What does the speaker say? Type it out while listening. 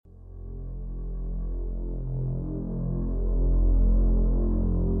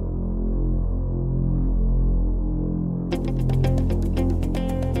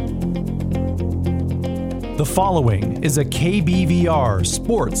The following is a KBVR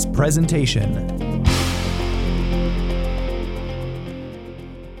sports presentation.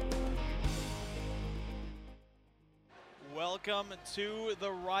 Welcome to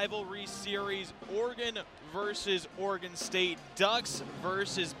the rivalry series, Oregon versus Oregon State, Ducks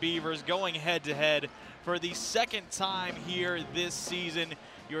versus Beavers, going head-to-head for the second time here this season.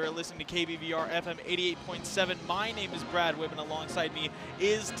 You're listening to KBVR FM 88.7. My name is Brad Whitman. Alongside me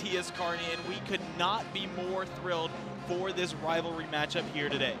is T.S. Carney, and we could not be more thrilled for this rivalry matchup here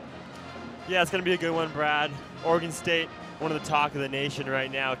today. Yeah, it's going to be a good one, Brad. Oregon State, one of the talk of the nation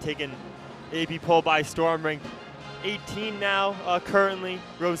right now, taking AP poll by storm, ranked 18 now currently,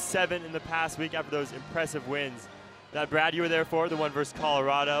 rose 7 in the past week after those impressive wins that, Brad, you were there for, the one versus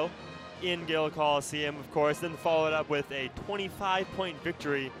Colorado in Gill Coliseum, of course, then followed up with a 25-point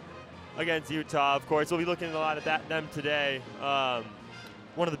victory against Utah. Of course, we'll be looking a lot at them today.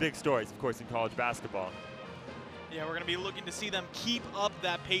 One of the big stories, of course, in college basketball. Yeah, we're going to be looking to see them keep up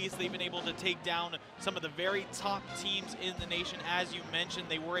that pace. They've been able to take down some of the very top teams in the nation. As you mentioned,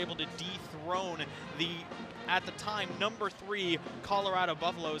 they were able to dethrone the, at the time, number 3 Colorado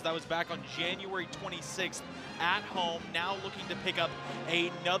Buffaloes. That was back on January 26th at home. Now looking to pick up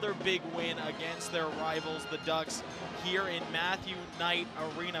another big win against their rivals, the Ducks, here in Matthew Knight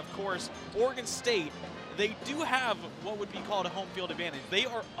Arena. Of course, Oregon State, they do have what would be called a home field advantage. They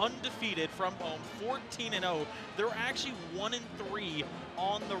are undefeated from home, 14-0. They're actually 1-3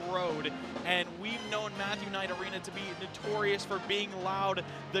 on the road, and we've known Matthew Knight Arena to be notorious for being loud.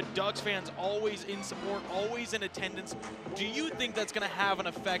 The Ducks fans always in support, always in attendance. Do you think that's going to have an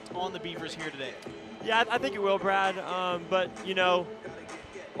effect on the Beavers here today? Yeah, I think it will, Brad. But, you know,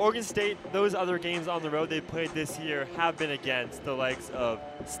 Oregon State, those other games on the road they played this year have been against the likes of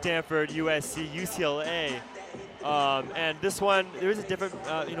Stanford, USC, UCLA. And this one, there's a different,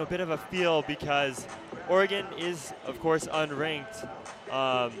 bit of a feel because Oregon is, of course, unranked.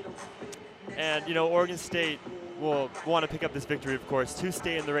 And, you know, Oregon State will want to pick up this victory, of course, to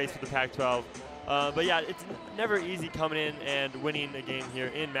stay in the race for the Pac-12. But yeah, it's never easy coming in and winning a game here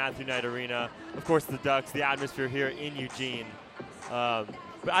in Matthew Knight Arena. Of course, the Ducks, the atmosphere here in Eugene.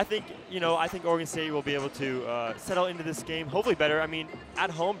 But I think Oregon State will be able to settle into this game, hopefully better. I mean, at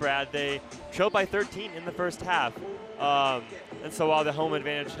home, Brad, they trailed by 13 in the first half. And so while the home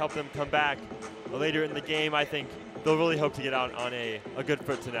advantage helped them come back later in the game, I think they'll really hope to get out on a good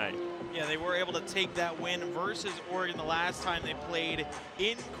foot tonight. Yeah, they were able to take that win versus Oregon the last time they played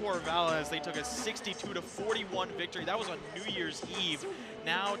in Corvallis. They took a 62-41 victory. That was on New Year's Eve.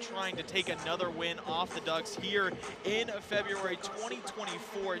 Now trying to take another win off the Ducks here in February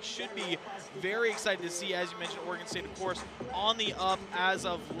 2024. It should be very exciting to see, as you mentioned, Oregon State, of course, on the up as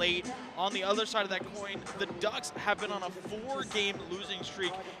of late. On the other side of that coin, the Ducks have been on a 4-game losing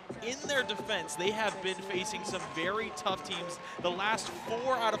streak. In their defense, they have been facing some very tough teams. The last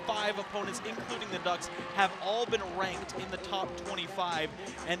 4 out of 5 opponents, including the Ducks, have all been ranked in the top 25,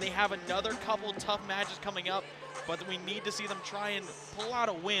 and they have another couple tough matches coming up, but we need to see them try and pull out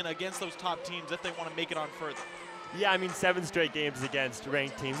a win against those top teams if they want to make it on further. Yeah, I mean, 7 straight games against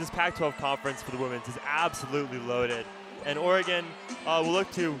ranked teams. This Pac-12 conference for the women's is absolutely loaded. And Oregon will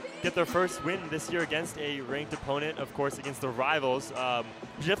look to get their first win this year against a ranked opponent, of course, against their rivals.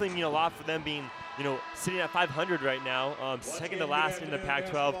 Which definitely mean a lot for them being, sitting at 500 right now, second to last in the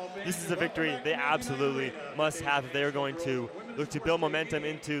Pac-12. This is a victory they absolutely must have if they are going to look to build momentum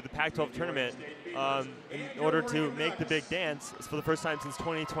into the Pac-12 tournament in order to make the big dance for the first time since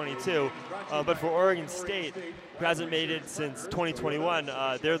 2022. But for Oregon State, who hasn't made it since 2021,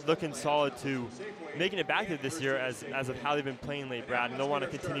 they're looking solid to making it back to this year as of how they've been playing late, Brad, and they'll want to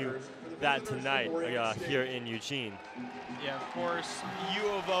continue that tonight here in Eugene. Yeah, of course, U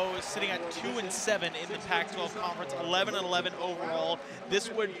of O is sitting at 2-7 in the Pac-12 conference, 11-11 overall.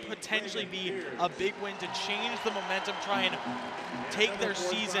 This would potentially be a big win to change the momentum, try and take their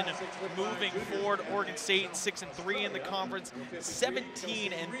season moving forward. Oregon State 6-3 in the conference,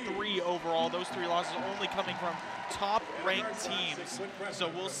 17-3 overall. Those 3 losses only coming from top-ranked teams. So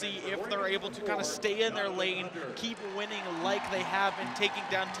we'll see if they're able to kind of stay in their lane, keep winning like they have been, taking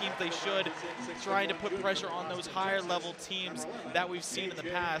down teams they should, trying to put pressure on those higher-level teams that we've seen in the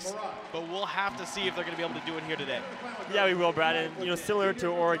past. But we'll have to see if they're going to be able to do it here today. Yeah, we will, Brad. And, similar to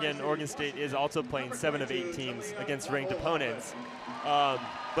Oregon State is also playing 7 of 8 teams against ranked opponents.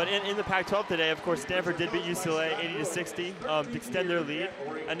 But in the Pac-12 today, of course, Stanford did beat UCLA 80-60 to extend their lead.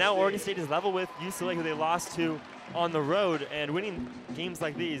 And now Oregon State is level with UCLA, who they lost to on the road. And winning games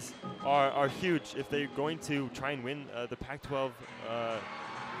like these are huge if they're going to try and win the Pac-12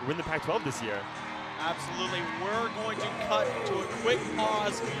 this year. Absolutely. We're going to cut to a quick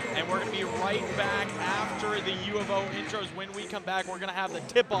pause, and we're going to be right back after the U of O intros. When we come back, we're going to have the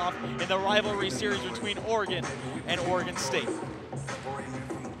tip-off in the rivalry series between Oregon and Oregon State.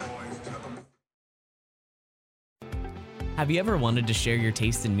 Have you ever wanted to share your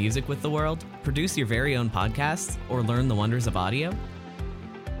taste in music with the world, produce your very own podcasts, or learn the wonders of audio?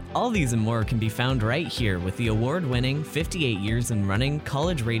 All these and more can be found right here with the award-winning 58 years in running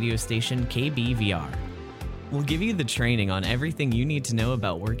college radio station KBVR. We'll give you the training on everything you need to know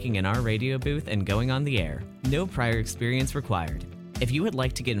about working in our radio booth and going on the air. No prior experience required. If you would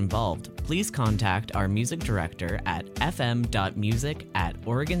like to get involved, please contact our music director at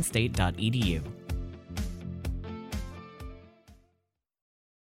fm.music@oregonstate.edu.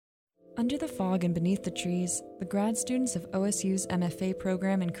 Under the fog and beneath the trees, the grad students of OSU's MFA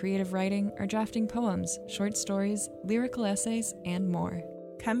program in creative writing are drafting poems, short stories, lyrical essays, and more.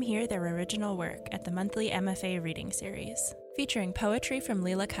 Come hear their original work at the monthly MFA reading series, featuring poetry from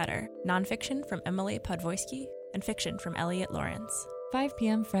Leela Cutter, nonfiction from Emily Podvoisky, and fiction from Elliot Lawrence. 5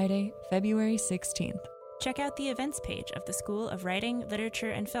 p.m. Friday, February 16th. Check out the events page of the School of Writing, Literature,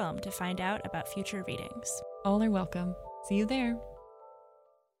 and Film to find out about future readings. All are welcome. See you there.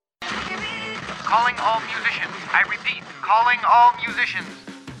 Calling all musicians. I repeat, calling all musicians.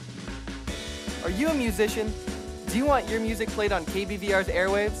 Are you a musician? Do you want your music played on KBVR's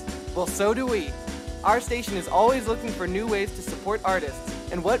airwaves? Well, so do we. Our station is always looking for new ways to support artists,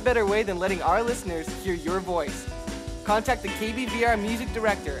 and what better way than letting our listeners hear your voice? Contact the KBVR music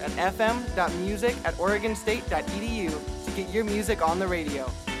director at fm.music@oregonstate.edu to get your music on the radio.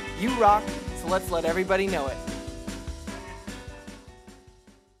 You rock, so let's let everybody know it.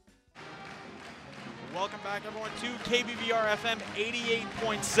 Welcome back, everyone, to KBVR FM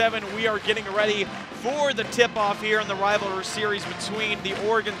 88.7. We are getting ready for the tip-off here in the rivalry series between the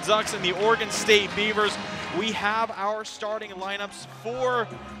Oregon Ducks and the Oregon State Beavers. We have our starting lineups for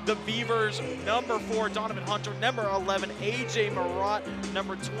the Beavers. Number 4, Donovan Hunter. Number 11, A.J. Marat.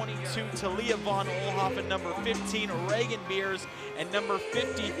 Number 22, Talia Von Olhoffen. Number 15, Reagan Beers. And number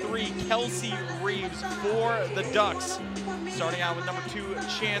 53, Kelsey Reeves for the Ducks. Starting out with number 2,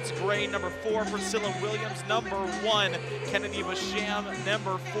 Chance Gray. Number 4, Priscilla Williams. Number 1, Kennedy Basham.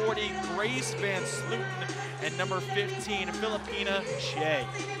 Number 40, Grace Van Sluten. And number 15, Filipina Che.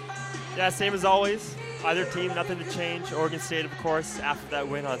 Yeah, same as always. Either team, nothing to change. Oregon State, of course, after that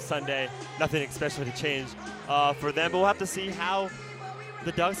win on Sunday, nothing especially to change for them. But we'll have to see how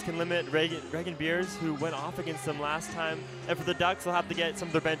the Ducks can limit Reagan Beers, who went off against them last time. And for the Ducks, they'll have to get some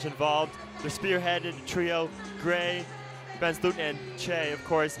of their bench involved. Their spearheaded trio, Gray, Van Sluten, and Che, of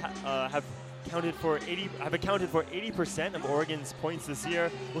course, have accounted for 80% of Oregon's points this year.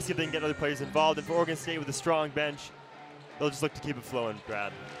 We'll see if they can get other players involved. And for Oregon State with a strong bench, they'll just look to keep it flowing,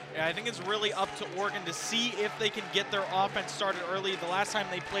 Brad. Yeah, I think it's really up to Oregon to see if they can get their offense started early. The last time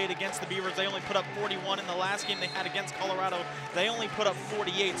they played against the Beavers, they only put up 41. In the last game they had against Colorado, they only put up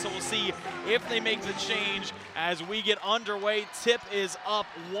 48. So we'll see if they make the change as we get underway. Tip is up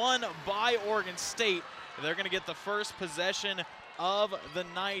 1 by Oregon State. They're going to get the first possession of the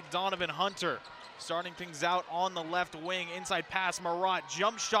night. Donovan Hunter starting things out on the left wing. Inside pass, Marat,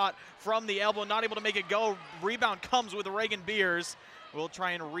 jump shot from the elbow, not able to make it go. Rebound comes with Reagan Beers. We'll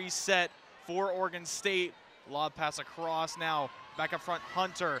try and reset for Oregon State. Lob pass across now. Back up front,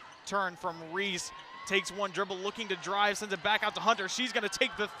 Hunter. Turn from Reese. Takes one dribble, looking to drive, sends it back out to Hunter. She's going to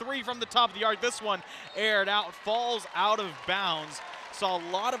take the 3 from the top of the arc. This one aired out, falls out of bounds. Saw a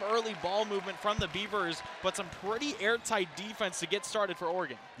lot of early ball movement from the Beavers, but some pretty airtight defense to get started for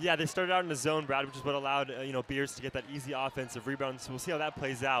Oregon. Yeah, they started out in the zone, Brad, which is what allowed Beers to get that easy offensive rebound. So we'll see how that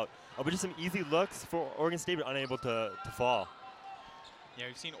plays out. But just some easy looks for Oregon State, but unable to fall. Yeah,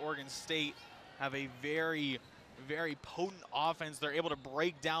 we've seen Oregon State have a very, very potent offense. They're able to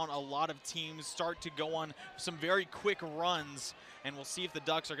break down a lot of teams, start to go on some very quick runs, and we'll see if the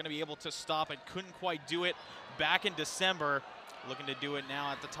Ducks are going to be able to stop it. Couldn't quite do it back in December. Looking to do it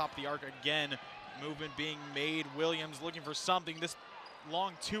now at the top of the arc again. Movement being made. Williams looking for something. This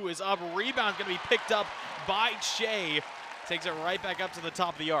long 2 is up. Rebound going to be picked up by Che. Takes it right back up to the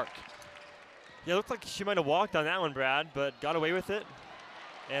top of the arc. Yeah, it looked like she might have walked on that one, Brad, but got away with it.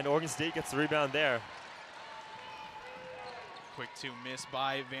 And Oregon State gets the rebound there. Quick 2 miss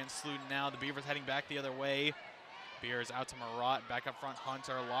by Van Sluten now. The Beavers heading back the other way. Beers out to Marat, back up front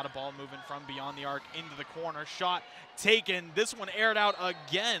Hunter. A lot of ball movement from beyond the arc into the corner. Shot taken. This one aired out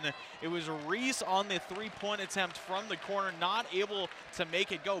again. It was Reese on the 3-point attempt from the corner, not able to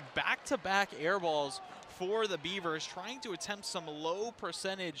make it go. Back-to-back air balls for the Beavers, trying to attempt some low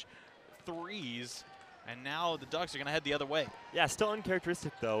percentage threes. And now the Ducks are going to head the other way. Yeah, still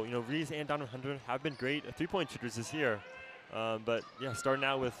uncharacteristic though. You know, Reese and Donovan Hunter have been great three-point shooters this year. But yeah, starting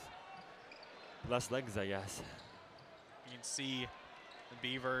out with less legs, I guess. You can see the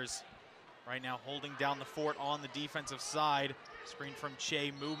Beavers right now holding down the fort on the defensive side. Screen from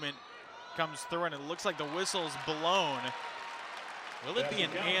Che, movement comes through, and it looks like the whistle's blown. Will it be an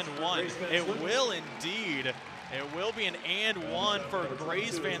and one? It will indeed. It will be an and one for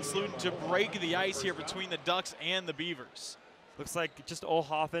Grace Van Sluten to break the ice here between the Ducks and the Beavers. Looks like just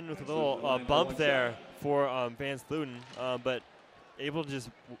Olhoffen with a little bump there for Van Sluten, but able to just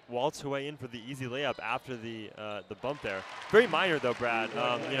waltz her way in for the easy layup after the bump there. Very minor though, Brad.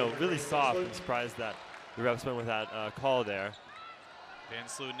 You know, really soft. I'm surprised that the refs went with that call there. Van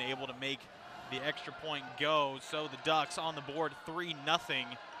Sluten able to make the extra point go, so the Ducks on the board 3-0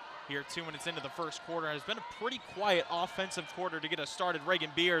 here 2 minutes into the first quarter. Has been a pretty quiet offensive quarter to get us started. Reagan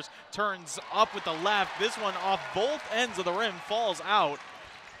Beers turns up with the left. This one off both ends of the rim, falls out.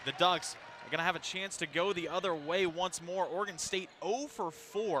 The Ducks are going to have a chance to go the other way once more. Oregon State 0 for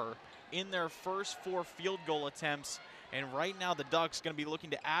 4 in their first 4 field goal attempts. And right now the Ducks going to be looking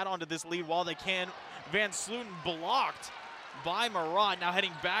to add on to this lead while they can. Van Sluten blocked by Marat. Now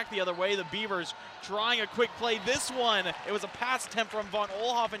heading back the other way, the Beavers trying a quick play. This one, it was a pass attempt from Von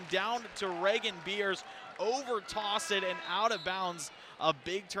Olhoffen down to Reagan Beers, over toss it and out of bounds. A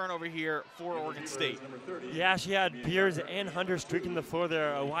big turnover here for Oregon State. Yeah, she had Beers and Hunter streaking the floor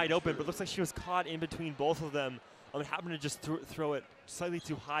there wide open, but looks like she was caught in between both of them. Happened to just throw it slightly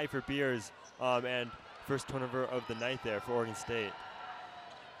too high for Beers, and first turnover of the night there for Oregon State.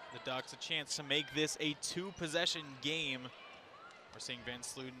 The Ducks a chance to make this a 2-possession game. We're seeing Van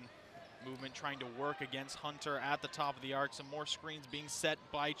Sluten movement trying to work against Hunter at the top of the arc. Some more screens being set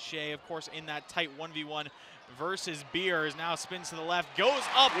by Che, of course, in that tight 1v1 versus Beers. Now spins to the left, goes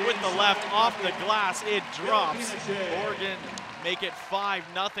up with the left, off the glass, it drops. Oregon make it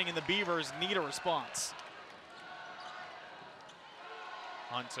 5-0, and the Beavers need a response.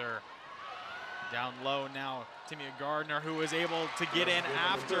 Hunter down low now. Timea Gardner, who is able to get in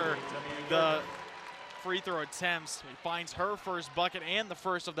after the free throw attempts. He finds her first bucket and the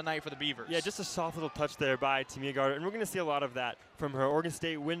first of the night for the Beavers. Yeah, just a soft little touch there by Timea Gardner, and we're going to see a lot of that from her. Oregon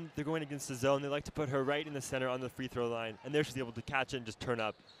State, when they're going against the zone, they like to put her right in the center on the free throw line, and there she's able to catch it and just turn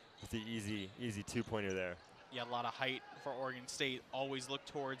up with the easy two-pointer there. Yeah, a lot of height for Oregon State. Always look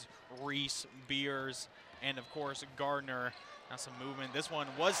towards Reese, Beers, and of course Gardner. Now some movement. This one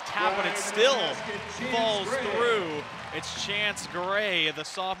was tapped, but it still falls through. It's Chance Gray, the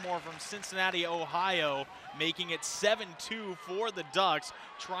sophomore from Cincinnati, Ohio, making it 7-2 for the Ducks,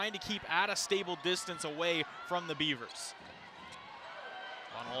 trying to keep at a stable distance away from the Beavers.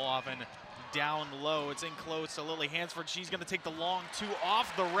 Von Olhoffen down low. It's in close to Lily Hansford. She's going to take the long two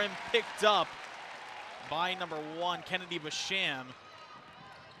off the rim, picked up by number 1, Kennedy Basham.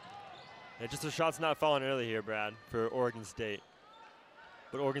 Yeah, just the shot's not falling early here, Brad, for Oregon State.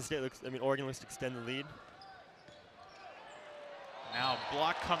 But Oregon looks to extend the lead. Now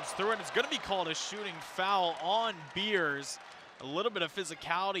block comes through, and it's going to be called a shooting foul on Beers. A little bit of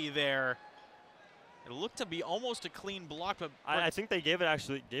physicality there. It looked to be almost a clean block, but I think they gave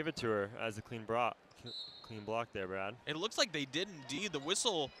it to her as a clean block there, Brad. It looks like they did indeed. The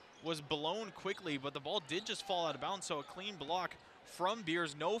whistle was blown quickly, but the ball did just fall out of bounds, so a clean block from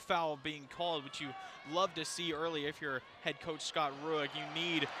Beers. No foul being called, which you love to see early if you're head coach Scott Ruick. You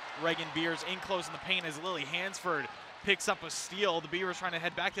need Reagan Beers in close in the paint as Lily Hansford picks up a steal. The Beavers trying to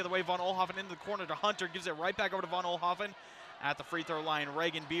head back the other way. Von Olhoffen into the corner to Hunter, gives it right back over to Von Olhoffen. At the free throw line,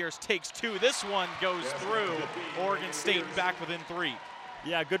 Reagan Beers takes 2. This one goes through. Oregon State back within 3.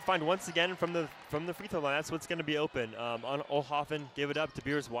 Yeah, good find once again from the free throw line. That's what's going to be open. On Olhoffen, gave it up to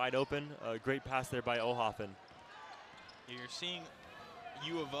Beers wide open. Great pass there by Olhoffen. You're seeing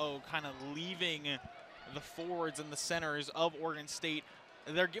U of O kind of leaving the forwards and the centers of Oregon State.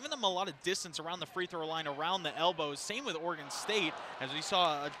 They're giving them a lot of distance around the free throw line, around the elbows. Same with Oregon State, as we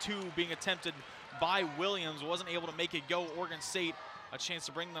saw a 2 being attempted by Williams. Wasn't able to make it go. Oregon State a chance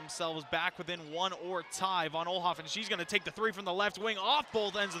to bring themselves back within 1 or tie. Von Olhoffen, she's going to take the 3 from the left wing off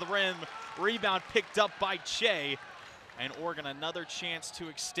both ends of the rim. Rebound picked up by Che. And Oregon another chance to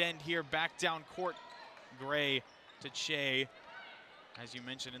extend here back down court. Gray to Che. As you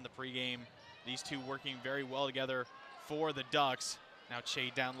mentioned in the pregame, these two working very well together for the Ducks. Now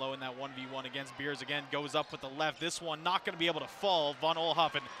Che down low in that 1v1 against Beers again, goes up with the left. This one not going to be able to fall. Von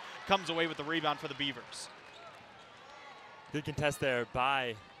Olhoffen comes away with the rebound for the Beavers. Good contest there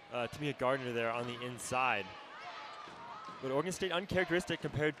by Timea Gardner there on the inside. But Oregon State uncharacteristic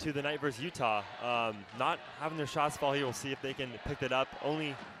compared to the night versus Utah. Not having their shots fall here. We'll see if they can pick that up.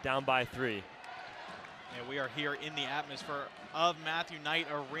 Only down by 3. Yeah, we are here in the atmosphere of Matthew Knight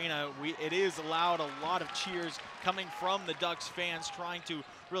Arena. It is loud, a lot of cheers coming from the Ducks fans trying to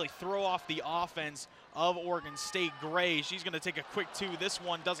really throw off the offense of Oregon State. Gray, she's going to take a quick two. This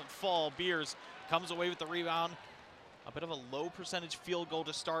one doesn't fall. Beers comes away with the rebound. A bit of a low percentage field goal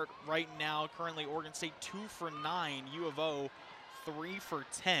to start right now. Currently Oregon State 2 for 9, U of O 3 for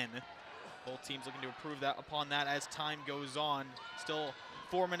 10. Both teams looking to improve upon that as time goes on. Still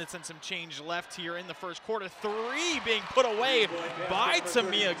 4 minutes and some change left here in the first quarter. Three being put away by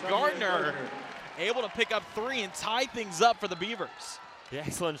Tamia Gardner. Able to pick up three and tie things up for the Beavers. The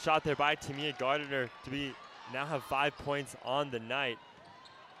excellent shot there by Tamia Gardner to now have 5 points on the night.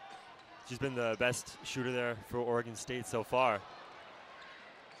 She's been the best shooter there for Oregon State so far.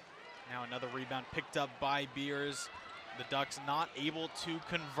 Now another rebound picked up by Beers. The Ducks not able to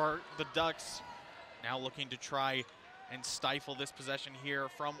convert. The Ducks now looking to try and stifle this possession here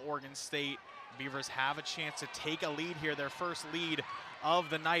from Oregon State. Beavers have a chance to take a lead here, their first lead of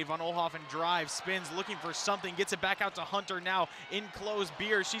the night. Von Oelhoffen drives, spins, looking for something, gets it back out to Hunter now in close.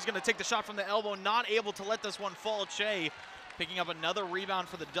 Beers, she's going to take the shot from the elbow, not able to let this one fall. Che picking up another rebound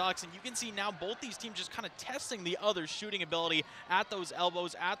for the Ducks, and you can see now both these teams just kind of testing the other's shooting ability at those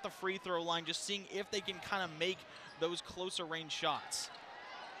elbows, at the free throw line, just seeing if they can kind of make those closer range shots.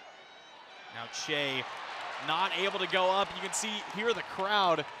 Now Che not able to go up. You can see here the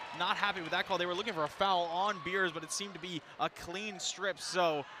crowd not happy with that call. They were looking for a foul on Beers, but it seemed to be a clean strip.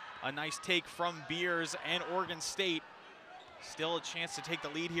 So a nice take from Beers, and Oregon State still a chance to take the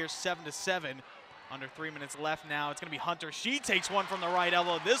lead here, 7-7. Under 3 minutes left now. It's going to be Hunter. She takes one from the right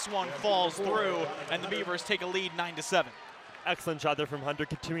elbow. This one falls through, and the Beavers take a lead 9-7. Excellent shot there from Hunter,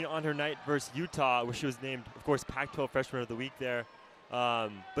 continuing on her night versus Utah, where she was named, of course, Pac-12 Freshman of the Week there.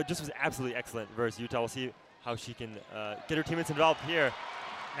 But just was absolutely excellent versus Utah. We'll see how she can get her teammates involved here.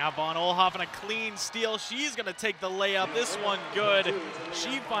 Now Von Oelhoffen, a clean steal. She's going to take the layup. This one good.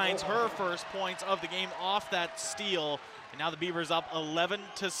 She finds her first points of the game off that steal. And now the Beavers up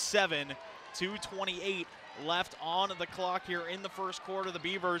 11-7. 2:28 left on the clock here in the first quarter. The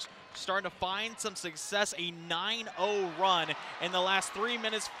Beavers starting to find some success, a 9-0 run in the last 3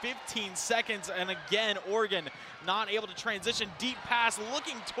 minutes, 15 seconds. And again, Oregon not able to transition. Deep pass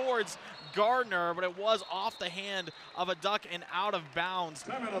looking towards Gardner, but it was off the hand of a Duck and out of bounds.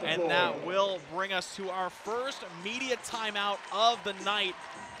 And that will bring us to our first media timeout of the night.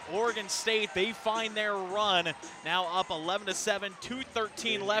 Oregon State, they find their run, now up 11-7,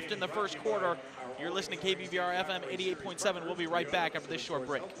 2:13 left in the first quarter. You're listening to KBVR FM 88.7. We'll be right back after this short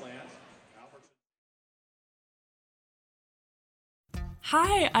break.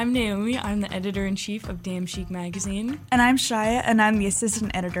 Hi, I'm Naomi. I'm the editor-in-chief of Damn Chic Magazine. And I'm Shia, and I'm the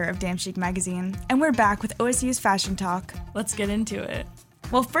assistant editor of Damn Chic Magazine. And we're back with OSU's Fashion Talk. Let's get into it.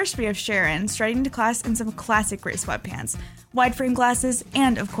 Well, first we have Sharon, striding to class in some classic gray sweatpants, wide frame glasses,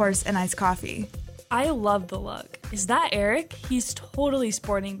 and, of course, an iced coffee. I love the look. Is that Eric? He's totally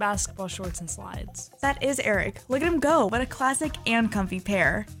sporting basketball shorts and slides. That is Eric. Look at him go. What a classic and comfy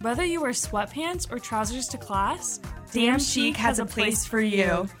pair. Whether you wear sweatpants or trousers to class, Damn Chic has a place for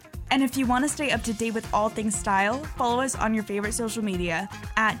you. And if you want to stay up to date with all things style, follow us on your favorite social media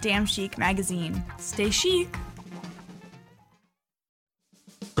at Damn Chic Magazine. Stay chic.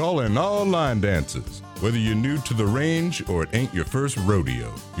 Calling all line dancers. Whether you're new to the range or it ain't your first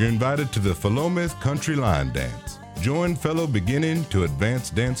rodeo, you're invited to the Philomath Country Line Dance. Join fellow beginning to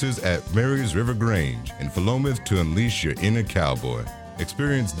advanced dancers at Mary's River Grange in Philomath to unleash your inner cowboy.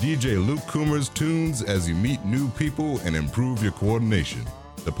 Experience DJ Luke Coomer's tunes as you meet new people and improve your coordination.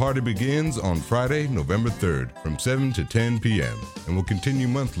 The party begins on Friday, November 3rd from 7 to 10 p.m. and will continue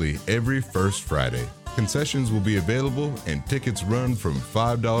monthly every first Friday. Concessions will be available and tickets run from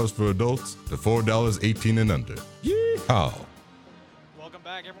 $5 for adults to $4 18 and under. Yeehaw! Welcome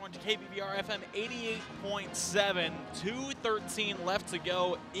back, everyone, to KBVR FM 88.7. 2:13 left to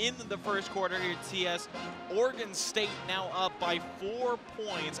go in the first quarter here at TS. Oregon State now up by 4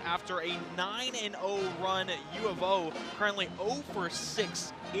 points after a 9-0 run. U of O currently 0 for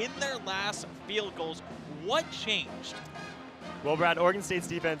 6 in their last field goals. What changed? Well, Brad, Oregon State's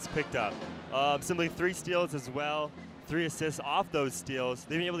defense picked up. Simply 3 steals as well, 3 assists off those steals.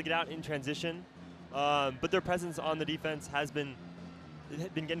 They've been able to get out in transition, but their presence on the defense has been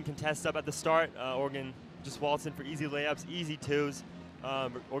getting contests up at the start. Oregon just waltzed in for easy layups, easy twos.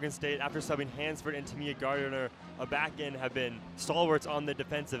 Oregon State, after subbing Hansford and Tamia Gardner back in, have been stalwarts on the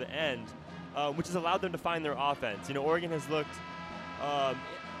defensive end, which has allowed them to find their offense. You know, Oregon has looked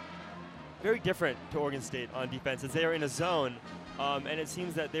very different to Oregon State on defense as they are in a zone. And it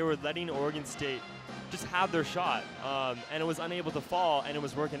seems that they were letting Oregon State just have their shot, and it was unable to fall, and it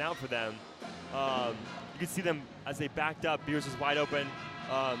was working out for them. You could see them as they backed up. Beavers was wide open.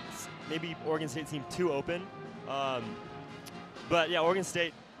 Maybe Oregon State seemed too open. But yeah,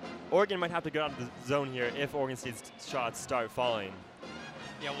 Oregon might have to go out of the zone here if Oregon State's shots start falling.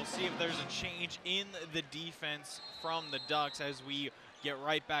 Yeah, we'll see if there's a change in the defense from the Ducks as we get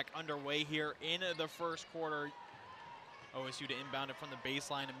right back underway here in the first quarter. OSU to inbound it from the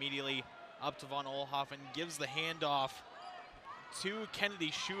baseline immediately up to Von Oelhoffen, gives the handoff to Kennedy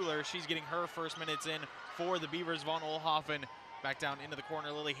Schuler. She's getting her first minutes in for the Beavers. Von Oelhoffen back down into the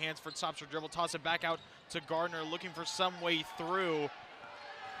corner. Lily Hansford stops her dribble, toss it back out to Gardner, looking for some way through.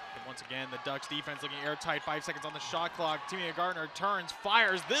 And once again, the Ducks defense looking airtight. 5 seconds on the shot clock. Tamia Gardner turns,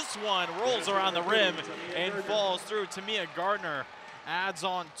 fires this one, rolls around the rim and falls through. Tamia Gardner adds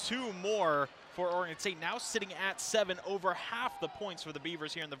on 2 more for Oregon State, now sitting at 7, over half the points for the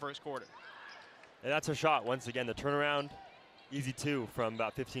Beavers here in the first quarter. And that's her shot. Once again, the turnaround, easy 2 from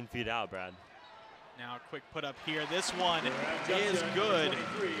about 15 feet out, Brad. Now a quick put up here. This one is good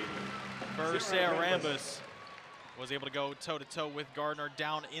for Sarah Rambus. Was able to go toe-to-toe with Gardner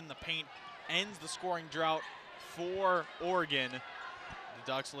down in the paint. Ends the scoring drought for Oregon. The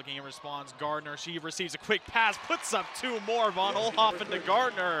Ducks looking in response. Gardner, she receives a quick pass, puts up 2 more. Von Oelhoffen to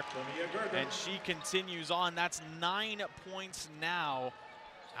Gardner. And she continues on. That's 9 points now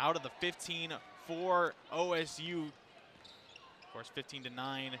out of the 15 for OSU. Of course,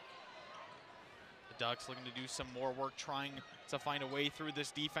 15-9. The Ducks looking to do some more work, trying to find a way through this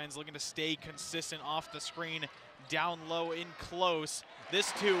defense, looking to stay consistent off the screen, down low in close.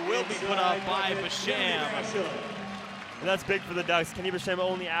 This too will be put up by Basham. And that's big for the Ducks. Kenny Basham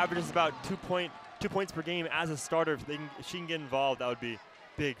only averages about 2 points per game as a starter. If she can get involved, that would be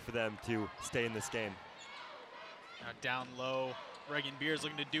big for them to stay in this game. Now down low, Reagan Beers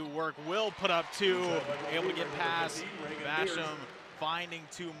looking to do work, will put up 2, able to get past Basham, finding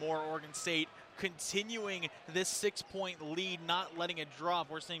 2 more. Oregon State continuing this 6-point lead, not letting it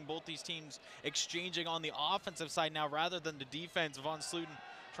drop. We're seeing both these teams exchanging on the offensive side now rather than the defense. Von Sluten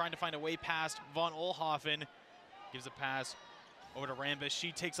trying to find a way past Von Oelhoffen. Gives a pass over to Rambus.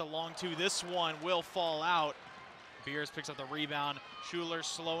 She takes a long 2. This one will fall out. Beers picks up the rebound. Schuler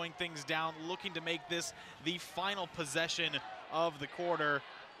slowing things down, looking to make this the final possession of the quarter.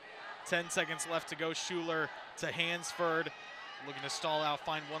 10 seconds left to go. Schuler to Hansford. Looking to stall out,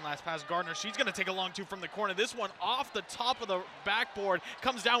 find one last pass. Gardner, she's going to take a long 2 from the corner. This one off the top of the backboard.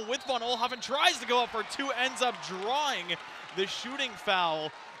 Comes down with Von Oelhoffen, tries to go up for 2, ends up drawing the shooting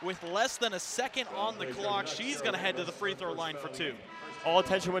foul with less than a second on the clock. She's going to head to the free throw line for 2. All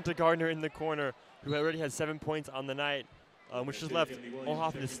attention went to Gardner in the corner, who already had 7 points on the night, which just left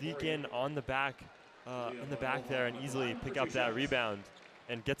Oelhoffen to sneak in on the back, there and easily pick up that rebound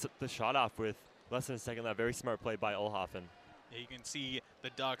and gets the shot off with less than a second left. Very smart play by Oelhoffen. Yeah, you can see the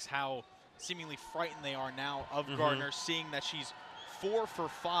Ducks, how seemingly frightened they are now of Gardner, seeing that she's 4 for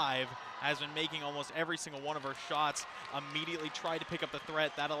 5, has been making almost every single one of her shots. Immediately tried to pick up the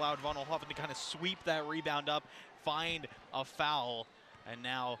threat. That allowed Von Oelhoffen to kind of sweep that rebound up, find a foul, and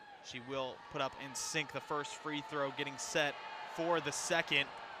now she will put up and sink the first free throw, getting set for the second.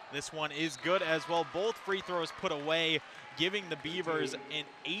 This one is good as well. Both free throws put away, giving the Beavers an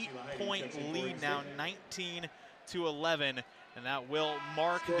 8-point lead now, 19-11. And that will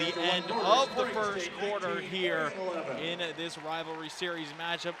mark the end of the first quarter here in this rivalry series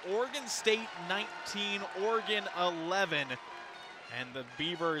matchup. Oregon State 19, Oregon 11. And the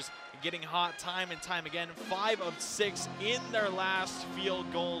Beavers getting hot time and time again. 5 of 6 in their last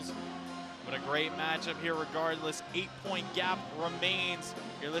field goals. What a great matchup here regardless. 8-point gap remains.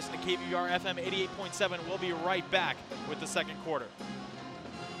 You're listening to KBVR FM 88.7. We'll be right back with the second quarter.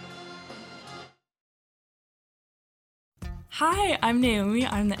 Hi, I'm Naomi.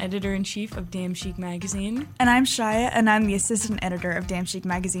 I'm the editor-in-chief of Damn Chic Magazine. And I'm Shia, and I'm the assistant editor of Damn Chic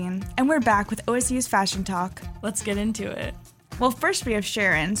Magazine. And we're back with OSU's Fashion Talk. Let's get into it. Well, first we have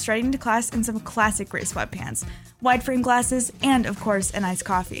Sharon striding to class in some classic gray sweatpants, wide frame glasses, and of course, an iced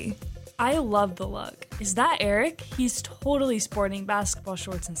coffee. I love the look. Is that Eric? He's totally sporting basketball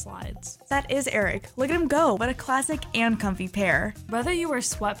shorts and slides. That is Eric. Look at him go. What a classic and comfy pair. Whether you wear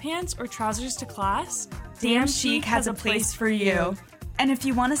sweatpants or trousers to class, Damn Chic has a place for you. And if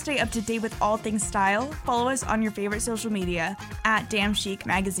you want to stay up to date with all things style, follow us on your favorite social media at Damn Chic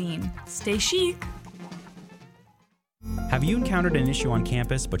Magazine. Stay chic. Have you encountered an issue on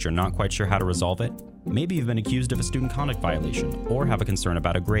campus but you're not quite sure how to resolve it? Maybe you've been accused of a student conduct violation or have a concern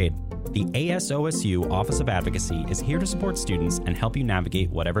about a grade. The ASOSU Office of Advocacy is here to support students and help you navigate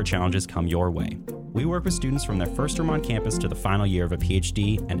whatever challenges come your way. We work with students from their first term on campus to the final year of a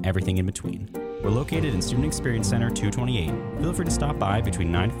PhD and everything in between. We're located in Student Experience Center 228. Feel free to stop by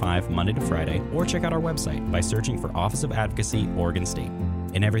between 9 to 5 Monday to Friday, or check out our website by searching for Office of Advocacy, Oregon State.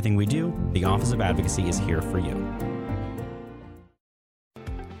 In everything we do, the Office of Advocacy is here for you.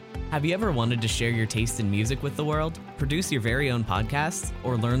 Have you ever wanted to share your taste in music with the world, produce your very own podcasts,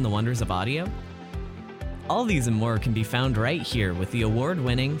 or learn the wonders of audio? All these and more can be found right here with the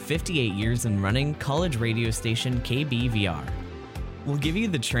award-winning 58 years in running college radio station KBVR. We'll give you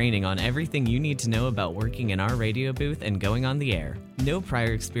the training on everything you need to know about working in our radio booth and going on the air. No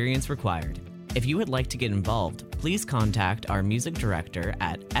prior experience required. If you would like to get involved, please contact our music director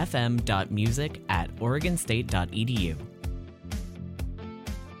at fm.music@oregonstate.edu.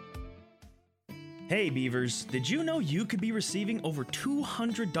 Hey Beavers, did you know you could be receiving over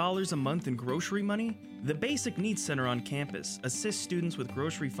 $200 a month in grocery money? The Basic Needs Center on campus assists students with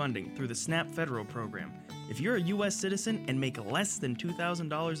grocery funding through the SNAP Federal Program. If you're a U.S. citizen and make less than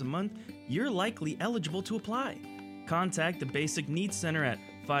 $2,000 a month, you're likely eligible to apply. Contact the Basic Needs Center at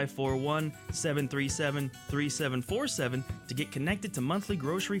 541-737-3747 to get connected to monthly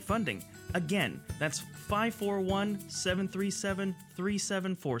grocery funding. Again, that's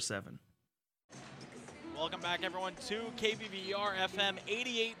 541-737-3747. Welcome back, everyone, to KBVR FM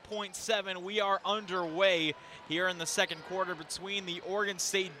 88.7. We are underway here in the second quarter between the Oregon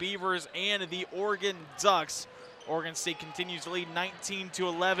State Beavers and the Oregon Ducks. Oregon State continues to lead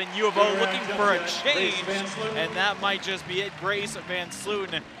 19-11. U of O looking for a change, and that might just be it. Grace Van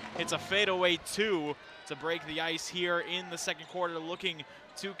Sluten hits a fadeaway two to break the ice here in the second quarter, looking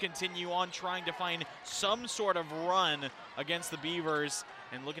to continue on, trying to find some sort of run against the Beavers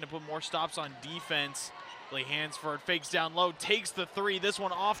and looking to put more stops on defense. Lee Hansford fakes down low, takes the three. This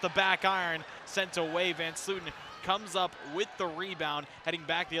one off the back iron, sent away. Van Sluten comes up with the rebound, heading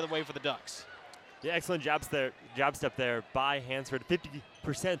back the other way for the Ducks. Yeah, excellent jab step there by Hansford.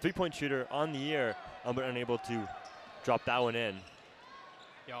 50% three-point shooter on the year, but unable to drop that one in.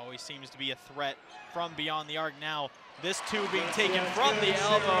 He always seems to be a threat from beyond the arc. Now, this two being taken from the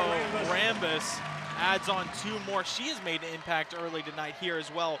elbow. Rambus adds on two more. She has made an impact early tonight here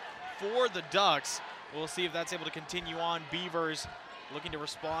as well for the Ducks. We'll see if that's able to continue on. Beavers looking to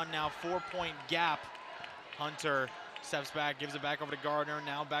respond now. 4-point gap. Hunter steps back, gives it back over to Gardner.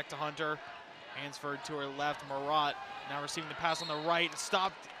 Now back to Hunter. Hansford to her left. Marat now receiving the pass on the right.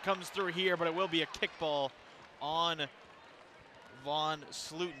 Stop comes through here, but it will be a kickball on Van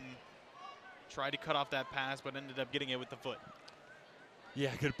Sluten. Tried to cut off that pass, but ended up getting it with the foot.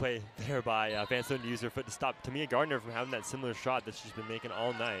 Yeah, good play there by Van Sluten to use her foot to stop Tamia Gardner from having that similar shot that she's been making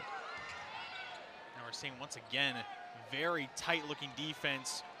all night. Now we're seeing once again very tight-looking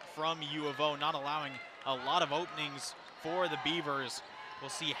defense from U of O, not allowing a lot of openings for the Beavers. We'll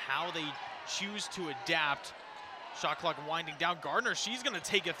see how they choose to adapt. Shot clock winding down. Gardner, she's going to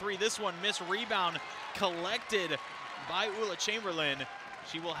take a three. This one missed. Rebound collected by Ula Chamberlain.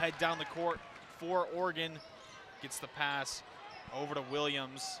 She will head down the court for Oregon. Gets the pass over to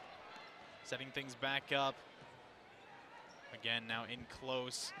Williams, setting things back up. Again, now in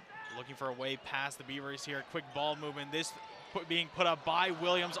close, looking for a way past the Beavers here. Quick ball movement. This being put up by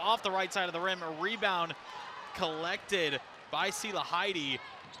Williams off the right side of the rim. A rebound collected by Sela Heidi.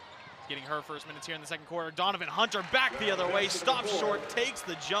 Getting her first minutes here in the second quarter. Donovan Hunter back the other way. Stops short, takes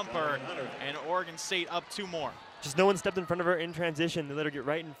the jumper, and Oregon State up two more. Just no one stepped in front of her in transition. They let her get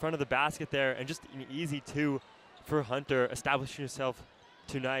right in front of the basket there, and just an easy two for Hunter, establishing herself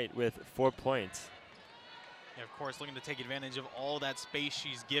tonight with 4 points. Yeah, of course, looking to take advantage of all that space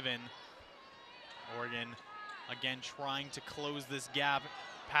she's given. Oregon, again, trying to close this gap.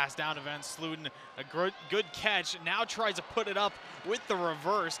 Pass down to Van Sluten, a good catch. Now tries to put it up with the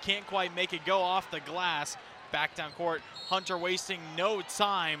reverse. Can't quite make it go off the glass. Back down court, Hunter wasting no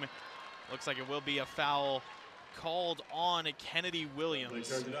time. Looks like it will be a foul called on Kennedy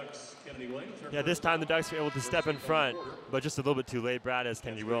Williams. Yeah, this time the Ducks were able to step in front, but just a little bit too late, Brad, as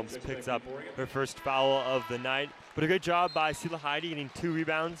Kennedy Williams picks up her first foul of the night. But a great job by Sela Heidi getting 2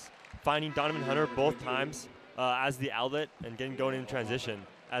 rebounds, finding Donovan Hunter both times as the outlet and getting going in transition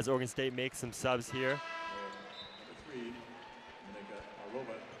as Oregon State makes some subs here.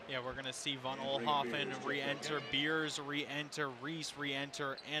 Yeah, we're going to see Von Olhoffen re-enter, Beers re-enter, Reese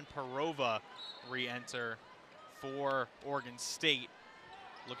re-enter, and Parova re-enter for Oregon State.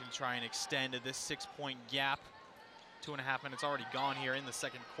 Looking to try and extend this 6-point gap. 2.5 minutes already gone here in the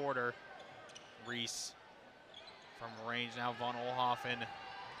second quarter. Reese from range now. Von Olhoffen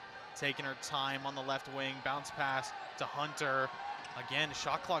taking her time on the left wing. Bounce pass to Hunter. Again,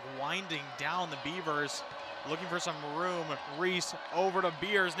 shot clock winding down. The Beavers looking for some room. Reese over to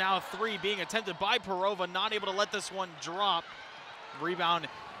Beers. Now a 3 being attempted by Parova. Not able to let this one drop. Rebound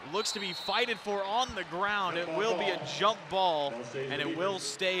looks to be fighted for on the ground. It will be a jump ball, and it will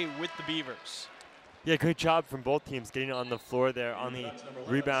stay with the Beavers. Yeah, great job from both teams getting on the floor there on the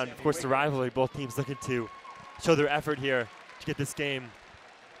rebound. Of course, the rivalry, both teams looking to show their effort here to get this game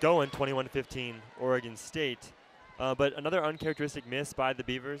going, 21-15, Oregon State. But another uncharacteristic miss by the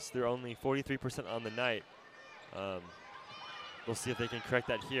Beavers. They're only 43% on the night. We'll see if they can correct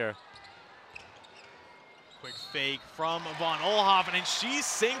that here. Quick fake from Von Oelhoffen, and she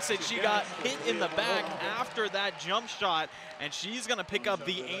sinks it. She got hit in the back after that jump shot, and she's going to pick up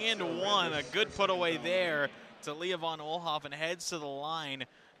the and one. A good put away there to Leah Von Oelhoffen. Heads to the line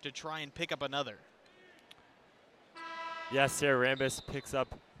to try and pick up another. Yeah, Sarah Rambis picks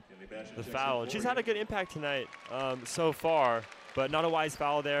up the foul. She's had a good impact tonight so far, but not a wise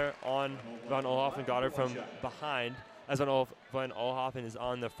foul there on Von Oelhoffen. Got her from behind as Von Oelhoffen is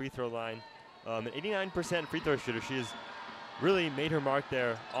on the free throw line. An 89% free throw shooter. She has really made her mark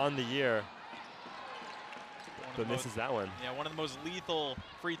there on the year, but misses that one. Yeah, one of the most lethal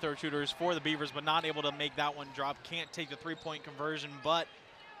free throw shooters for the Beavers, but not able to make that one drop. Can't take the three-point conversion, but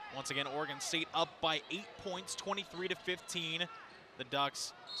once again, Oregon State up by 8 points, 23-15. The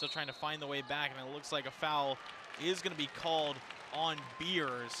Ducks still trying to find the way back, and it looks like a foul is going to be called on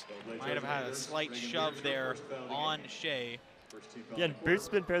Beers. Might have had a slight shove there on Shea. Yeah, and Beers has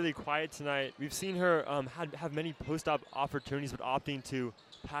been fairly quiet tonight. We've seen her have many post-up opportunities, but opting to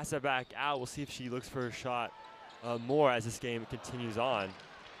pass that back out. We'll see if she looks for her shot more as this game continues on.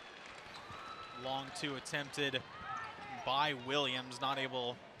 Long two attempted by Williams, not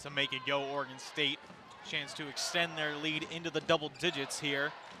able to make it go. Oregon State chance to extend their lead into the double digits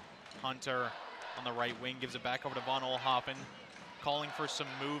here. Hunter on the right wing gives it back over to Von Oelhoffen, calling for some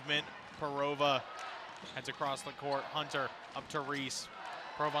movement. Parova heads across the court. Hunter up to Reese.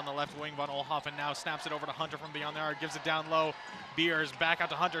 Parova on the left wing. Von Oelhoffen now snaps it over to Hunter from beyond the arc, gives it down low. Beers back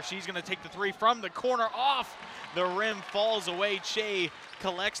out to Hunter. She's going to take the three from the corner, off the rim, falls away. Che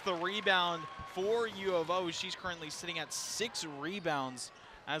collects the rebound for U of O. She's currently sitting at 6 rebounds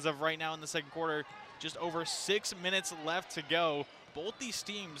as of right now in the second quarter. Just over 6 minutes left to go. Both these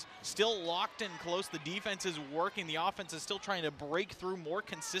teams still locked in close. The defense is working. The offense is still trying to break through more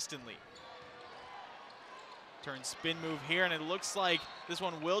consistently. Turn spin move here, and it looks like this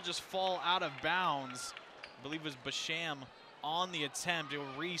one will just fall out of bounds. I believe it was Basham on the attempt.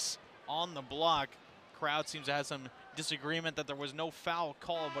 Reese on the block. Crowd seems to have some disagreement that there was no foul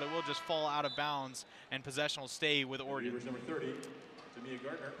call, but it will just fall out of bounds, and possession will stay with Oregon.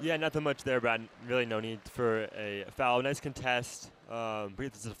 Yeah, nothing much there, Brad. Really no need for a foul. Nice contest.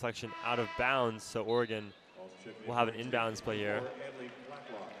 Breathes the deflection out of bounds, so Oregon will have an inbounds play here.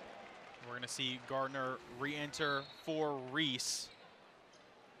 We're going to see Gardner re-enter for Reese,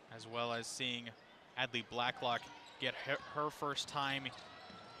 as well as seeing Adley Blacklock get her first time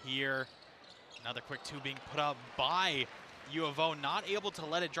here. Another quick two being put up by U of O, not able to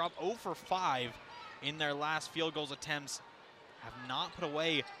let it drop. 0 for 5 in their last field goals attempts. Have not put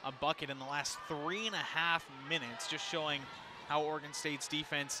away a bucket in the last 3.5 minutes, just showing how Oregon State's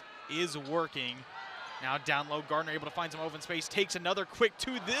defense is working. Now down low, Gardner able to find some open space, takes another quick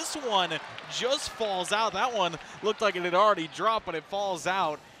two. This one just falls out. That one looked like it had already dropped, but it falls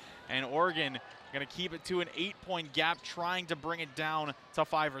out. And Oregon going to keep it to an 8-point gap, trying to bring it down to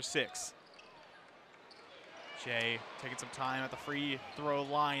 5 or 6. Jay taking some time at the free throw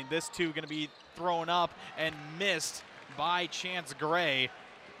line. This two going to be thrown up and missed by Chance Gray.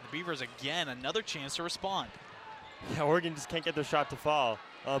 The Beavers again, another chance to respond. Yeah, Oregon just can't get their shot to fall.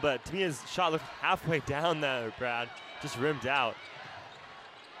 But to me, his shot looked halfway down there, Brad. Just rimmed out.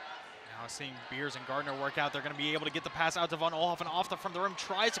 Now seeing Beers and Gardner work out, they're going to be able to get the pass out to Von Oelhoffen off from the rim.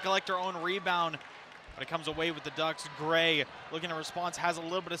 Tries to collect her own rebound, but it comes away with the Ducks. Gray looking to response, has a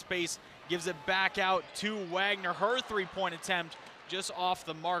little bit of space, gives it back out to Wagner. Her three-point attempt just off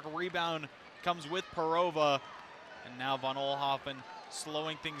the mark. Rebound comes with Parova. And now Von Oelhoffen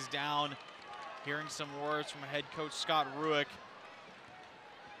slowing things down, hearing some words from head coach Scott Ruick.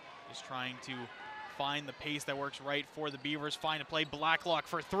 Just trying to find the pace that works right for the Beavers. Find a play, Blacklock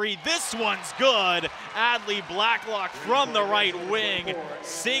for three. This one's good. Adley Blacklock from the right wing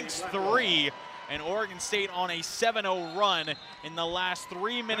sinks 3. And Oregon State on a 7-0 run in the last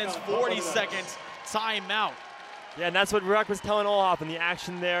 3 minutes, 40 seconds, timeout. Yeah, and that's what Ruick was telling Oelhoffen, the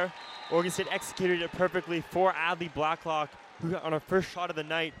action there. Oregon State executed it perfectly for Adley Blacklock, who on her first shot of the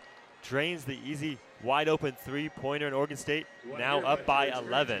night drains the easy, wide-open three-pointer, and Oregon State now up by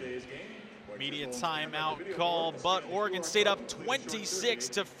 11. Immediate timeout call, but Oregon State up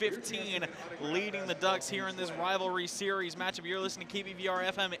 26-15, leading the Ducks here in this rivalry series matchup. You're listening to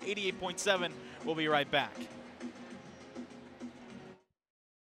KBVR FM 88.7. We'll be right back.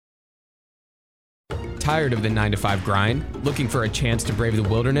 Tired of the 9-to-5 grind? Looking for a chance to brave the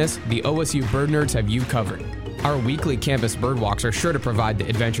wilderness? The OSU Bird Nerds have you covered. Our weekly campus bird walks are sure to provide the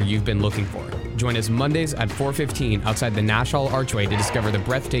adventure you've been looking for. Join us Mondays at 4:15 outside the Nash Hall Archway to discover the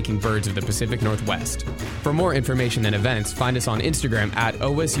breathtaking birds of the Pacific Northwest. For more information and events, find us on Instagram at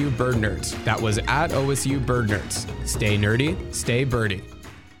OSU Bird Nerds. That was at OSU Bird Nerds. Stay nerdy, stay birdie.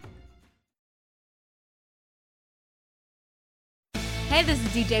 Hey, this is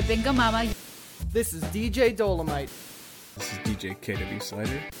DJ Bingo Mama. This is DJ Dolomite. This is DJ KW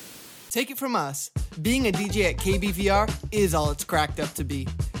Slider. Take it from us, being a DJ at KBVR is all it's cracked up to be.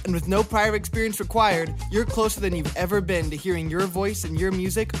 And with no prior experience required, you're closer than you've ever been to hearing your voice and your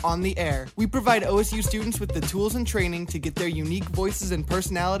music on the air. We provide OSU students with the tools and training to get their unique voices and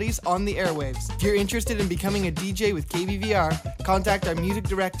personalities on the airwaves. If you're interested in becoming a DJ with KBVR, contact our music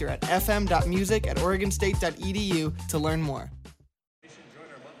director at fm.music@oregonstate.edu to learn more.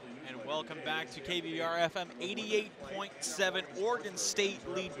 Welcome back to KBVR FM 88.7. Oregon State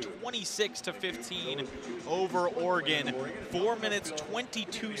lead 26-15 over Oregon. 4 minutes,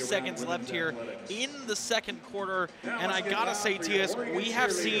 22 seconds left here in the second quarter. And I gotta say, TS, we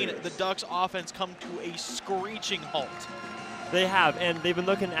have seen the Ducks offense come to a screeching halt. They have, and they've been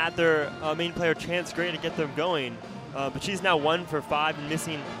looking at their main player, Chance Gray, to get them going. But she's now 1 for 5 and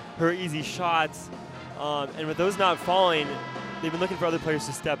missing her easy shots. And with those not falling, they've been looking for other players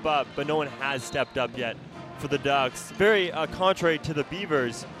to step up, but no one has stepped up yet for the Ducks. Very contrary to the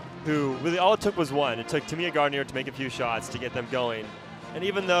Beavers, who really all it took was one. It took Tamia Gardner to make a few shots to get them going. And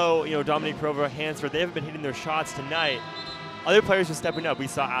even though, Dominique Provo, Hansford, they haven't been hitting their shots tonight, other players are stepping up. We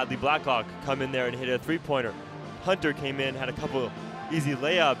saw Adley Blacklock come in there and hit a three-pointer. Hunter came in, had a couple easy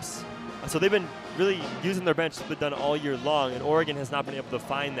layups. So they've been really using their bench, they've done all year long, and Oregon has not been able to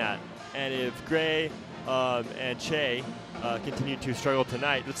find that. And if Gray and Che continue to struggle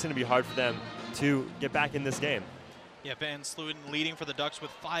tonight, it's going to be hard for them to get back in this game. Yeah, Van Sluden leading for the Ducks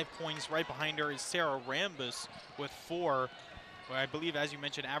with 5 points. Right behind her is Sarah Rambus with 4, where I believe, as you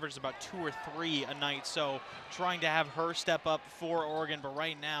mentioned, averages about 2 or 3 a night. So trying to have her step up for Oregon, but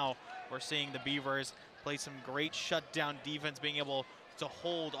right now we're seeing the Beavers play some great shutdown defense, being able to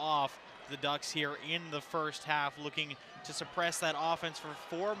hold off the Ducks here in the first half, looking to suppress that offense for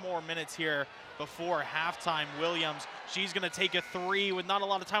 4 more minutes here before halftime. Williams, she's going to take a 3 with not a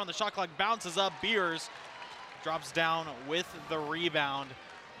lot of time on the shot clock, bounces up. Beers drops down with the rebound,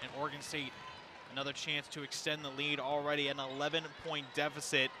 and Oregon State another chance to extend the lead, already an 11-point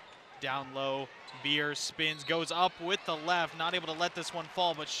deficit. Down low, Beers spins, goes up with the left, not able to let this one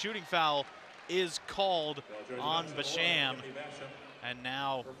fall, but shooting foul is called on Basham. And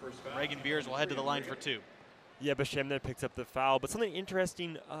now Reagan Beers will head to the line for 2. Yeah, Basham then picks up the foul. But something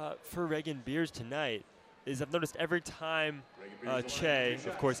interesting for Reagan Beers tonight is I've noticed every time Che,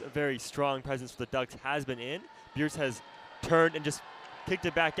 of course, a very strong presence for the Ducks, has been in, Beers has turned and just kicked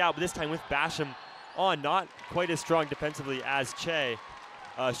it back out. But this time with Basham on, not quite as strong defensively as Che,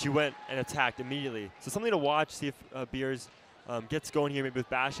 she went and attacked immediately. So something to watch, see if Beers gets going here maybe with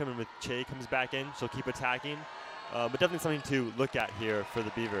Basham, and with Che comes back in, she'll keep attacking. But definitely something to look at here for the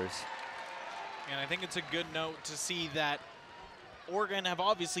Beavers. And I think it's a good note to see that Oregon have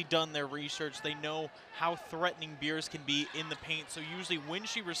obviously done their research. They know how threatening Beers can be in the paint. So usually when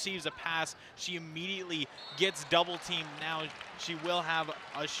she receives a pass, she immediately gets double teamed. Now she will have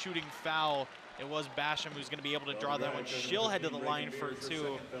a shooting foul. It was Basham who's going to be able to draw that one. She'll head to the line for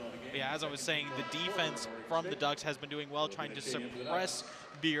 2. But yeah, as I was saying, the defense from the Ducks has been doing well, trying to suppress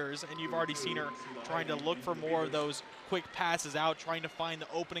Beers, and you've already seen her trying to look for more of those quick passes out, trying to find the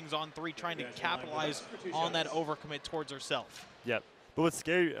openings on 3, trying to capitalize on that overcommit towards herself. Yep. But what's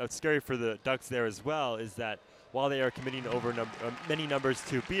scary for the Ducks there as well is that while they are committing over many numbers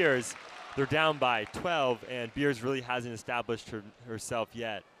to Beers, they're down by 12, and Beers really hasn't established herself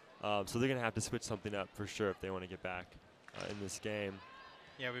yet. So they're going to have to switch something up for sure if they want to get back in this game.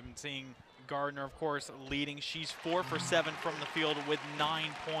 Yeah, we've been seeing Gardner, of course, leading. She's 4 for 7 from the field with 9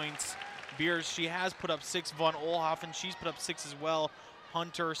 points. Beers, she has put up 6. Von Olhoffen, she's put up 6 as well.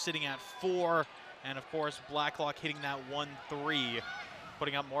 Hunter sitting at 4. And, of course, Blacklock hitting that 1-3,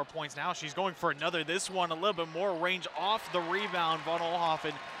 putting up more points. Now she's going for another. This one a little bit more range off the rebound. Von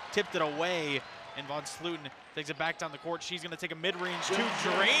Olhoffen tipped it away, and Von Sluten takes it back down the court. She's going to take a mid-range 2,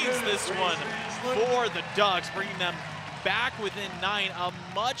 drains this one for the Ducks, bringing them back within 9. A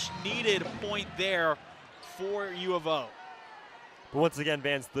much-needed point there for U of O. But once again,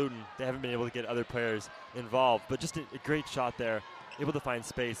 Van Sluten, they haven't been able to get other players involved. But just a great shot there, able to find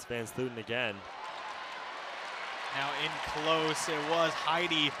space. Van Sluten again. Now in close, it was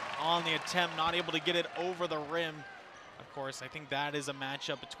Heidi on the attempt, not able to get it over the rim. Of course, I think that is a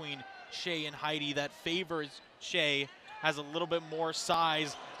matchup between Shea and Heidi that favors Shea, has a little bit more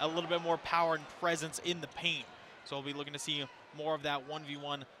size, a little bit more power and presence in the paint. So we'll be looking to see more of that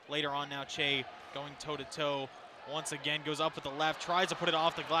 1v1 later on now. Shea going toe-to-toe. Once again, goes up with the left, tries to put it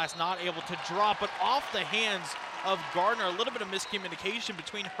off the glass, not able to drop, but off the hands of Gardner. A little bit of miscommunication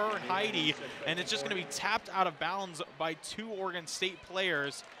between her and Heidi, and it's just going to be tapped out of bounds by 2 Oregon State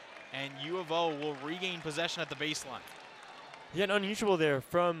players, and U of O will regain possession at the baseline. Yeah, and unusual there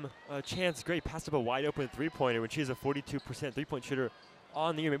from Chance Gray. Passed up a wide open three-pointer when she's a 42% three-point shooter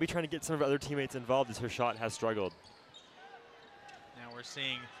on the year. Maybe trying to get some of her other teammates involved as her shot has struggled. Now we're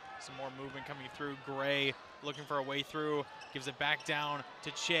seeing some more movement coming through. Gray looking for a way through, gives it back down to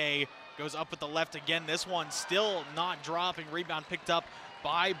Che, goes up with the left again. This one still not dropping. Rebound picked up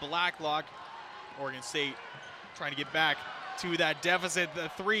by Blacklock. Oregon State trying to get back to that deficit. The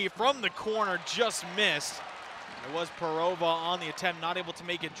three from the corner just missed. It was Perova on the attempt, not able to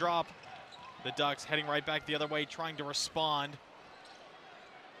make it drop. The Ducks heading right back the other way, trying to respond.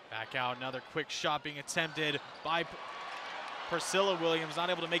 Back out, another quick shot being attempted by Priscilla Williams, not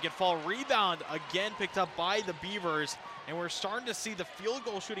able to make it fall. Rebound again picked up by the Beavers, and we're starting to see the field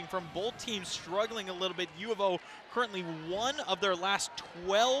goal shooting from both teams struggling a little bit. U of O currently one of their last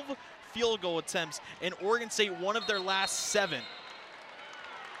 12 field goal attempts, and Oregon State one of their last 7.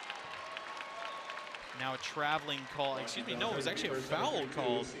 Now a traveling call, excuse me, no, it was actually a foul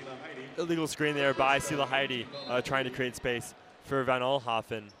call. Illegal screen there by Sela Heidi, trying to create space for Van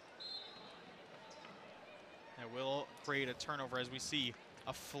Olhoffen. That will create a turnover as we see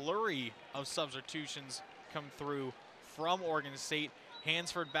a flurry of substitutions come through from Oregon State.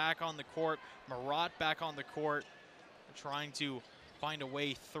 Hansford back on the court, Marat back on the court, trying to find a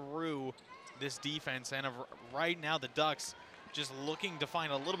way through this defense. And right now the Ducks just looking to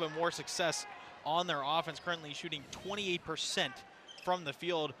find a little bit more success on their offense, currently shooting 28% from the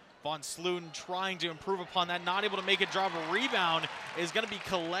field. Von Sluten trying to improve upon that, not able to make it drop. A rebound is going to be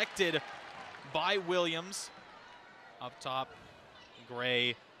collected by Williams. Up top,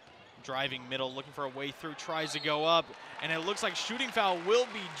 Gray driving middle, looking for a way through, tries to go up, and it looks like shooting foul will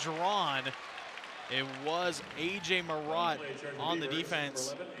be drawn. It was AJ Marat on the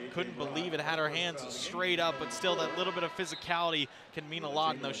defense. Couldn't believe it, had her hands straight up, but still that little bit of physicality can mean a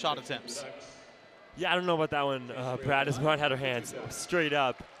lot in those shot attempts. Yeah, I don't know about that one, Brad, as Marat had her hands straight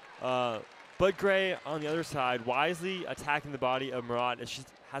up. But Gray on the other side, wisely attacking the body of Marat, as she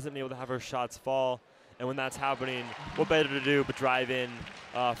hasn't been able to have her shots fall. And when that's happening, what better to do but drive in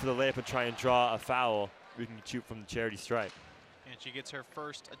for the layup and try and draw a foul we can shoot from the charity stripe. And she gets her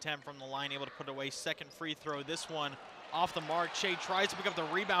first attempt from the line, able to put away. Second free throw, this one off the mark. Shea tries to pick up the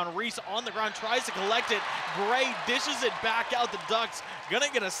rebound. Reese on the ground, tries to collect it. Gray dishes it back out. The Ducks gonna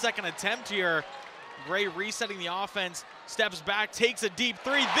get a second attempt here. Gray resetting the offense, steps back, takes a deep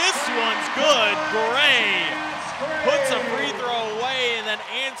three. This one's good. Gray puts a free throw away and then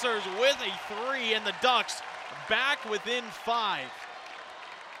answers with a 3, and the Ducks back within 5.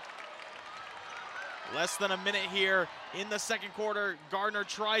 Less than a minute here in the second quarter. Gardner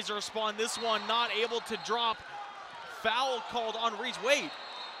tries to respond. This one not able to drop. Foul called on Reese. Wait,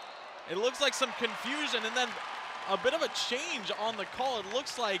 it looks like some confusion and then a bit of a change on the call. It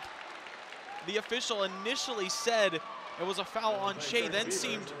looks like the official initially said it was a foul on Shea, then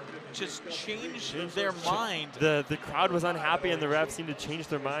seemed to just change their mind. The crowd was unhappy and the refs seemed to change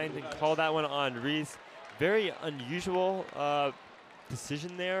their mind and call that one on Reese. Very unusual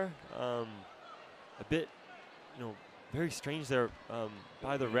decision there. A bit, very strange there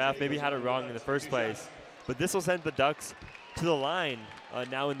by the ref. Maybe had it wrong in the first place. But this will send the Ducks to the line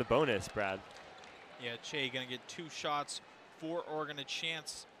now in the bonus, Brad. Yeah, Shea gonna get 2 shots for Oregon, a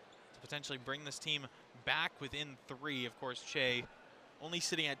chance potentially bring this team back within 3. Of course, Shea only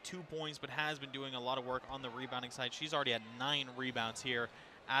sitting at 2 points, but has been doing a lot of work on the rebounding side. She's already had 9 rebounds here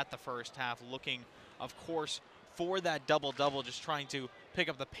at the first half, looking, of course, for that double-double, just trying to pick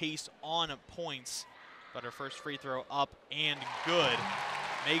up the pace on points. But her first free throw up and good.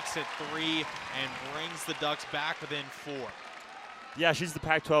 Makes it 3 and brings the Ducks back within 4. Yeah, she's the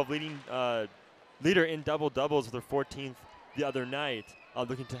Pac-12 leader in double-doubles with her 14th the other night.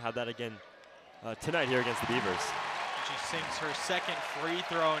 Looking to have that again tonight here against the Beavers. She sinks her second free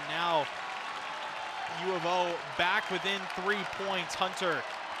throw. Now U of O back within 3 points. Hunter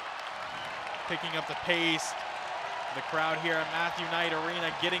picking up the pace. The crowd here at Matthew Knight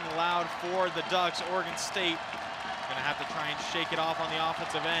Arena getting loud for the Ducks. Oregon State gonna have to try and shake it off on the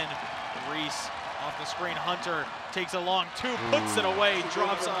offensive end. Reese off the screen. Hunter takes a long 2, puts it away,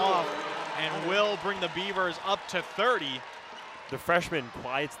 drops off, and will bring the Beavers up to 30. The freshman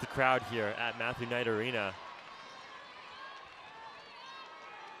quiets the crowd here at Matthew Knight Arena.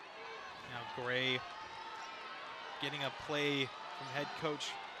 Gray getting a play from head coach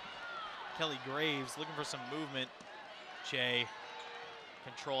Kelly Graves, looking for some movement. Che,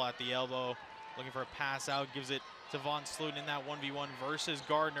 control at the elbow, looking for a pass out, gives it to Vaughn Sluden in that 1v1 versus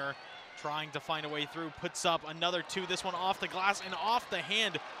Gardner, trying to find a way through, puts up another two, this one off the glass and off the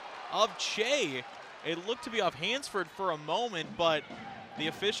hand of Che. It looked to be off Hansford for a moment, but the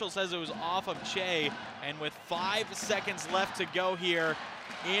official says it was off of Che, and with 5 seconds left to go here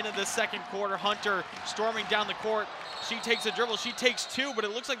in the second quarter, Hunter storming down the court. She takes a dribble, she takes two, but it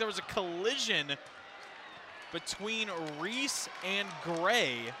looks like there was a collision between Reese and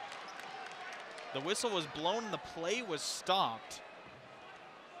Gray. The whistle was blown and the play was stopped.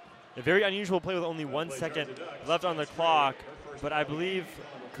 A very unusual play with only 1 second left on the clock, but I believe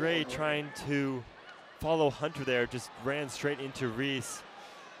Gray, trying to follow Hunter there, just ran straight into Reese.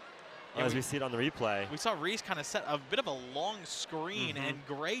 Yeah, as we see it on the replay. We saw Reese kind of set a bit of a long screen, and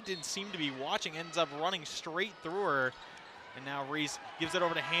Gray didn't seem to be watching, ends up running straight through her. And now Reese gives it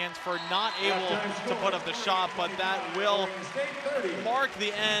over to Hansford, not able to put up the shot, but that will mark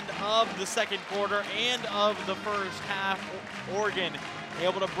the end of the second quarter and of the first half. Oregon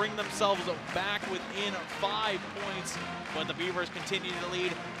able to bring themselves back within 5 points, but the Beavers continue to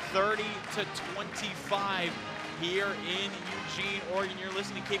lead 30-25 here in Eugene, Oregon. You're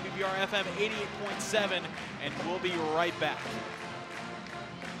listening to KBVR FM 88.7, and we'll be right back.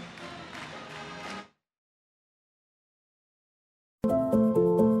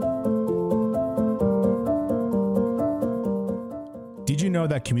 Did you know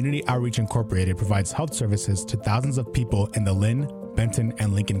that Community Outreach Incorporated provides health services to thousands of people in the Lynn, Benton,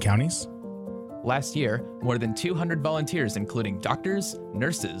 and Lincoln counties? Last year, more than 200 volunteers, including doctors,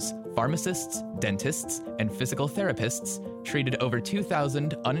 nurses, pharmacists, dentists, and physical therapists, treated over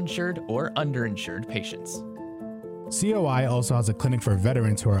 2,000 uninsured or underinsured patients. COI also has a clinic for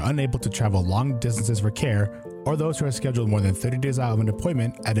veterans who are unable to travel long distances for care, or those who are scheduled more than 30 days out of an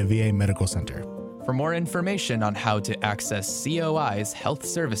appointment at a VA medical center. For more information on how to access COI's health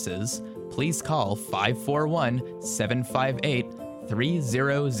services, please call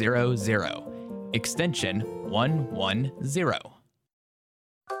 541-758-3000, extension 110.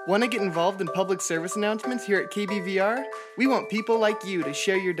 Want to get involved in public service announcements here at KBVR? We want people like you to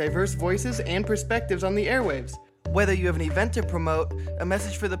share your diverse voices and perspectives on the airwaves. Whether you have an event to promote, a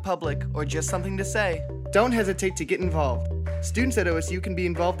message for the public, or just something to say, don't hesitate to get involved. Students at OSU can be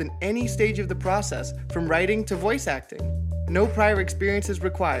involved in any stage of the process, from writing to voice acting. No prior experience is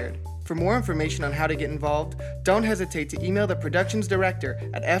required. For more information on how to get involved, don't hesitate to email the Productions Director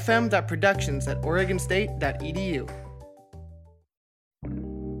at fm.productions@oregonstate.edu.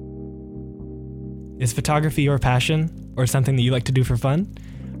 Is photography your passion, or something that you like to do for fun?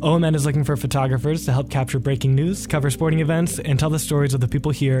 OMN is looking for photographers to help capture breaking news, cover sporting events, and tell the stories of the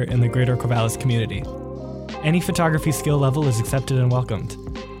people here in the greater Corvallis community. Any photography skill level is accepted and welcomed.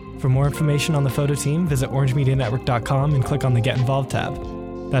 For more information on the photo team, visit orangemedianetwork.com and click on the Get Involved tab.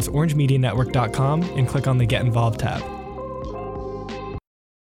 That's orangemedianetwork.com and click on the Get Involved tab.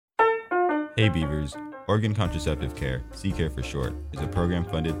 Hey Beavers, Oregon Contraceptive Care, C-Care for short, is a program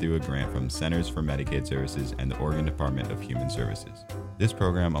funded through a grant from Centers for Medicaid Services and the Oregon Department of Human Services. This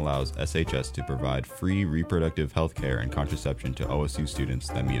program allows SHS to provide free reproductive health care and contraception to OSU students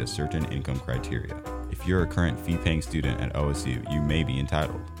that meet a certain income criteria. If you're a current fee-paying student at OSU, you may be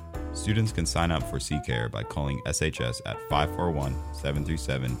entitled. Students can sign up for C-Care by calling SHS at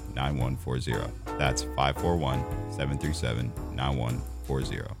 541-737-9140. That's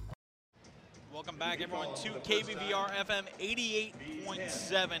 541-737-9140. Welcome back, everyone, to KBVR FM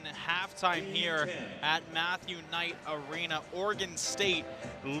 88.7. Halftime here at Matthew Knight Arena. Oregon State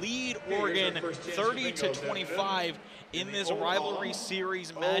lead Oregon 30-25 in this rivalry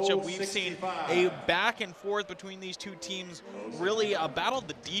series matchup. We've seen a back and forth between these two teams, really a battle of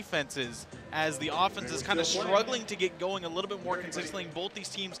the defenses, as the offense is kind of struggling to get going a little bit more consistently. Both these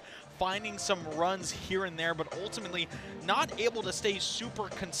teams finding some runs here and there, but ultimately not able to stay super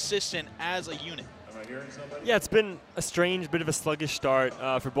consistent as a unit. Yeah, it's been a strange, bit of a sluggish start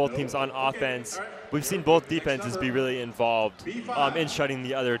for both teams on offense. We've seen both defenses be really involved in shutting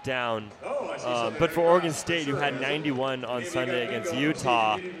the other down. But for Oregon State, who had 91 on Sunday against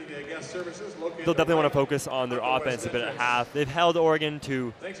Utah, they'll definitely want to focus on their offense a bit at half. They've held Oregon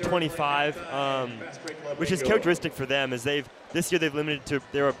to 25, which is characteristic for them, as this year they've limited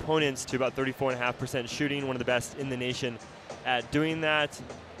their opponents to about 34.5% shooting, one of the best in the nation at doing that.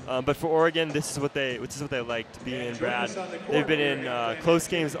 But for Oregon, this is what they like to be in, Brad. They've been in close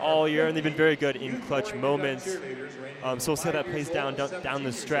games all year, and they've been very good in clutch moments. So we'll see how that plays down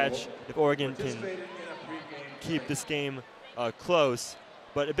the stretch. If Oregon can keep this game close,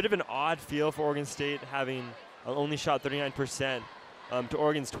 But a bit of an odd feel for Oregon State having only shot 39% to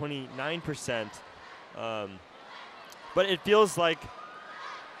Oregon's 29%. But it feels like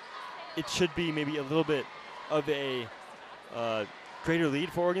it should be maybe a little bit of a greater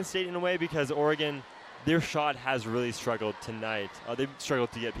lead for Oregon State in a way, because Oregon, their shot has really struggled tonight. They've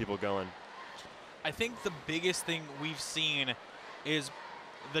struggled to get people going. I think the biggest thing we've seen is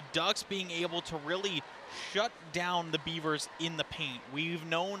the Ducks being able to really shut down the Beavers in the paint. We've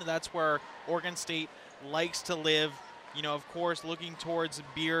known that's where Oregon State likes to live. You know, of course, looking towards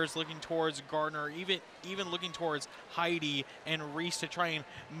Beers, looking towards Gardner, even looking towards Heidi and Reese to try and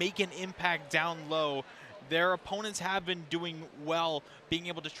make an impact down low. Their opponents have been doing well, being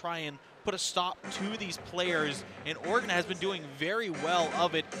able to try and put a stop to these players, and Oregon has been doing very well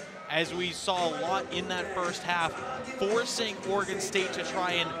of it, as we saw a lot in that first half, forcing Oregon State to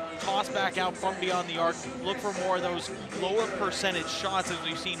try and toss back out from beyond the arc, look for more of those lower percentage shots, as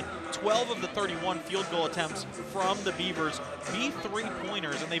we've seen 12 of the 31 field goal attempts from the Beavers be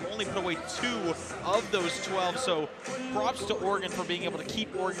three-pointers, and they've only put away 2 of those 12, so props to Oregon for being able to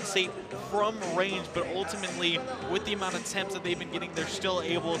keep Oregon State from range, but ultimately, with the amount of attempts that they've been getting, they're still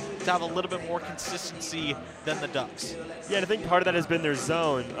able to have a little bit more consistency than the Ducks. Yeah, and I think part of that has been their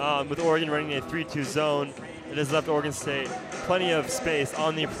zone. With Oregon running a 3-2 zone, it has left Oregon State plenty of space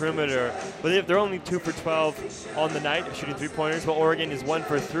on the perimeter. But they're only 2 for 12 on the night, shooting three-pointers, while Oregon is 1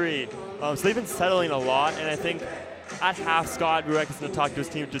 for 3. So they've been settling a lot, and I think at half, Scott Rueck is going to talk to his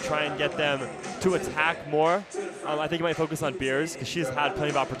team to try and get them to attack more. I think he might focus on Beers, because she's had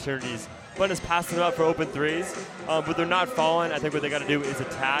plenty of opportunities. But is passing them up for open threes, but they're not falling. I think what they got to do is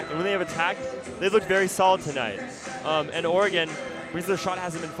attack. And when they have attacked, they've looked very solid tonight. And Oregon, because their shot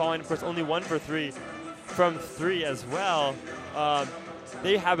hasn't been falling, of course, only 1 for 3 from 3 as well.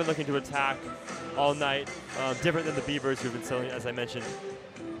 They have been looking to attack all night, different than the Beavers, who've been selling, as I mentioned,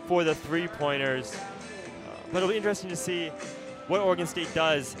 for the three-pointers. But it'll be interesting to see what Oregon State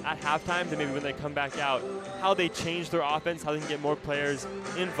does at halftime, to maybe when they come back out, how they change their offense, how they can get more players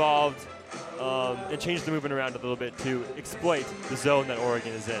involved, and change the movement around a little bit to exploit the zone that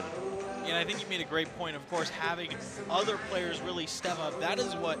Oregon is in. And I think you made a great point, of course, having other players really step up. That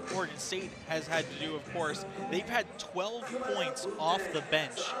is what Oregon State has had to do, of course. They've had 12 points off the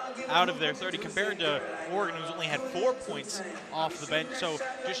bench out of their 30, compared to Oregon, who's only had 4 points off the bench. So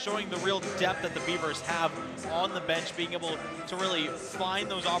just showing the real depth that the Beavers have on the bench, being able to really find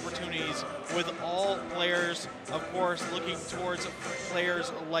those opportunities with all players, of course, looking towards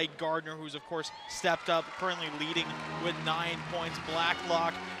players like Gardner, who's, of course, stepped up, currently leading with 9 points.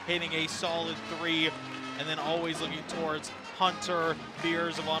 Blacklock hitting a solid 3, and then always looking towards Hunter,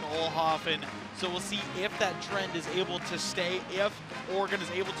 Beers, Von Olhoffen. So we'll see if that trend is able to stay, if Oregon is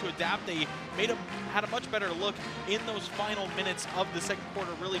able to adapt. They had a much better look in those final minutes of the second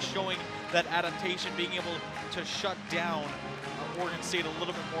quarter, really showing that adaptation, being able to shut down Oregon State a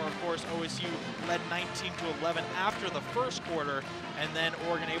little bit more. Of course, OSU led 19-11 after the first quarter, and then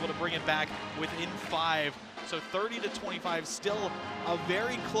Oregon able to bring it back within 5. So 30-25, still a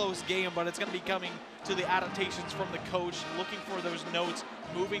very close game, but it's going to be coming to the adaptations from the coach, looking for those notes,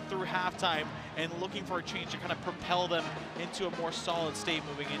 moving through halftime, and looking for a change to kind of propel them into a more solid state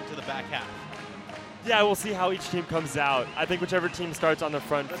moving into the back half. Yeah, we'll see how each team comes out. I think whichever team starts on the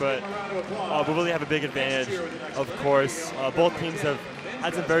front foot will really have a big advantage, of course. Both teams have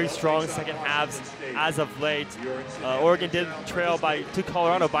had some very strong second halves as of late. Oregon did trail to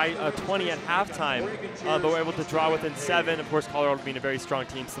Colorado by 20 at halftime, but were able to draw within 7. Of course, Colorado being a very strong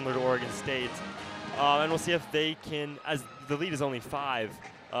team, similar to Oregon State. And we'll see if they can, as the lead is only 5,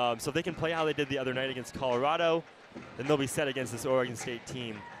 so if they can play how they did the other night against Colorado, then they'll be set against this Oregon State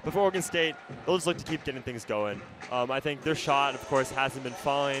team. But for Oregon State, they'll just look to keep getting things going. I think their shot, of course, hasn't been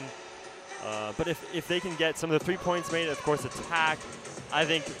falling. But if they can get some of the 3 points made, of course, attack, I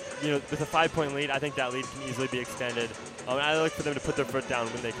think, with a 5-point lead, I think that lead can easily be extended. And I look for them to put their foot down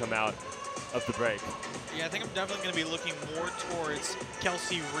when they come out of the break. Yeah, I think I'm definitely going to be looking more towards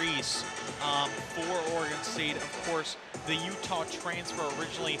Kelsey Reese for Oregon State. Of course, the Utah transfer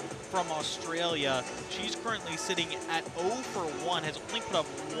originally from Australia. She's currently sitting at 0 for 1, has only put up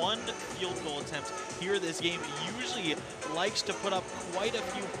 1 field goal attempt here this game. Usually likes to put up quite a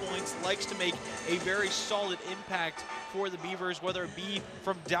few points, likes to make a very solid impact for the Beavers, whether it be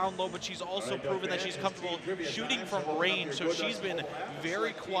from down low, but she's also proven that she's comfortable shooting from range, so she's been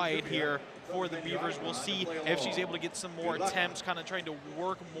very quiet here for the Beavers. We'll see if she's able to get some more attempts, kind of trying to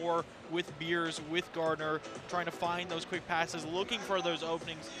work more with Beers, with Gardner, trying to find those quick passes, looking for those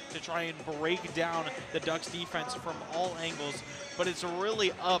openings to try and break down the Ducks defense from all angles. But it's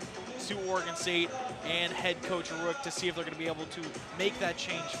really up to Oregon State and head coach Rook to see if they're going to be able to make that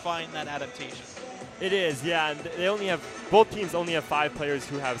change, find that adaptation. It is, yeah, and both teams only have 5 players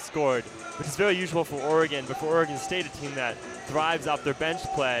who have scored, which is very usual for Oregon, but for Oregon State, a team that thrives off their bench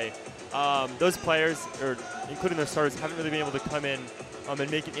play, those players, including their starters, haven't really been able to come in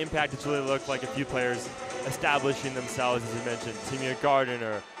and make an impact. It's really looked like a few players establishing themselves, as you mentioned. Tamir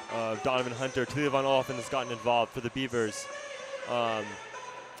Gardner, Donovan Hunter, Talia Von Olfen has gotten involved for the Beavers. And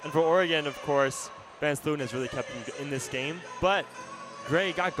for Oregon, of course, Van Sloten has really kept them in this game, but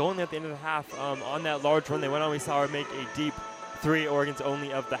Gray got going at the end of the half on that large run. They went on, we saw her make a deep 3, Oregon's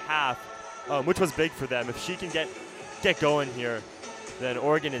only of the half, which was big for them. If she can get going here, then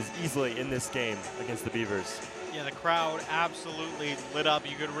Oregon is easily in this game against the Beavers. Yeah, the crowd absolutely lit up.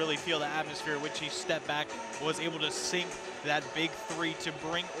 You could really feel the atmosphere, which she stepped back, was able to sink that big 3 to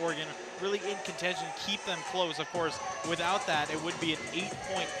bring Oregon really in contention, keep them close. Of course, without that, it would be an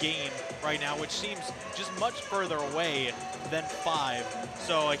 8-point game right now, which seems just much further away than 5.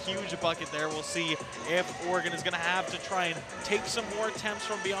 So a huge bucket there. We'll see if Oregon is going to have to try and take some more attempts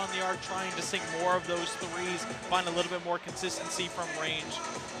from beyond the arc, trying to sink more of those 3s, find a little bit more consistency from range.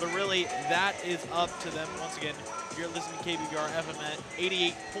 But really, that is up to them. Once again, you're listening to KBVR FM at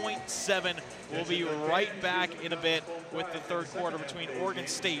 88.7. We'll be right back in a bit with the third quarter between Oregon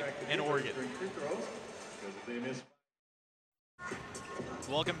State and Oregon.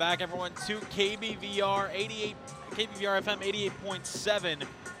 Welcome back, everyone, to KBVR FM 88.7.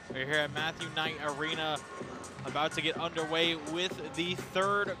 We're here at Matthew Knight Arena, about to get underway with the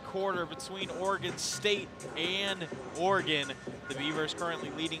third quarter between Oregon State and Oregon. The Beavers currently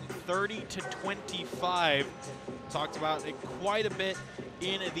leading 30-25. Talked about it quite a bit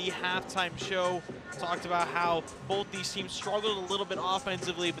in the halftime show. Talked about how both these teams struggled a little bit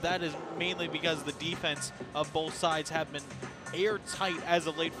offensively, but that is mainly because the defense of both sides have been airtight as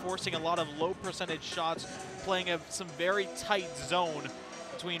of late, forcing a lot of low percentage shots, playing some very tight zone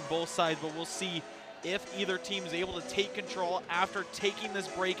between both sides. But we'll see if either team is able to take control after taking this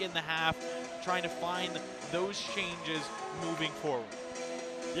break in the half, trying to find those changes moving forward.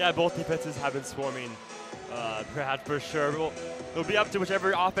 Yeah, both defenses have been swarming, perhaps for sure. It'll be up to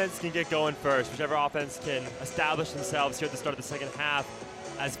whichever offense can get going first, whichever offense can establish themselves here at the start of the second half,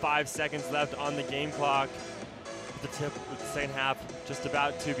 as 5 seconds left on the game clock. The second half just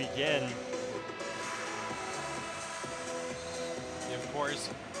about to begin. And of course,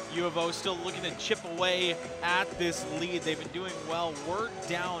 U of O still looking to chip away at this lead. They've been doing well. We're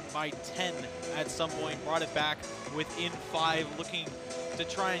down by 10 at some point, brought it back within 5, looking to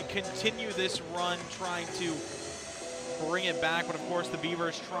try and continue this run, trying to bring it back. But of course, the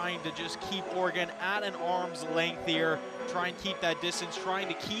Beavers trying to just keep Oregon at an arm's length here, try and keep that distance, trying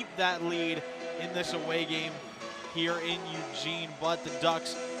to keep that lead in this away game here in Eugene. But the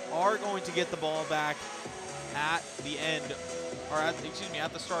Ducks are going to get the ball back at the end, or at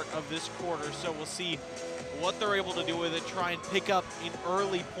the start of this quarter. So we'll see what they're able to do with it, try and pick up an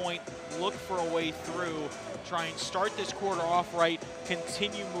early point, look for a way through, try and start this quarter off right,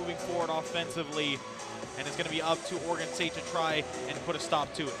 continue moving forward offensively, and it's going to be up to Oregon State to try and put a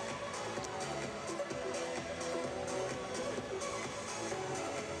stop to it.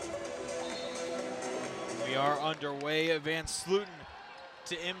 We are underway. Van Sloten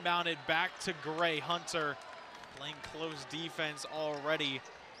to inbound it back to Gray. Hunter playing close defense already.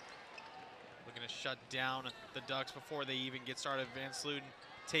 Looking to shut down the Ducks before they even get started. Van Sloten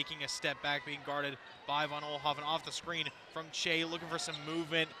taking a step back, being guarded by Von Olhoffen off the screen from Che, looking for some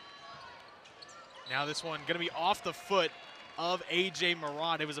movement. Now this one going to be off the foot of A.J.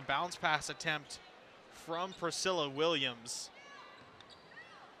 Marat. It was a bounce pass attempt from Priscilla Williams.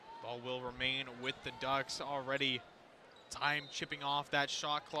 Ball will remain with the Ducks. Already time chipping off that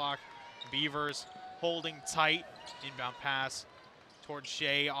shot clock. Beavers holding tight. Inbound pass towards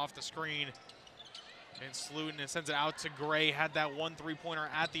Shea off the screen. And Sloten sends it out to Gray. Had that 1 3-pointer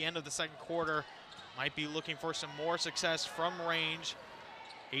at the end of the second quarter. Might be looking for some more success from range.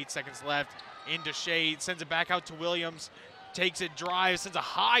 8 seconds left. Into Shea. Sends it back out to Williams. Takes it, drives, sends a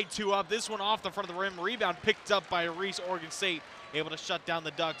high 2 up. This one off the front of the rim. Rebound picked up by Reese. Oregon State able to shut down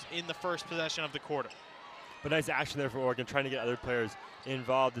the Ducks in the first possession of the quarter. But nice action there for Oregon, trying to get other players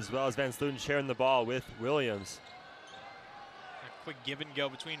involved, as well as Van Sloten sharing the ball with Williams. A quick give and go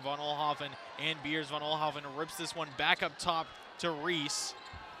between Von Olhoffen and Beers. Von Olhoffen rips this one back up top to Reese.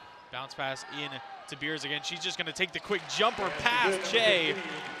 Bounce pass in to Beers again. She's just going to take the quick jumper past Che,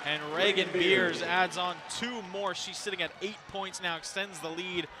 and Reagan Beers adds on 2 more. She's sitting at 8 points now, extends the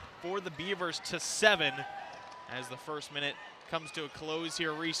lead for the Beavers to 7 as the first minute comes to a close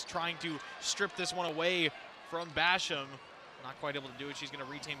here. Reese trying to strip this one away from Basham. Not quite able to do it. She's going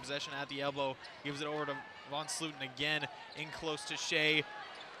to retain possession at the elbow. Gives it over to Von Sluten again, in close to Shea.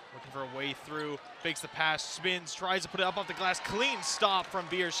 Looking for a way through. Fakes the pass, spins, tries to put it up off the glass. Clean stop from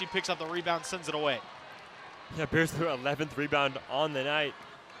Beers. She picks up the rebound, sends it away. Yeah, Beers threw 11th rebound on the night.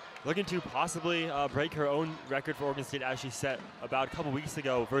 Looking to possibly break her own record for Oregon State as she set about a couple weeks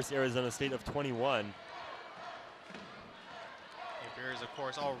ago versus Arizona State of 21. Beers, of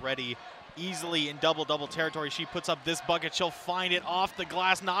course, already easily in double-double territory. She puts up this bucket. She'll find it off the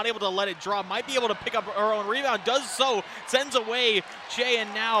glass, not able to let it drop. Might be able to pick up her own rebound. Does so, sends away Shea,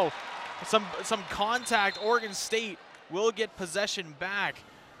 and now some contact. Oregon State will get possession back.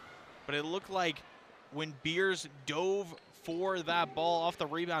 But it looked like when Beers dove for that ball off the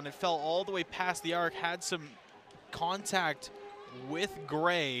rebound, it fell all the way past the arc, had some contact with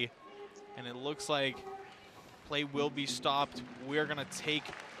Gray, and it looks like play will be stopped. We're going to take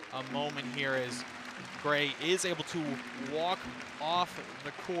a moment here as Gray is able to walk off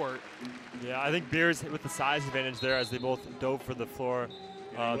the court. Yeah, I think Beers with the size advantage there as they both dove for the floor.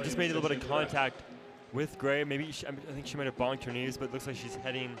 Just made a little bit of contact with Gray. Maybe I think she might have bonked her knees, but it looks like she's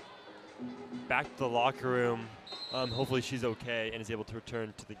heading back to the locker room. Hopefully she's okay and is able to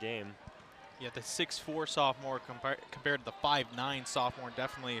return to the game. Yeah, the 6'4" sophomore compared to the 5'9" sophomore,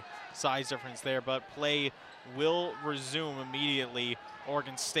 definitely size difference there, but play will resume immediately.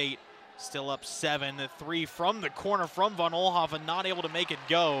 Oregon State still up 7. 3 from the corner from Von Olhoffen, not able to make it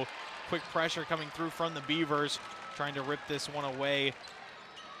go. Quick pressure coming through from the Beavers, trying to rip this one away.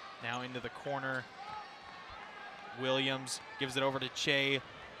 Now into the corner. Williams gives it over to Che.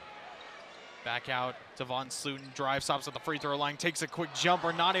 Back out to Von Sluten. Drive, stops at the free throw line, takes a quick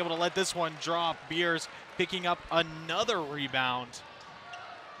jumper, not able to let this one drop. Beers picking up another rebound.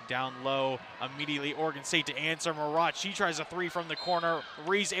 Down low, immediately Oregon State to answer. Marat, she tries a 3 from the corner.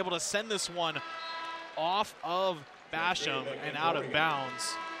 Reese able to send this one off of Basham and out of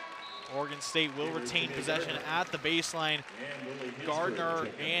bounds. Oregon State will retain possession at the baseline. Gardner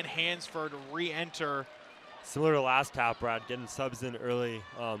and Hansford re-enter. Similar to last half, Brad, getting subs in early.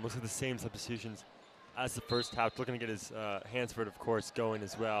 Looks like the same substitutions as the first half. Looking to get his Hansford, of course, going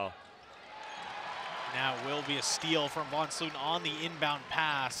as well. Now will be a steal from Von Sluten on the inbound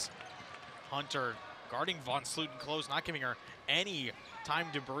pass. Hunter guarding Von Sluten close, not giving her any time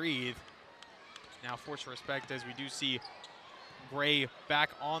to breathe. Now force respect as we do see Gray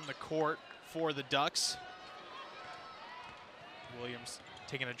back on the court for the Ducks. Williams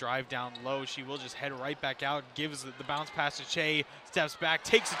taking a drive down low. She will just head right back out, gives the bounce pass to Che, steps back,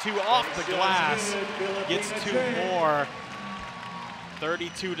 takes a 2 off the glass, gets 2 more.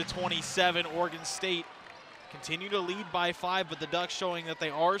 32-27, Oregon State continue to lead by 5, but the Ducks showing that they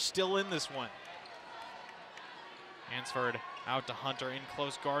are still in this one. Hansford out to Hunter, in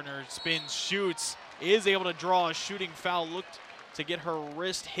close. Gardner spins, shoots, is able to draw a shooting foul. Looked to get her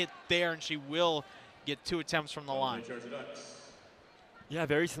wrist hit there, and she will get 2 attempts from the line. Yeah,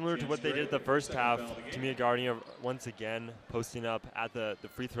 very similar to what they did the first half. Tamia Gardner once again posting up at the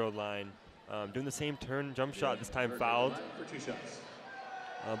free throw line, doing the same turn jump shot, this time fouled.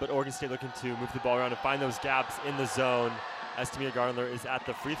 But Oregon State looking to move the ball around and find those gaps in the zone as Tamia Gardner is at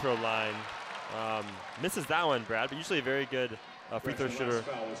the free throw line. Misses that one, Brad, but usually a very good free throw shooter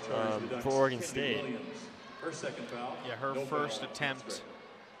for Oregon State. Yeah, her first attempt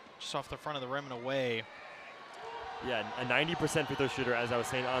just off the front of the rim and away. Yeah, a 90% free throw shooter, as I was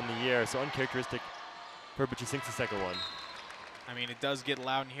saying, on the year, so uncharacteristic for her, but she sinks the second one. I mean, it does get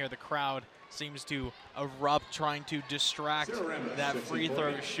loud in here. The crowd seems to erupt, trying to distract that free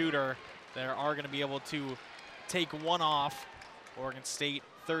throw shooter. They are going to be able to take one off. Oregon State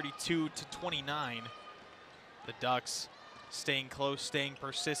 32-29. The Ducks staying close, staying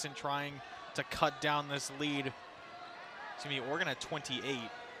persistent, trying to cut down this lead. It's going to be Oregon at 28.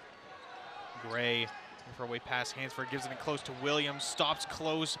 Gray for a way past Hansford, gives it in close to Williams, stops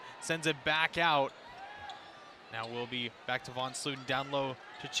close, sends it back out. Now we'll be back to Von Sluten, down low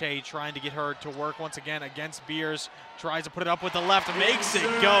to Che, trying to get her to work once again against Beers. Tries to put it up with the left, makes it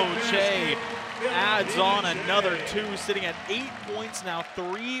go. Che adds on another 2, sitting at 8 points now,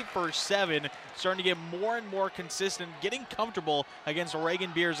 3 for 7. Starting to get more and more consistent, getting comfortable against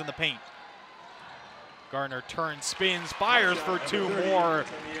Oregon Beers in the paint. Gardner turns, spins, fires for 2 more.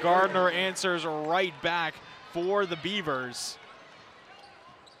 Gardner answers right back for the Beavers.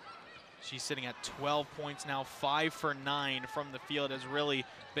 She's sitting at 12 points now, 5 for 9 from the field, has really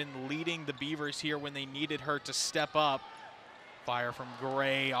been leading the Beavers here when they needed her to step up. Fire from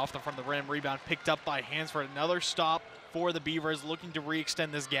Gray off the front of the rim, rebound picked up by Hansford. Another stop for the Beavers looking to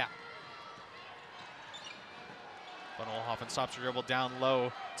re-extend this gap. Van Olhoffen stops her dribble down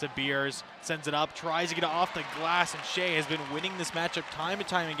low to Beers, sends it up, tries to get it off the glass, and Shea has been winning this matchup time and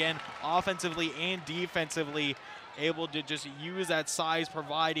time again, offensively and defensively, able to just use that size,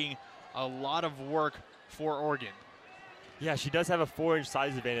 providing a lot of work for Oregon. Yeah, she does have a 4-inch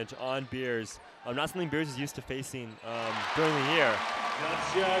size advantage on Beers. Not something Beers is used to facing during the year.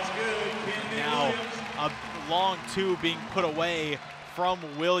 Now a long two being put away from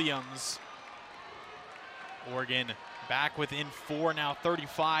Williams. Oregon back within 4 now,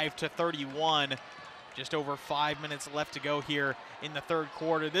 35-31. Just over 5 minutes left to go here in the third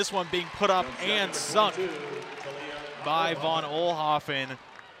quarter. This one being put up and sunk by Van Olhoffen.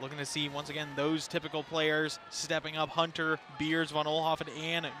 Looking to see, once again, those typical players stepping up. Hunter, Beers, Van Olhoffen,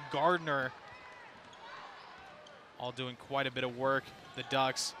 and Gardner all doing quite a bit of work. The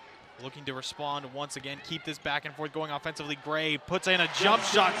Ducks looking to respond once again, keep this back and forth going offensively. Gray puts in a jump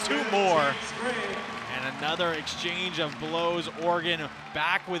shot, 2 more. And another exchange of blows. Oregon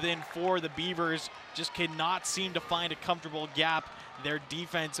back within 4. The Beavers just cannot seem to find a comfortable gap. Their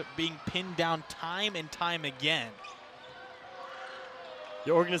defense being pinned down time and time again.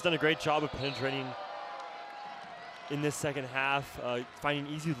 Yeah, Oregon has done a great job of penetrating in this second half, finding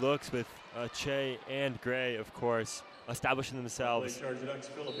easy looks with Che and Gray, of course, establishing themselves.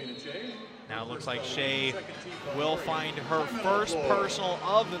 Now it looks like Shea will find her first personal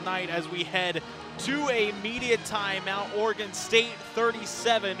of the night as we head to a media timeout. Oregon State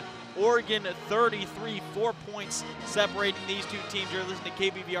 37, Oregon 33, 4 points separating these two teams. You're listening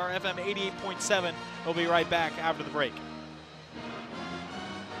to KBVR FM 88.7. We'll be right back after the break.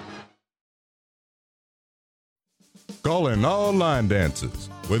 Calling all line dancers.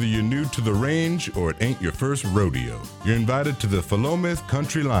 Whether you're new to the range or it ain't your first rodeo, you're invited to the Philomath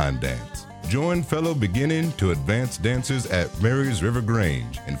Country Line Dance. Join fellow beginning to advanced dancers at Mary's River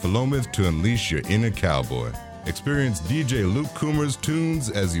Grange in Philomath to unleash your inner cowboy. Experience DJ Luke Coomer's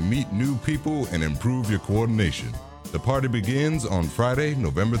tunes as you meet new people and improve your coordination. The party begins on Friday,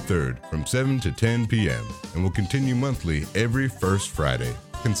 November 3rd from 7 to 10 p.m. and will continue monthly every first Friday.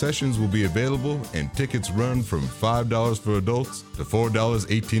 Concessions will be available and tickets run from $5 for adults to $4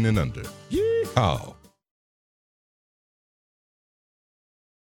 18 and under. Yeehaw!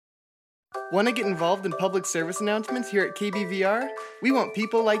 Want to get involved in public service announcements here at KBVR? We want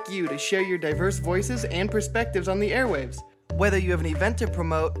people like you to share your diverse voices and perspectives on the airwaves. Whether you have an event to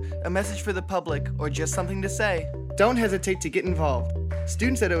promote, a message for the public, or just something to say, don't hesitate to get involved.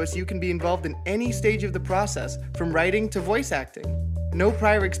 Students at OSU can be involved in any stage of the process, from writing to voice acting. No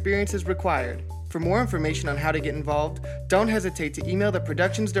prior experience is required. For more information on how to get involved, don't hesitate to email the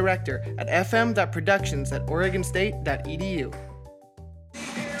Productions Director at fm.productions@oregonstate.edu.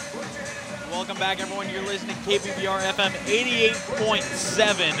 Welcome back, everyone. You're listening to KBVR FM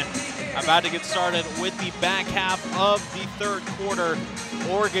 88.7. About to get started with the back half of the third quarter.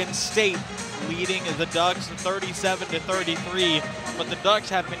 Oregon State leading the Ducks 37-33, but the Ducks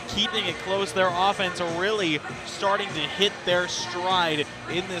have been keeping it close. Their offense are really starting to hit their stride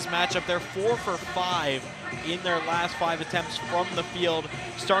in this matchup. They're 4 for 5 in their last 5 attempts from the field,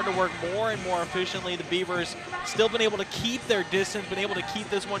 starting to work more and more efficiently. The Beavers still been able to keep their distance, been able to keep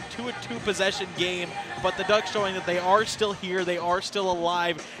this one to a 2-possession game, but the Ducks showing that they are still here, they are still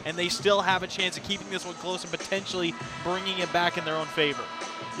alive, and they still have a chance of keeping this one close and potentially bringing it back in their own favor.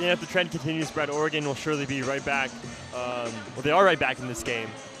 Yeah, if the trend continues, Brett, Oregon will surely be right back. Well, they are right back in this game,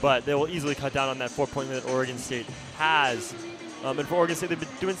 but they will easily cut down on that 4-point lead that Oregon State has. And for Oregon State, they've been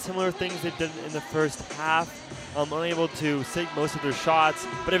doing similar things they did in the first half, unable to sink most of their shots,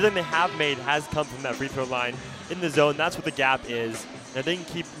 but everything they have made has come from that free throw line in the zone. That's what the gap is. And if they can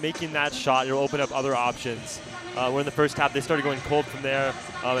keep making that shot, it'll open up other options. Where in the first half, they started going cold from there,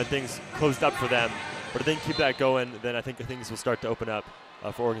 and things closed up for them. But if they can keep that going, then I think things will start to open up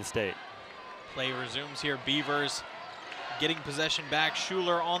for Oregon State. Play resumes here. Beavers getting possession back.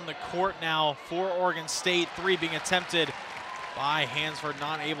 Schuler on the court now for Oregon State. 3 being attempted by Hansford,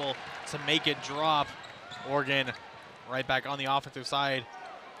 not able to make it drop. Oregon right back on the offensive side.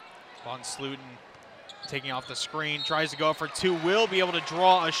 Von Sluten taking off the screen, tries to go up for 2, will be able to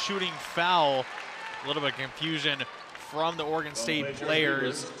draw a shooting foul. A little bit of confusion from the Oregon State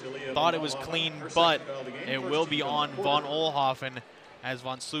players. Thought it was clean, but it will be on Von Olhoffen, as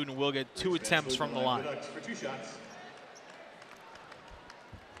Von Sluten will get 2 attempts from the line.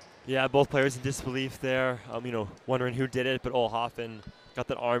 Yeah, both players in disbelief there, wondering who did it, but Olhoffen got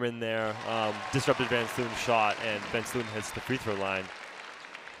that arm in there, disrupted Van Sluten's shot, and Van Sluten hits the free throw line.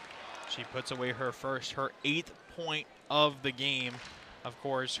 She puts away her 8th point of the game. Of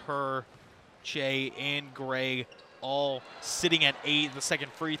course, her, Che, and Gray all sitting at 8. The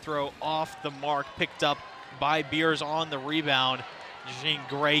second free throw off the mark, picked up by Beers on the rebound. Eugene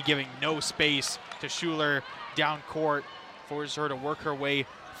Gray giving no space to Schuler down court, forces her to work her way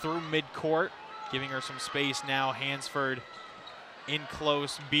through midcourt, giving her some space now. Hansford in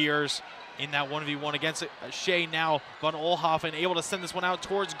close, Beers in that 1v1 against Shea now. Van Olhoffen able to send this one out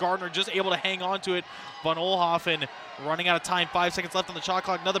towards Gardner, just able to hang on to it. Van Olhoffen running out of time, 5 seconds left on the shot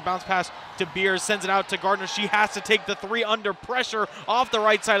clock. Another bounce pass to Beers, sends it out to Gardner. She has to take the 3 under pressure off the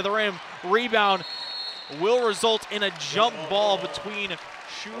right side of the rim. Rebound will result in a jump ball between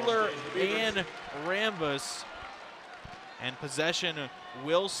Schuler and Rambus. And possession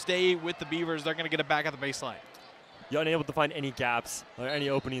will stay with the Beavers. They're going to get it back at the baseline. You're unable to find any gaps or any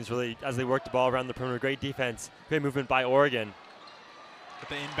openings really as they work the ball around the perimeter. Great defense, great movement by Oregon. But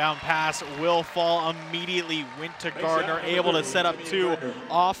the inbound pass will fall immediately. Went to Gardner, able to set up 2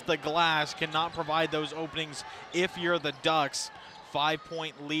 off the glass. Cannot provide those openings if you're the Ducks.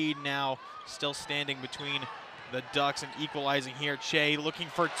 5-point lead now, still standing between the Ducks and equalizing here. Che looking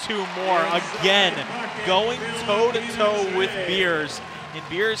for 2 more. Again, going toe-to-toe with Beers. And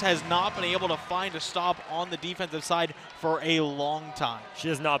Beers has not been able to find a stop on the defensive side for a long time. She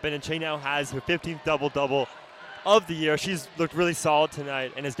has not been, and Che now has her 15th double-double of the year. She's looked really solid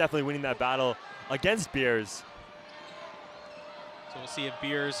tonight and is definitely winning that battle against Beers. So we'll see if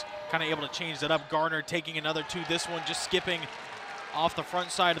Beers kind of able to change that up. Garner taking another 2. This one just skipping off the front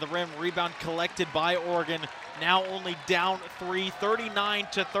side of the rim. Rebound collected by Oregon. Now only down 3,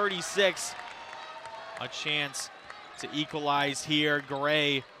 39-36. A chance to equalize here.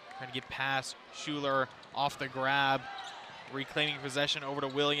 Gray trying to get past Schuler off the grab. Reclaiming possession over to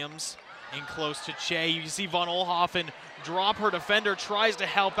Williams. In close to Che. You see Van Olhoffen drop her defender. Tries to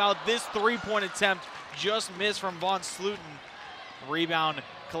help out. This 3-point attempt just missed from Van Sluten. Rebound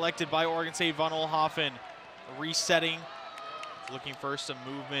collected by Oregon State. Van Olhoffen resetting. Looking for some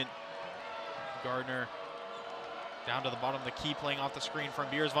movement. Gardner down to the bottom of the key, playing off the screen from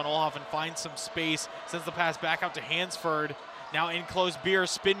Beers. Van Olhoffen finds some space, sends the pass back out to Hansford. Now in close, Beers,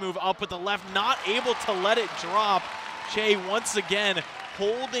 spin move up with the left, not able to let it drop. Che once again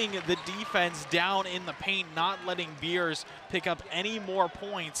holding the defense down in the paint, not letting Beers pick up any more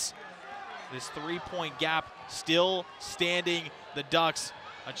points. This 3-point gap still standing. The Ducks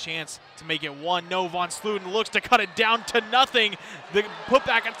a chance to make it 1. No, Van Sluten looks to cut it down to nothing. The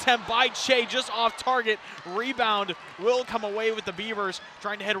putback attempt by Che just off target. Rebound will come away with the Beavers,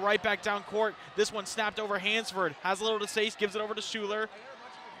 trying to head right back down court. This one snapped over Hansford. Has a little to say, gives it over to Schuler.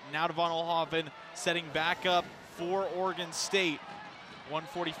 Now to Van Olhoffen, setting back up for Oregon State.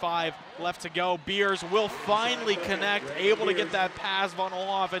 1:45 left to go. Beers will finally connect, able to get that pass. Van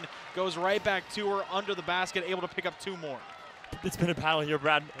Olhoffen goes right back to her under the basket, able to pick up 2 more. It's been a battle here,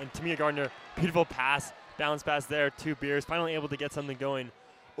 Brad, and Tamia Gardner, beautiful pass, bounce pass there to Beers, finally able to get something going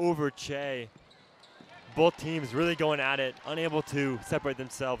over Che. Both teams really going at it, unable to separate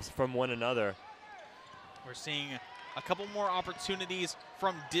themselves from one another. We're seeing a couple more opportunities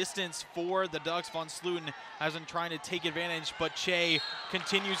from distance for the Ducks. Van Sluten has been trying to take advantage, but Che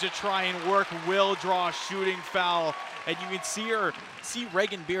continues to try and work, will draw a shooting foul. And you can see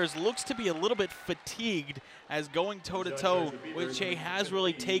Reagan Beers looks to be a little bit fatigued, as going toe-to-toe with Che has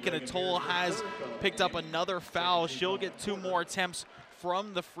really taken a toll, has picked up another foul. She'll get 2 more attempts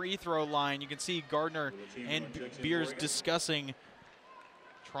from the free throw line. You can see Gardner and Beers discussing,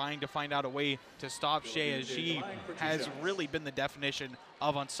 trying to find out a way to stop Che, as she has really been the definition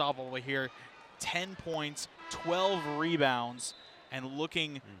of unstoppable here. 10 points, 12 rebounds, and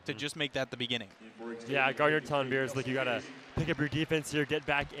looking to just make that the beginning. Yeah, Gardner telling Beers, look, you got to pick up your defense here, get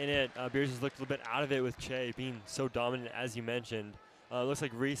back in it. Beers has looked a little bit out of it with Che being so dominant, as you mentioned. Looks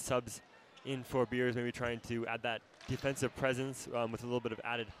like Reese subs in for Beers, maybe trying to add that defensive presence with a little bit of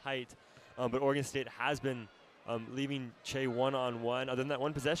added height. But Oregon State has been leaving Che one-on-one. Other than that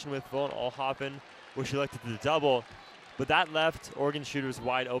one possession with Van Olhoffen, where she elected the double. But that left Oregon shooters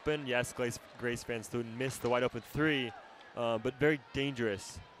wide open. Yes, Grace Van Sluten missed the wide open 3, but very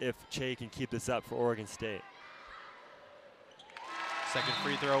dangerous if Che can keep this up for Oregon State. Second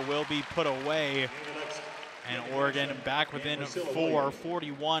free throw will be put away. And Oregon back within 4,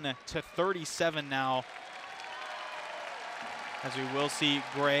 41-37 now. As we will see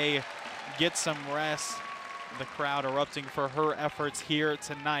Gray get some rest. The crowd erupting for her efforts here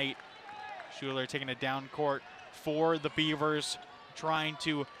tonight. Schuler taking it down court for the Beavers, trying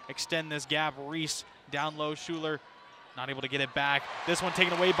to extend this gap. Reese down low, Schuler Not able to get it back. This one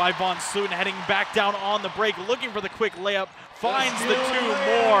taken away by Von Sluten, heading back down on the break, looking for the quick layup. Finds the two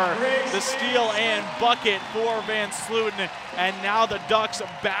more. The steal and bucket for Van Sluten. And now the Ducks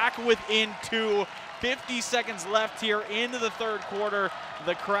back within 2. 50 seconds left here into the third quarter.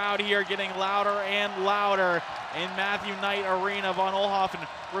 The crowd here getting louder and louder in Matthew Knight Arena. Von Oelhoffen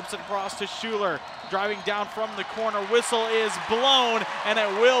rips it across to Schuler. Driving down from the corner. Whistle is blown, and it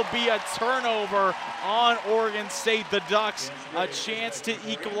will be a turnover on Oregon State. The Ducks a chance to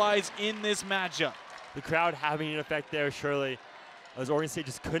equalize in this matchup. The crowd having an effect there, surely, as Oregon State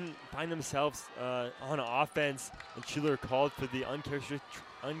just couldn't find themselves on offense, and Schuler called for the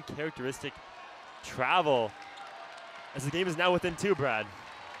uncharacteristic travel, as the game is now within 2, Brad.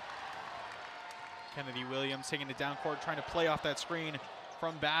 Kennedy Williams taking it down court, trying to play off that screen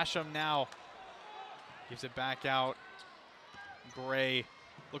from Basham now. Gives it back out. Gray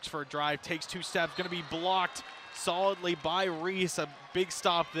looks for a drive, takes 2 steps, going to be blocked solidly by Reese. A big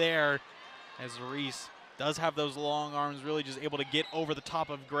stop there, as Reese does have those long arms, really just able to get over the top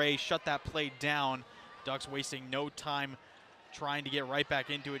of Gray, shut that play down. Ducks wasting no time trying to get right back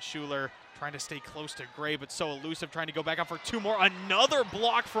into it. Schuler trying to stay close to Gray, but so elusive, trying to go back up for 2 more. Another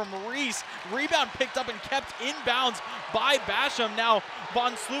block from Reese. Rebound picked up and kept inbounds by Basham. Now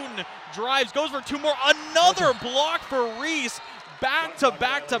Von Sluten drives, goes for 2 more. Another block for Reese.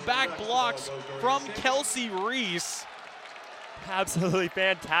 Back-to-back-to-back blocks from Kelsey Reese. Absolutely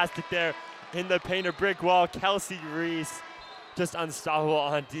fantastic there in the paint, a brick wall. Kelsey Reese just unstoppable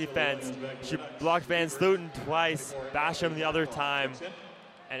on defense. She blocked Van Sluten twice, Basham the other time,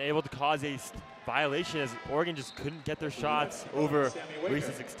 and able to cause a violation as Oregon just couldn't get their shots over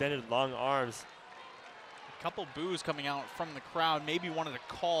Reese's extended long arms. A couple boos coming out from the crowd. Maybe wanted a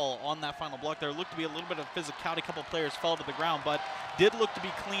call on that final block there. Looked to be a little bit of physicality. A couple players fell to the ground, but did look to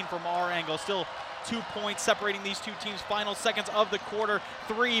be clean from our angle. Still 2 points separating these two teams. Final seconds of the quarter.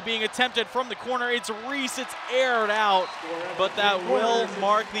 3 being attempted from the corner. It's Reese. It's aired out, but that will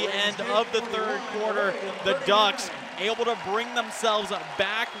mark the end of the third quarter. The Ducks able to bring themselves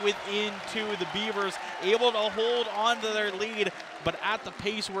back within 2. The Beavers able to hold on to their lead, but at the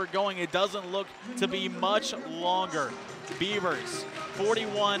pace we're going, it doesn't look to be much longer. Beavers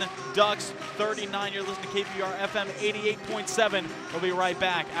 41, Ducks 39. You're listening to KBVR FM 88.7. We'll be right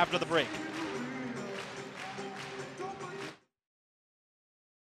back after the break.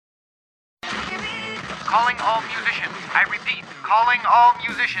 Calling all musicians. I repeat, calling all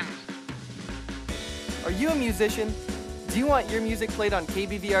musicians. Are you a musician? Do you want your music played on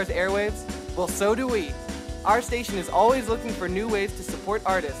KBVR's airwaves? Well, so do we. Our station is always looking for new ways to support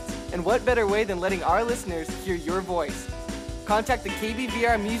artists, and what better way than letting our listeners hear your voice? Contact the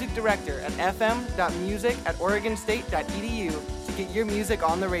KBVR music director at fm.music@oregonstate.edu to get your music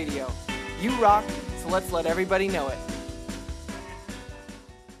on the radio. You rock, so let's let everybody know it.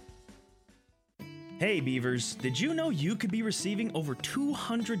 Hey Beavers, did you know you could be receiving over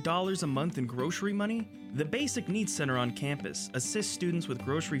 $200 a month in grocery money? The Basic Needs Center on campus assists students with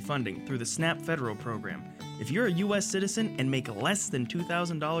grocery funding through the SNAP Federal Program. If you're a U.S. citizen and make less than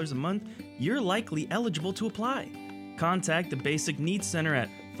 $2,000 a month, you're likely eligible to apply. Contact the Basic Needs Center at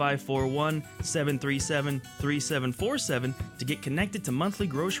 541-737-3747 to get connected to monthly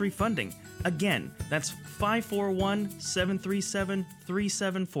grocery funding. Again, that's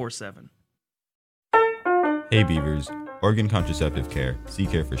 541-737-3747. Hey Beavers, Oregon Contraceptive Care,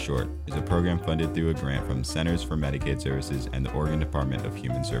 C-Care for short, is a program funded through a grant from Centers for Medicaid Services and the Oregon Department of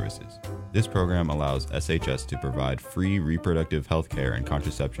Human Services. This program allows SHS to provide free reproductive health care and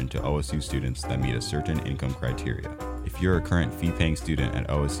contraception to OSU students that meet a certain income criteria. If you're a current fee-paying student at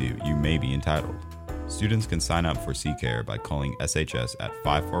OSU, you may be entitled. Students can sign up for C-Care by calling SHS at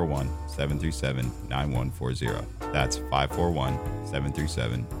 541-737-9140. That's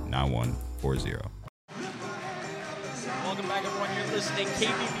 541-737-9140. Welcome back, everyone. You're listening to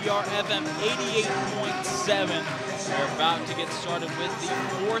KBVR FM 88.7. We're about to get started with the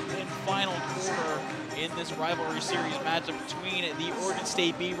 4th and final quarter in this rivalry series matchup between the Oregon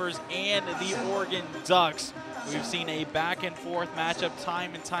State Beavers and the Oregon Ducks. We've seen a back and forth matchup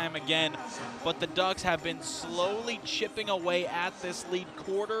time and time again, but the Ducks have been slowly chipping away at this lead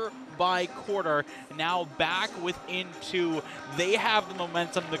quarter by quarter. Now back within 2. They have the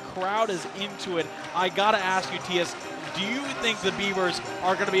momentum. The crowd is into it. I gotta ask you, T.S., do you think the Beavers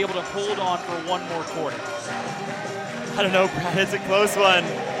are going to be able to hold on for one more quarter? I don't know, Brad. It's a close one.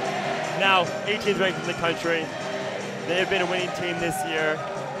 Now, 18th ranked in the country. They have been a winning team this year,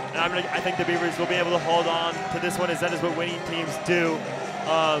 and I think the Beavers will be able to hold on to this one, as that is what winning teams do.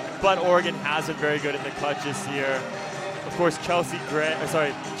 But Oregon has been very good in the clutch this year. Of course, Chance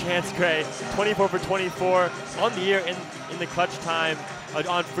Gray, 24 for 24 on the year in the clutch time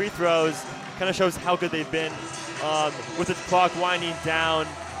on free throws. Kind of shows how good they've been with the clock winding down.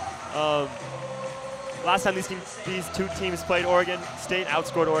 Last time these two teams played, Oregon State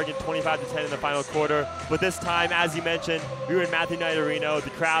outscored Oregon 25-10 in the final quarter. But this time, as you mentioned, we were in Matthew Knight Arena.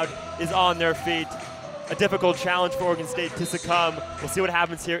 The crowd is on their feet. A difficult challenge for Oregon State to succumb. We'll see what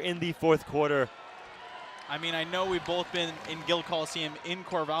happens here in the fourth quarter. I mean, I know we've both been in Gill Coliseum in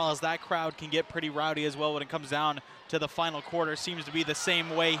Corvallis. That crowd can get pretty rowdy as well when it comes down to the final quarter. Seems to be the same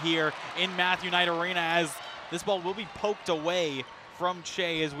way here in Matthew Knight Arena, as this ball will be poked away from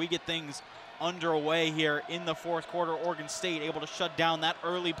Che as we get things underway here in the fourth quarter. Oregon State able to shut down that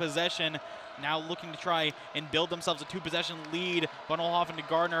early possession. Now looking to try and build themselves a two-possession lead. Van Olhoffen to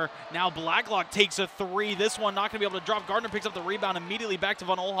Gardner. Now Blacklock takes a three. This one not going to be able to drop. Gardner picks up the rebound immediately back to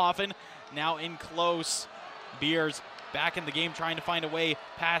Van Olhoffen. Now in close. Beers back in the game trying to find a way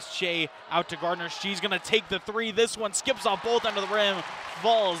past Che out to Gardner. She's going to take the three. This one skips off both under the rim.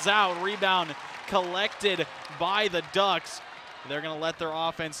 Falls out. Rebound collected by the Ducks. They're going to let their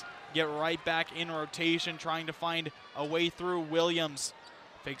offense get right back in rotation, trying to find a way through. Williams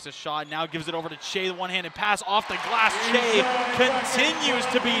fakes a shot, now gives it over to Che. The one-handed pass off the glass. Che continues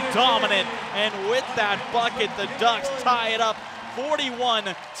to be dominant, and with that bucket, the Ducks tie it up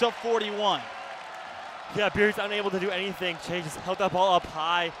 41-41. Yeah, Beers unable to do anything. Che just held that ball up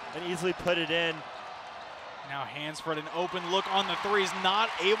high and easily put it in. Now Hansford, an open look on the threes, not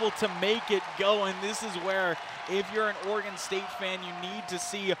able to make it go, and this is where, if you're an Oregon State fan, you need to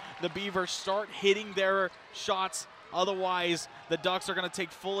see the Beavers start hitting their shots. Otherwise, the Ducks are going to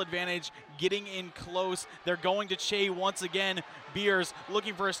take full advantage, getting in close. They're going to Che once again. Beers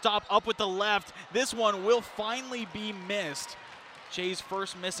looking for a stop, up with the left. This one will finally be missed. Che's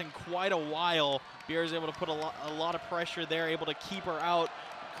first miss in quite a while. Beers able to put a lot of pressure there, able to keep her out,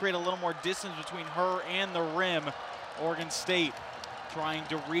 create a little more distance between her and the rim. Oregon State trying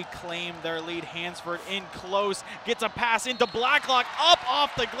to reclaim their lead. Hansford in close, gets a pass into Blacklock, up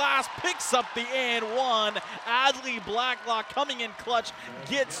off the glass, picks up the and one. Adley Blacklock coming in clutch,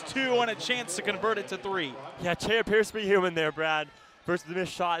 gets two and a chance to convert it to three. Yeah, Che appears to be human there, Brad. First the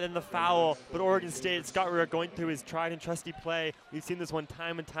missed shot, then the foul. But Oregon State, Scott Rear going through his tried and trusty play. We've seen this one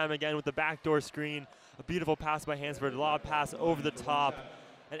time and time again with the backdoor screen. A beautiful pass by Hansford, a lob pass over the top.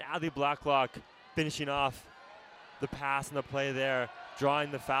 And Adley Blacklock finishing off the pass and the play there,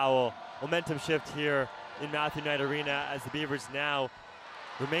 drawing the foul. Momentum shift here in Matthew Knight Arena as the Beavers now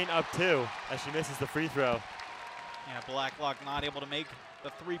remain up two as she misses the free throw. Yeah, Blacklock not able to make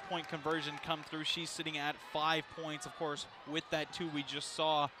the three-point conversion come through. She's sitting at 5 points, of course, with that two we just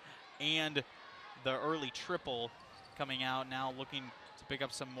saw and the early triple coming out. Now looking to pick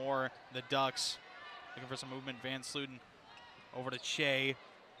up some more. The Ducks looking for some movement. Van Sluten over to Che.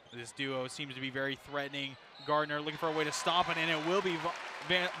 This duo seems to be very threatening. Gardner looking for a way to stop it, and it will be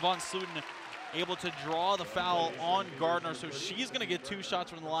Van Sluten able to draw the foul on Gardner. So she's going to get two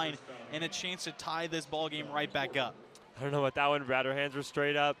shots from the line and a chance to tie this ball game right back up. I don't know about that one, Brad. Her hands were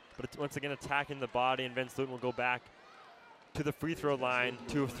straight up, but it's once again attacking the body, and Van Sluten will go back to the free throw line.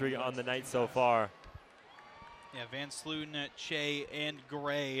 2 of 3 on the night so far. Yeah, Van Sluten, Che, and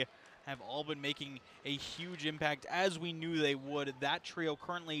Gray have all been making a huge impact, as we knew they would. That trio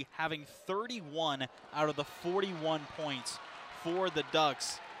currently having 31 out of the 41 points for the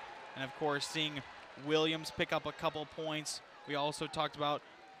Ducks. And of course, seeing Williams pick up a couple points. We also talked about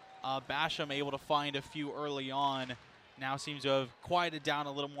Basham able to find a few early on. Now seems to have quieted down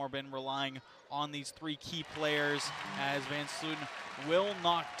a little more, been relying on these three key players, as Van Sluten will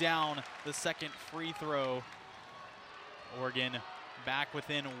knock down the second free throw. Oregon back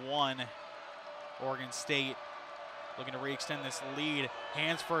within one. Oregon State looking to re-extend this lead.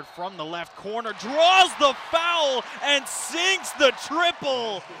 Hansford from the left corner draws the foul and sinks the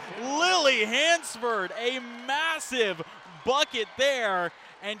triple. Lily Hansford, a massive bucket there,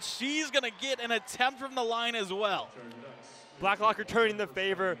 and she's going to get an attempt from the line as well. Blacklock returning the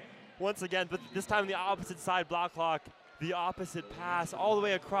favor once again, but this time on the opposite side. Blacklock, the opposite pass all the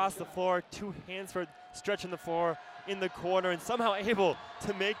way across the floor to Hansford, stretching the floor in the corner, and somehow able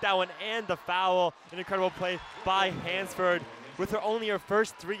to make that one and the foul. An incredible play by Hansford with her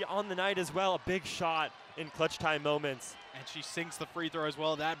first three on the night as well. A big shot in clutch time moments. And she sinks the free throw as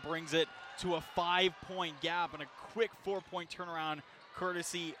well. That brings it to a 5-point gap and a quick 4-point turnaround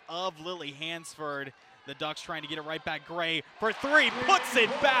courtesy of Lily Hansford. The Ducks trying to get it right back. Gray for three, puts it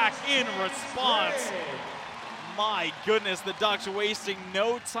back in response. My goodness, the Ducks wasting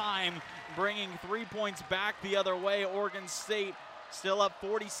no time, bringing 3 points back the other way. Oregon State still up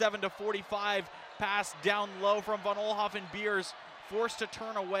 47-45. pass down low from Von Oelhoffen. Beers forced to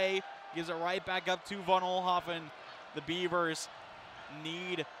turn away. Gives it right back up to Von Oelhoffen. The Beavers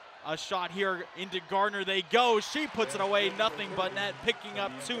need a shot here. Into Gardner they go. She puts it away. Nothing but net. Picking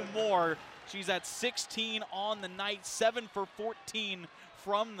up 2 more. She's at 16 on the night. 7 for 14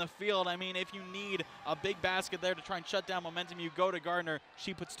 from the field. I mean, if you need a big basket there to try and shut down momentum, you go to Gardner.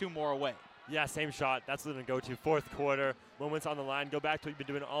 She puts 2 more away. Yeah, same shot. That's what we're going to go to. Fourth quarter. Moments on the line. Go back to what you've been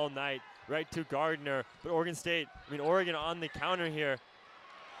doing all night. Right to Gardner. But Oregon on the counter here.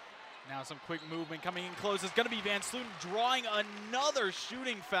 Now some quick movement coming in close. It's going to be Van Sloten drawing another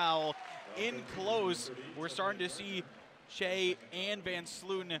shooting foul in close. We're starting to see Shea and Van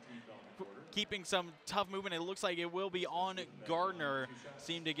Sloten keeping some tough movement. It looks like it will be on Gardner.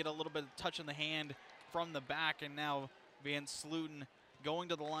 Seemed to get a little bit of touch in the hand from the back, and now Van Sloten going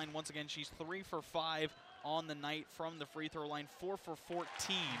to the line once again. She's 3 for 5 on the night from the free throw line, 4 for 14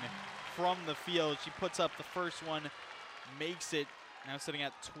 from the field. She puts up the first one, makes it, now sitting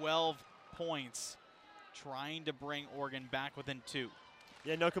at 12 points, trying to bring Oregon back within 2.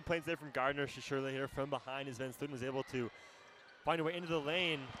 Yeah, no complaints there from Gardner. She surely hit her from behind as Van Sloten was able to find her way into the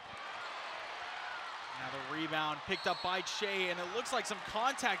lane. Now the rebound picked up by Shea, and it looks like some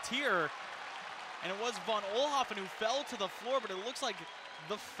contact here. And it was Von Oelhoffen who fell to the floor, but it looks like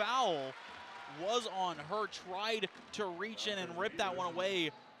the foul was on her. Tried to reach in and rip that one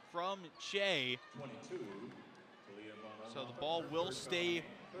away from Shea. So the ball will stay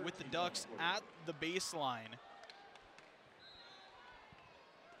with the Ducks at the baseline.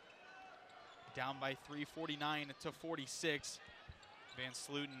 Down by 3, 49 to 46. Van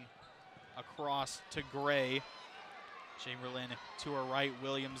Sloten across to Gray. Chamberlain to her right.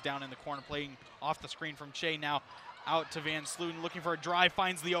 Williams down in the corner playing off the screen from Shea. Now out to Van Sloten looking for a drive.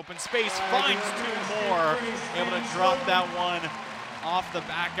 Finds the open space. Finds 2 more. Able to drop that one off the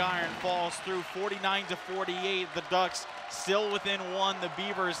back iron. Falls through 49 to 48. The Ducks still within 1. The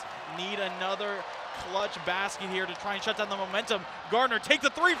Beavers need another clutch basket here to try and shut down the momentum. Gardner takes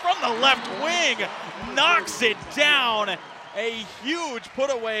the 3 from the left wing. Knocks it down. A huge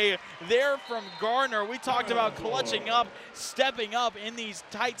put away there from Gardner. We talked about clutching up, stepping up in these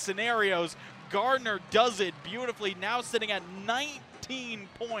tight scenarios. Gardner does it beautifully, now sitting at 19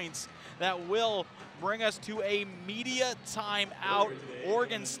 points. That will bring us to a media timeout.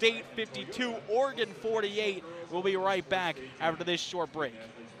 Oregon State 52, Oregon 48. We'll be right back after this short break.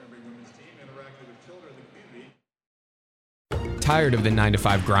 Tired of the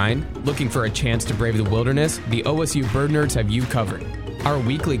 9-to-5 grind? Looking for a chance to brave the wilderness? The OSU Bird Nerds have you covered. Our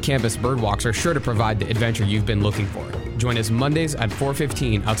weekly campus bird walks are sure to provide the adventure you've been looking for. Join us Mondays at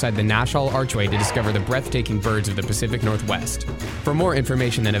 4:15 outside the Nash Hall Archway to discover the breathtaking birds of the Pacific Northwest. For more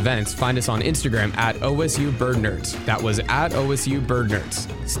information and events, find us on Instagram at OSU Bird Nerds. That was at OSU Bird Nerds.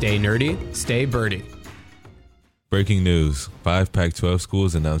 Stay nerdy, stay birdie. Breaking news. 5 Pac-12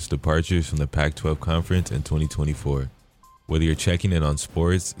 schools announced departures from the Pac-12 Conference in 2024. Whether you're checking in on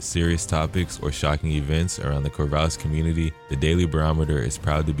sports, serious topics, or shocking events around the Corvallis community, the Daily Barometer is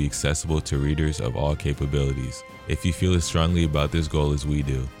proud to be accessible to readers of all capabilities. If you feel as strongly about this goal as we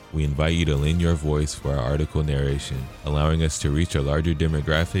do, we invite you to lend your voice for our article narration, allowing us to reach a larger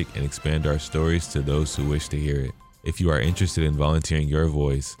demographic and expand our stories to those who wish to hear it. If you are interested in volunteering your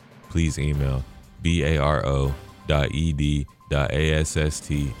voice, please email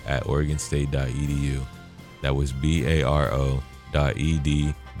baro.ed.asst@oregonstate.edu. That was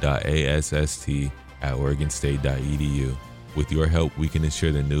baro.ed.asst@oregonstate.edu. With your help, we can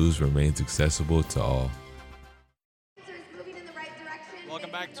ensure the news remains accessible to all. Welcome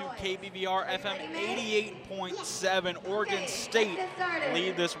back to KBVR FM 88.7. Oregon State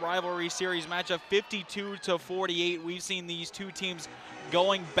lead this rivalry series matchup 52 to 48. We've seen these two teams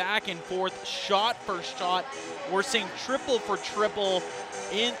going back and forth, shot for shot. We're seeing triple for triple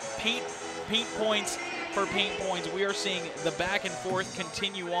in paint points for paint points. We are seeing the back and forth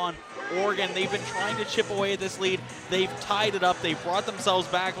continue on. Oregon, they've been trying to chip away at this lead. They've tied it up. They've brought themselves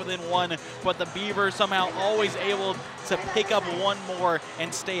back within 1, but the Beavers somehow always able to pick up 1 more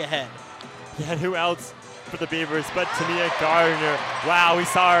and stay ahead. Yeah, and who else for the Beavers but Tamia Gardner. Wow, we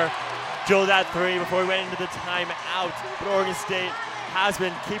saw her drill that 3 before we went into the timeout. But Oregon State has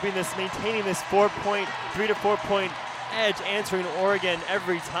been maintaining this 3 to 4 point edge, answering Oregon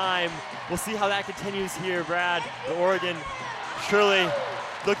every time. We'll see how that continues here, Brad. But Oregon surely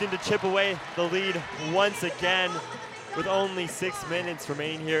looking to chip away the lead once again with only 6 minutes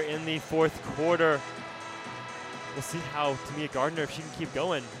remaining here in the 4th quarter. We'll see how Tamia Gardner, if she can keep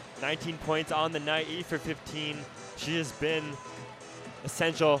going. 19 points on the night, 8 for 15. She has been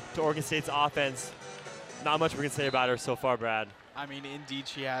essential to Oregon State's offense. Not much we can say about her so far, Brad. I mean, indeed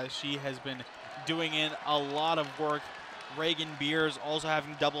she has. She has been doing in a lot of work. Reagan Beers also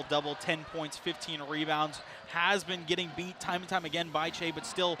having double-double, 10 points, 15 rebounds. Has been getting beat time and time again by Che, but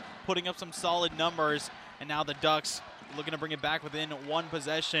still putting up some solid numbers. And now the Ducks looking to bring it back within one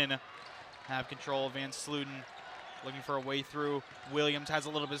possession. Have control. Van Sluten looking for a way through. Williams has a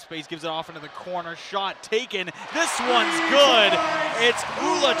little bit of space, gives it off into the corner. Shot taken. This one's good. It's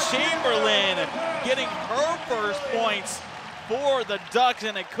Ula Chamberlain getting her first points for the Ducks,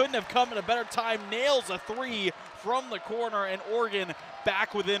 and it couldn't have come at a better time. Nails a three from the corner, and Oregon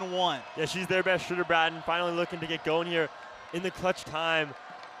back within one. Yeah, she's their best shooter, Braden. Finally looking to get going here in the clutch time.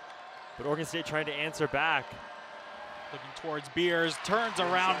 But Oregon State trying to answer back. Looking towards Beers, turns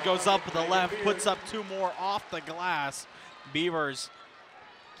around, goes up with the left, puts up two more off the glass. Beavers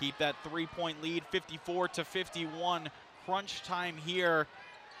keep that 3-point lead, 54-51. Crunch time here.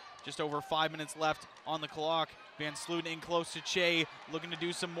 Just over 5 minutes left on the clock. Van Sluten in close to Che, looking to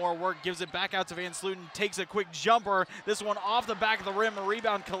do some more work, gives it back out to Van Sluten, takes a quick jumper. This one off the back of the rim, a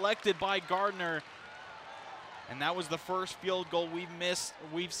rebound collected by Gardner. And that was the first field goal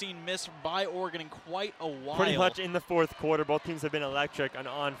we've seen missed by Oregon in quite a while. Pretty much in the fourth quarter. Both teams have been electric and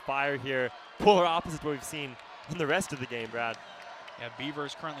on fire here. Polar opposite to what we've seen in the rest of the game, Brad. Yeah,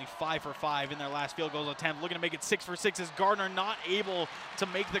 Beavers currently 5 for 5 in their last field goal attempt. Looking to make it 6 for 6 as Gardner not able to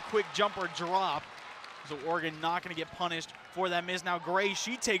make the quick jumper drop. So Oregon not going to get punished for that miss. Now Gray,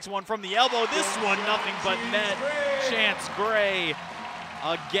 she takes one from the elbow. This one nothing but net. Chance Gray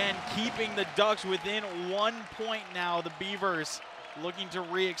again keeping the Ducks within 1 point now. The Beavers looking to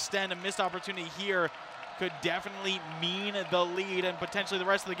re-extend. A missed opportunity here could definitely mean the lead and potentially the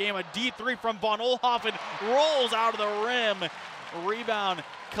rest of the game. A deep three from Von Oelhoffen rolls out of the rim. Rebound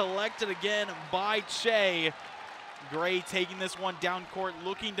collected again by Che. Gray taking this one down court,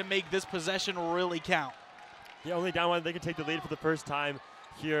 looking to make this possession really count. Yeah, only down one. They can take the lead for the first time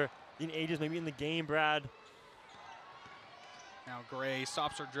here in ages, maybe in the game, Brad. Now Gray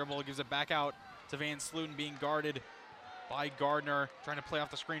stops her dribble, gives it back out to Van Sluten, being guarded by Gardner, trying to play off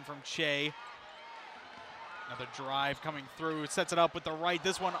the screen from Che. Another drive coming through, sets it up with the right.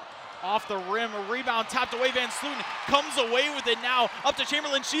 This one off the rim, a rebound tapped away. Van Sluten comes away with it now. Up to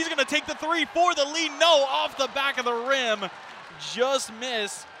Chamberlain, she's gonna take the three for the lead. No, off the back of the rim, just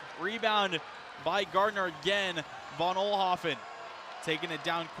miss. Rebound by Gardner again. Von Oelhoffen taking it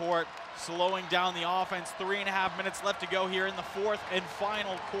down court, slowing down the offense. 3.5 minutes left to go here in the fourth and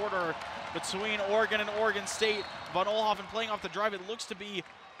final quarter between Oregon and Oregon State. Von Oelhoffen playing off the drive. It looks to be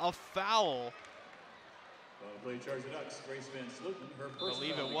a foul. Play charge the Ducks, Grace Van Sluten. I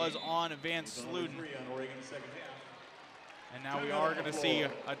believe it was on Van Sluten. And now we are going to see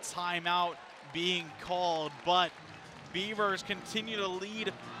a timeout being called, but Beavers continue to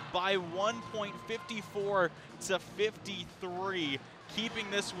lead by 1 point, 54-53, keeping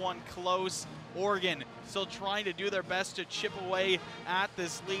this one close. Oregon still trying to do their best to chip away at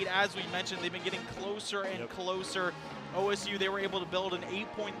this lead. As we mentioned, they've been getting closer and closer. OSU, they were able to build an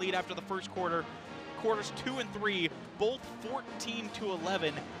 8-point lead after the first quarter. Quarters 2 and 3, both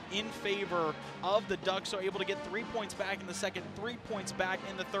 14-11 in favor of the Ducks, so able to get 3 points back in the second, 3 points back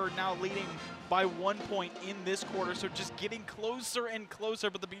in the third, now leading by 1 point in this quarter, so just getting closer and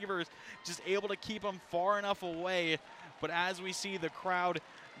closer, but the Beavers just able to keep them far enough away. But as we see the crowd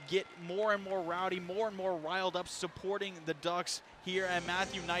get more and more rowdy, more and more riled up, supporting the Ducks here at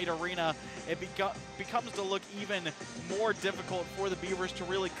Matthew Knight Arena, it becomes to look even more difficult for the Beavers to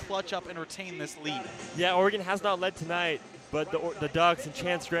really clutch up and retain this lead. Yeah, Oregon has not led tonight, but the Ducks and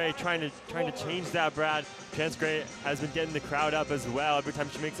Chance Gray trying to change that, Brad. Chance Gray has been getting the crowd up as well every time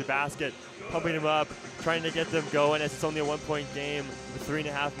she makes a basket, pumping them up, trying to get them going as it's only a 1-point game with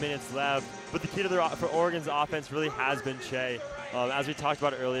 3.5 minutes left. But the key for Oregon's offense really has been Che. As we talked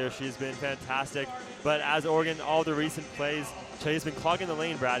about earlier, she's been fantastic. But as Oregon, all the recent plays, Che has been clogging the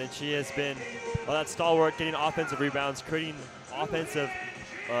lane, Brad, and she has been that stalwart, getting offensive rebounds, creating offensive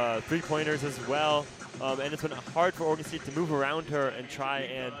three-pointers as well. And it's been hard for Oregon State to move around her and try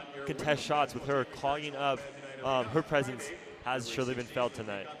and contest shots with her clogging up. Her presence has surely been felt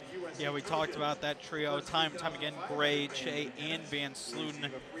tonight. Yeah, we talked about that trio time and time again. Gray, Che, and Van Sluten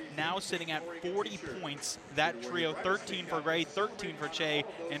now sitting at 40 points. That trio, 13 for Gray, 13 for Che,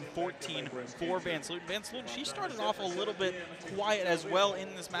 and 14 for Van Sluten. Van Sluten, she started off a little bit quiet as well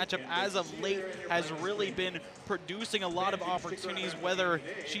in this matchup. As of late, has really been producing a lot of opportunities,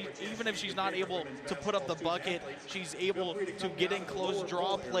 even if she's not able to put up the bucket, she's able to get in close,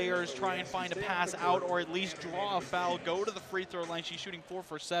 draw players, try and find a pass out, or at least draw a foul, go to the free throw line. She's shooting 4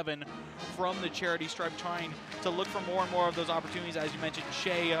 for 7 from the charity stripe, trying to look for more and more of those opportunities. As you mentioned,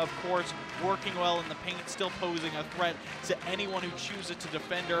 Che, of course, working well in the paint, still posing a threat to anyone who chooses to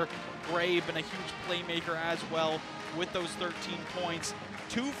defend her. Gray been a huge playmaker as well with those 13 points.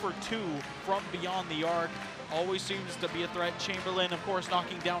 2 for 2 from beyond the arc. Always seems to be a threat. Chamberlain, of course,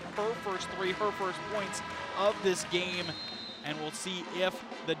 knocking down her first 3, her first points of this game. And we'll see if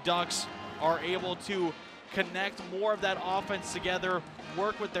the Ducks are able to connect more of that offense together,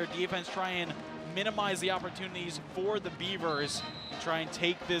 work with their defense, try and minimize the opportunities for the Beavers, and try and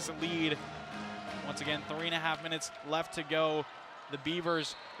take this lead. Once again, 3.5 minutes left to go. The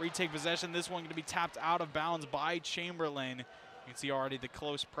Beavers retake possession. This one going to be tapped out of bounds by Chamberlain. You can see already the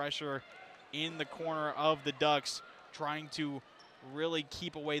close pressure in the corner of the Ducks, trying to really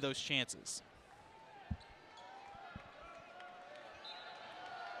keep away those chances.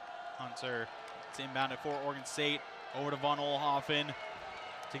 Hunter, it's inbounded for Oregon State. Over to Von Oelhoffen,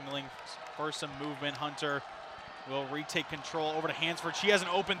 signaling for some movement. Hunter will retake control over to Hansford. She has an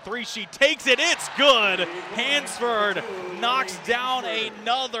open 3. She takes it. It's good. Hansford knocks down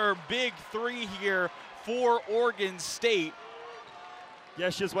another big 3 here for Oregon State. Yeah,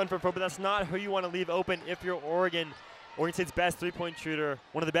 she just went for 4, but that's not who you want to leave open if you're Oregon. Oregon State's best three-point shooter,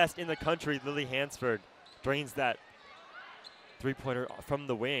 one of the best in the country, Lily Hansford, drains that three-pointer from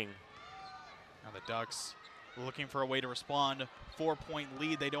the wing. Now the Ducks looking for a way to respond. 4-point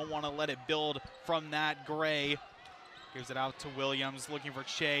lead. They don't want to let it build from that. Gray gives it out to Williams, looking for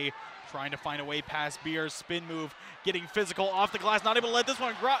Che, trying to find a way past Beers. Spin move, getting physical off the glass, not able to let this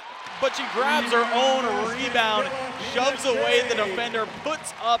one grab, but she grabs her own rebound, shoves away the defender,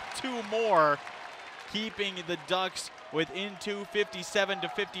 puts up 2 more, keeping the Ducks within 2,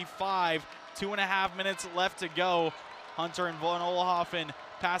 57-55. 2.5 minutes left to go. Hunter and Von Oelhoffen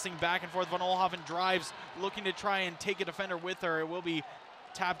passing back and forth. Von Oelhoffen drives, looking to try and take a defender with her. It will be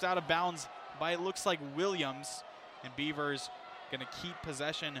tapped out of bounds by, it looks like, Williams. And Beavers going to keep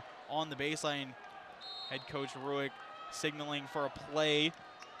possession on the baseline. Head coach Ruick signaling for a play.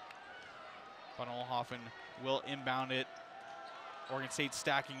 Von Oelhoffen will inbound it. Oregon State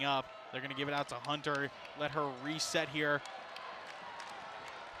stacking up. They're going to give it out to Hunter. Let her reset here.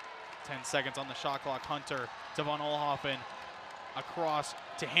 10 seconds on the shot clock. Hunter to Von Oelhoffen. Across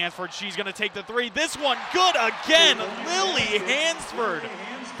to Hansford. She's going to take the 3. This one good again. Lily Hansford.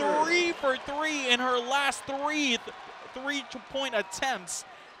 3 for 3 in her last 3 three-point attempts.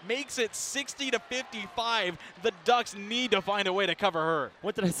 Makes it 60-55. The Ducks need to find a way to cover her.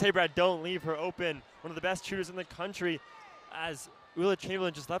 What did I say, Brad? Don't leave her open. One of the best shooters in the country, as Willa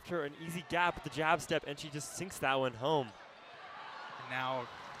Chamberlain just left her an easy gap with the jab step, and she just sinks that one home. And now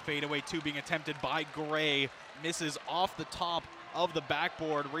fadeaway 2 being attempted by Gray. Misses off the top of the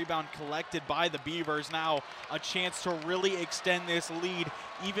backboard. Rebound collected by the Beavers. Now a chance to really extend this lead.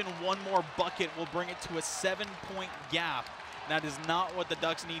 Even one more bucket will bring it to a 7-point gap. That is not what the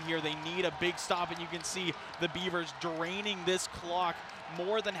Ducks need here. They need a big stop, and you can see the Beavers draining this clock.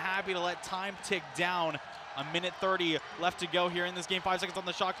 More than happy to let time tick down. 1:30 left to go here in this game. 5 seconds on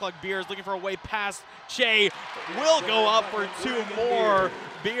the shot clock. Beers looking for a way past Che. Will go up for 2 more.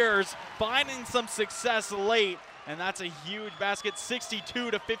 Beers finding some success late, and that's a huge basket.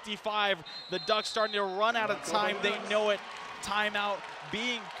 62-55. The Ducks starting to run out of time. They know it. Timeout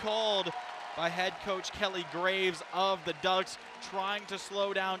being called by head coach Kelly Graves of the Ducks, trying to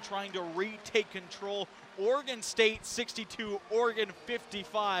slow down, trying to retake control. Oregon State 62, Oregon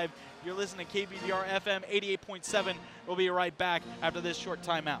 55. You're listening to KBVR FM 88.7. We'll be right back after this short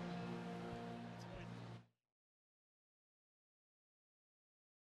timeout.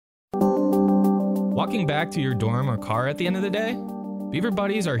 Walking back to your dorm or car at the end of the day? Beaver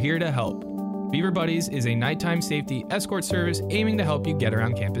Buddies are here to help. Beaver Buddies is a nighttime safety escort service aiming to help you get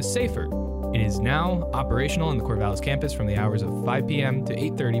around campus safer. It is now operational in the Corvallis campus from the hours of 5 p.m. to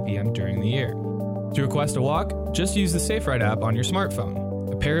 8:30 p.m. during the year. To request a walk, just use the Safe Ride app on your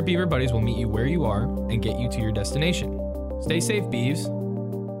smartphone. A pair of Beaver Buddies will meet you where you are and get you to your destination. Stay safe, Beavs.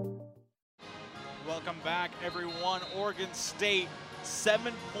 Welcome back, everyone. Oregon State,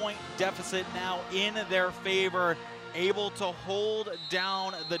 7-point deficit now in their favor, able to hold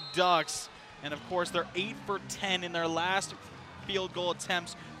down the Ducks. And of course, they're 8 for 10 in their last field goal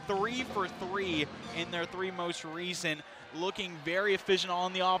attempts, 3 for 3 in their 3 most recent. Looking very efficient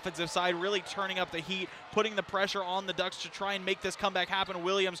on the offensive side, really turning up the heat, putting the pressure on the Ducks to try and make this comeback happen.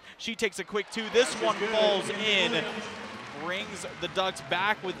 Williams, she takes a quick 2. This one falls in, brings the Ducks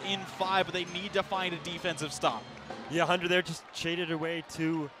back within 5, but they need to find a defensive stop. Yeah, Hunter there just shaded away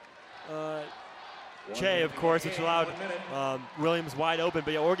to Che, of course, which allowed Williams wide open.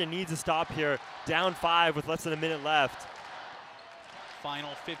 But yeah, Oregon needs a stop here. Down 5 with less than a minute left.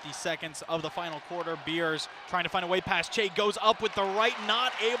 Final 50 seconds of the final quarter. Beers trying to find a way past Che. Goes up with the right,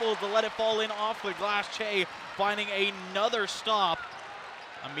 not able to let it fall in off the glass. Che finding another stop.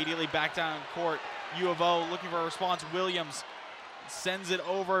 Immediately back down court. U of O looking for a response. Williams sends it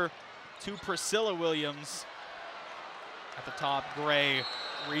over to Priscilla Williams. At the top, Gray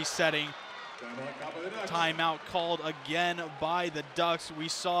resetting. Timeout called again by the Ducks. We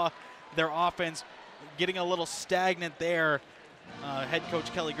saw their offense getting a little stagnant there. Head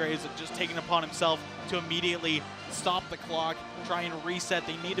coach Kelly Graves just taking upon himself to immediately stop the clock, try and reset.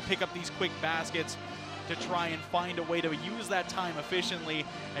 They need to pick up these quick baskets to try and find a way to use that time efficiently,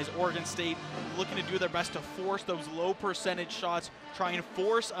 as Oregon State looking to do their best to force those low percentage shots, try and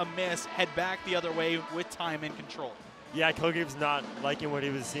force a miss, head back the other way with time and control. Yeah, Kelly Graves not liking what he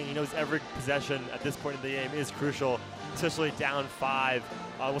was seeing. He knows every possession at this point in the game is crucial, especially down 5.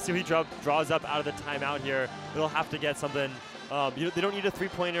 We'll see if he draws up out of the timeout here. They'll have to get something. They don't need a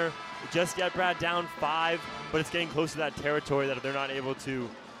three-pointer just yet, Brad, down 5, but it's getting close to that territory that if they're not able to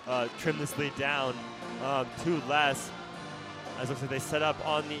trim this lead down to less, as it looks like they set up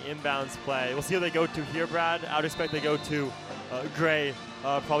on the inbounds play. We'll see who they go to here, Brad. I would expect they go to Gray,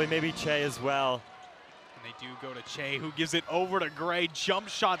 probably maybe Che as well. And they do go to Che, who gives it over to Gray. Jump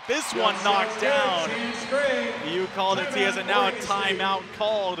shot, this one knocked down. You called it, Tias, and now a timeout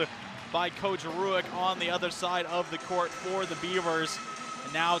called by Coach Ruick on the other side of the court for the Beavers.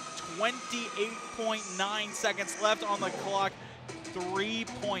 And now 28.9 seconds left on the clock. 3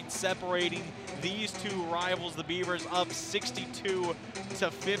 points separating these two rivals. The Beavers up 62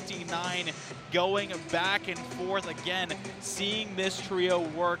 to 59, going back and forth again, seeing this trio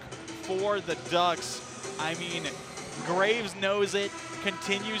work for the Ducks. I mean, Graves knows it,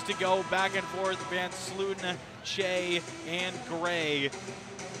 continues to go back and forth. Van Sluten, Che, and Gray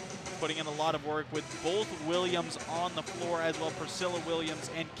putting in a lot of work with both Williams on the floor, as well Priscilla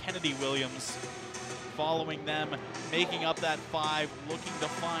Williams and Kennedy Williams following them, making up that 5, looking to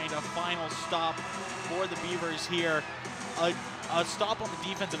find a final stop for the Beavers here. A stop on the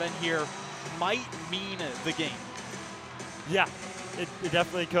defensive end here might mean the game. Yeah, it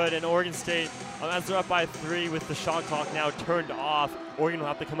definitely could. And Oregon State, as they're up by 3 with the shot clock now turned off, Oregon will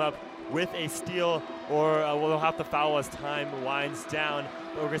have to come up with a steal, or they'll have to foul as time winds down.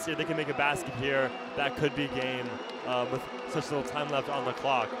 But Oregon State, they can make a basket here. That could be game with such little time left on the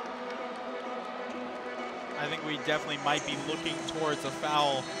clock. I think we definitely might be looking towards a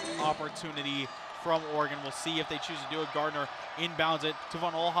foul opportunity from Oregon. We'll see if they choose to do it. Gardner inbounds it to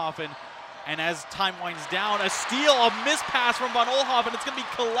Van Olhoffen. And as time winds down, a steal, a miss pass from Van Olhoffen. It's going to be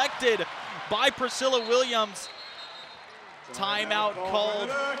collected by Priscilla Williams. Timeout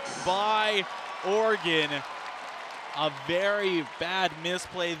called by Oregon. A very bad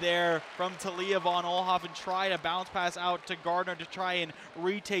misplay there from Talia Van Olhoffen. Tried a bounce pass out to Gardner to try and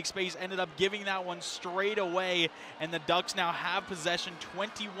retake space. Ended up giving that one straight away. And the Ducks now have possession,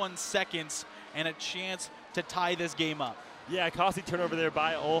 21 seconds, and a chance to tie this game up. Yeah, costly turnover there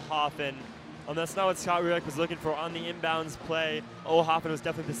by Olhoffen. That's not what Scott Ruick was looking for on the inbounds play. Olhoffen was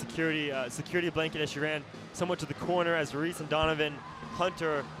definitely the security blanket as she ran somewhat to the corner, as Reese and Donovan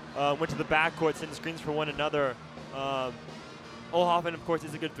Hunter went to the backcourt, setting screens for one another. Olhoffen, of course,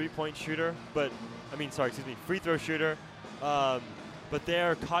 is a good three-point shooter, free throw shooter. But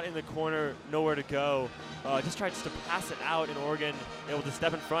they're caught in the corner, nowhere to go. Just tried to pass it out, and Oregon able to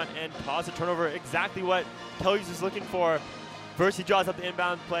step in front and cause a turnover. Exactly what Kelly was looking for. First, he draws up the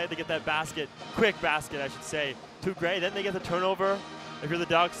inbound play. They get that basket, quick basket, I should say, to Gray. Then they get the turnover. If you're the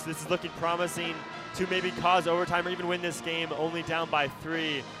Ducks, this is looking promising to maybe cause overtime or even win this game, only down by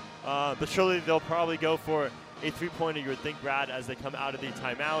 3. But surely they'll probably go for a three-pointer, you would think, Brad, as they come out of the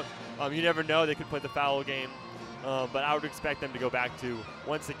timeout. You never know. They could play the foul game. But I would expect them to go back to,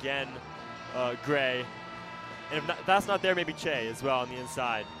 once again, Gray. And if that's not there, maybe Che as well on the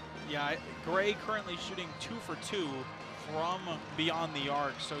inside. Yeah, Gray currently shooting 2 for 2 from beyond the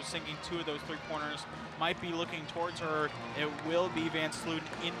arc, so sinking 2 of those three-pointers. Might be looking towards her. It will be Van Sluten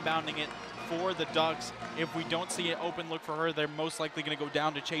inbounding it for the Ducks. If we don't see an open look for her, they're most likely going to go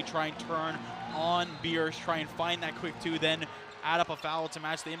down to Che, try and turn on Beers, try and find that quick 2, then add up a foul to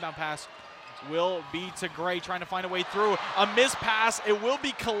match the inbound pass. Will be to Gray, trying to find a way through. A missed pass. It will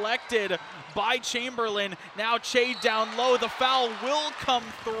be collected by Chamberlain. Now Che down low. The foul will come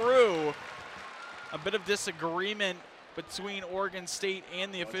through. A bit of disagreement between Oregon State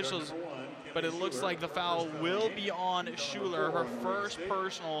and the officials, but it looks like the foul will be on Schuler, her first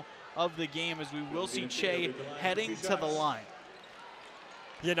personal of the game, as we will see Che heading to the line.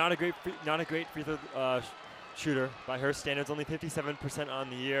 Yeah, not a great free throw shooter by her standards, only 57% on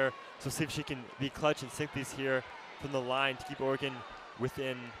the year. So see if she can be clutch and sink these here from the line to keep Oregon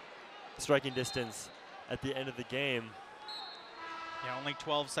within striking distance at the end of the game. Yeah, only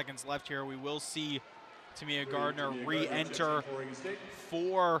 12 seconds left here. We will see Tamia Gardner re-enter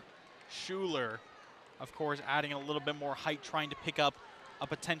for Schuler. Of course, adding a little bit more height, trying to pick up a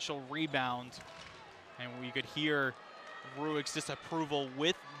potential rebound. And we could hear Ruick's disapproval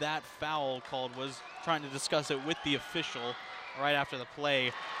with that foul called, was trying to discuss it with the official right after the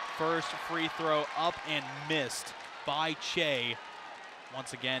play. First free throw up and missed by Che.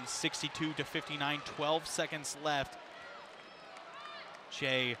 Once again, 62-59, 12 seconds left.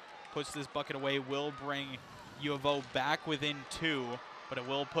 Che puts this bucket away, will bring U of O back within 2, but it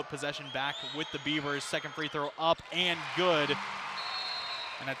will put possession back with the Beavers. Second free throw up and good.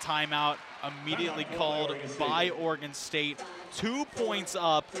 And a timeout immediately called by Oregon State. 2 points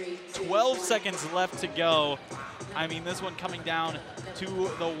up, 12 seconds left to go. I mean, this one coming down to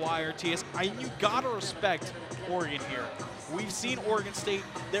the wire, TS. You gotta respect Oregon here. We've seen Oregon State,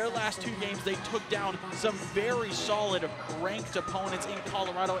 their last 2 games, they took down some very solid ranked opponents in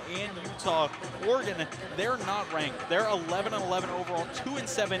Colorado and Utah. Oregon, they're not ranked. They're 11-11 overall,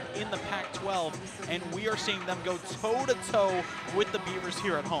 2-7 in the Pac-12, and we are seeing them go toe-to-toe with the Beavers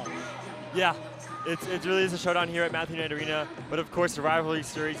here at home. Yeah, it really is a showdown here at Matthew Knight Arena, but of course the rivalry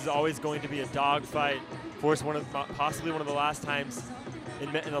series is always going to be a dogfight. Of course, possibly one of the last times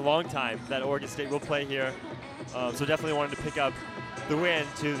in a long time that Oregon State will play here. So definitely wanted to pick up the win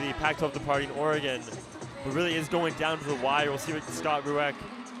to the Pac-12 departing Oregon. But really is going down to the wire. We'll see what Scott Rueck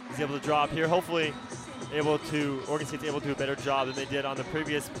is able to draw up here. Hopefully Oregon State's able to do a better job than they did on the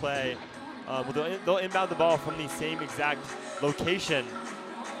previous play. They'll inbound the ball from the same exact location.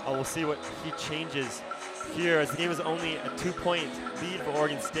 We'll see what he changes here, as the game is only a 2-point lead for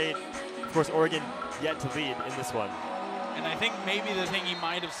Oregon State. Of course, Oregon yet to lead in this one. And I think maybe the thing he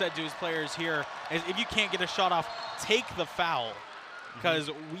might have said to his players here is, if you can't get a shot off, take the foul. Because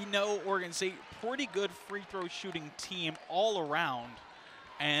we know Oregon State, pretty good free throw shooting team all around.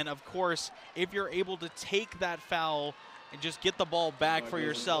 And of course, if you're able to take that foul and just get the ball back for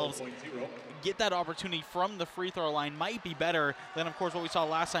yourselves, get that opportunity from the free throw line, might be better than, of course, what we saw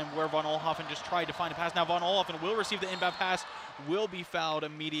last time where Von Oelhoffen just tried to find a pass. Now Von Oelhoffen will receive the inbound pass, will be fouled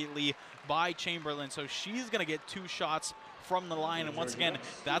immediately by Chamberlain. So she's going to get 2 shots from the line. And once again,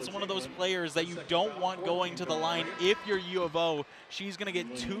 that's one of those players that you don't want going to the line if you're U of O. She's going to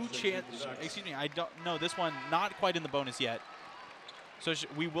get 2 chances. Excuse me, I don't know. This one not quite in the bonus yet. So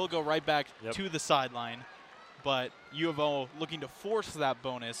we will go right back to the sideline. But U of O looking to force that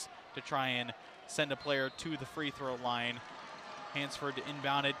bonus to try and send a player to the free throw line. Hansford to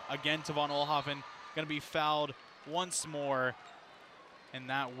inbound it again to Von Oelhoffen. Going to be fouled once more. And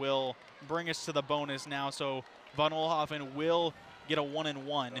that will bring us to the bonus now. So Von Oelhoffen will get a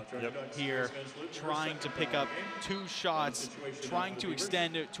 1-and-1 here, trying to pick up 2 shots, trying to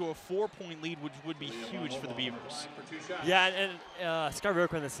extend it to a 4-point lead, which would be huge for the Beavers. Yeah, and Scott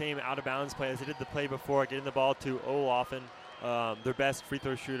Rueck ran the same out-of-bounds play as he did the play before, getting the ball to Oelhoffen, their best free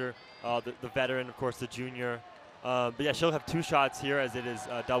throw shooter, the veteran, of course, the junior. But yeah, she'll have 2 shots here, as it is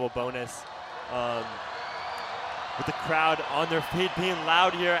a double bonus. With the crowd on their feet being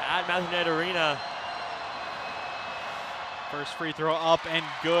loud here at Matthew Knight Arena. First free throw up and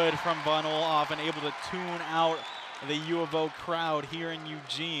good from Von Oelhoffen, able to tune out the U of O crowd here in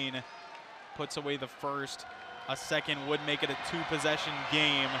Eugene. Puts away the first. A second would make it a 2-possession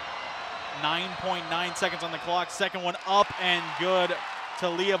game. 9.9 seconds on the clock. Second one up and good to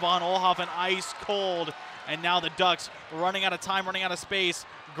Leah Von Oelhoffen, ice cold. And now the Ducks running out of time, running out of space.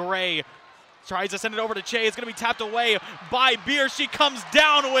 Gray tries to send it over to Che. It's going to be tapped away by Beer. She comes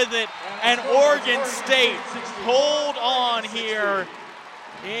down with it. And Oregon State hold on here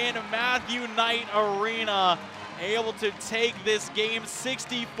in Matthew Knight Arena. Able to take this game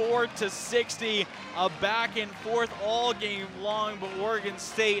 64-60. A back and forth all game long. But Oregon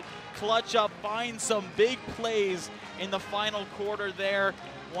State clutch up, find some big plays in the final quarter there.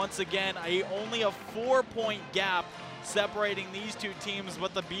 Once again, only a 4-point gap separating these 2 teams,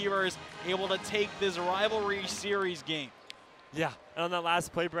 but the Beavers able to take this rivalry series game. Yeah, and on that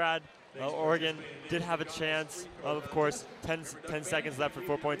last play, Brad, Oregon did have a chance. Of course, 10 seconds left for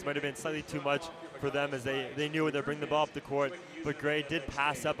 4 points. Might have been slightly too much for them, as they knew they'd bring the ball up the court. But Gray did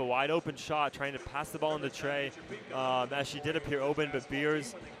pass up a wide open shot, trying to pass the ball into Trey, as she did appear open. But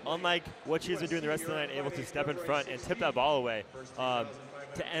Beers, unlike what she's been doing the rest of the night, able to step in front and tip that ball away to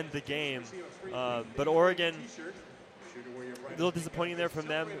end the game. But Oregon, a little disappointing there from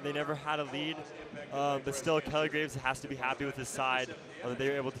them. They never had a lead, but still Kelly Graves has to be happy with his side. They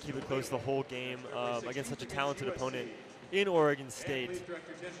were able to keep it close the whole game against such a talented opponent in Oregon State.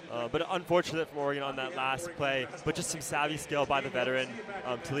 But unfortunate for Oregon on that last play, but just some savvy skill by the veteran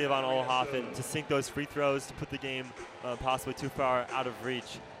to Leavon Olhoffen to sink those free throws to put the game possibly too far out of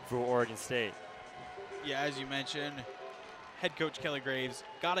reach for Oregon State. Yeah, as you mentioned, head coach Kelly Graves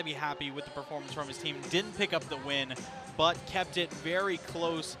got to be happy with the performance from his team. Didn't pick up the win, but kept it very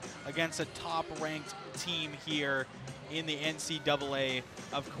close against a top-ranked team here in the NCAA.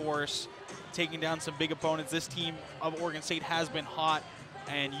 Of course, taking down some big opponents. This team of Oregon State has been hot,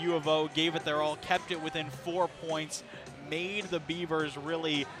 and U of O gave it their all, kept it within 4 points, made the Beavers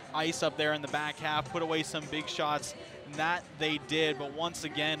really ice up there in the back half, put away some big shots, and that they did. But once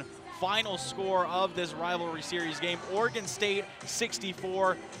again, final score of this rivalry series game, Oregon State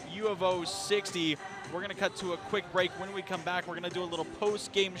 64, U of O 60. We're going to cut to a quick break. When we come back, we're going to do a little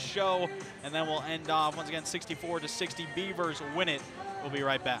post-game show, and then we'll end off, once again, 64-60. Beavers win it. We'll be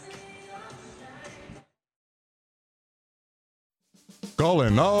right back.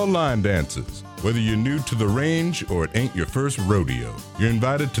 Calling all line dancers. Whether you're new to the range or it ain't your first rodeo, you're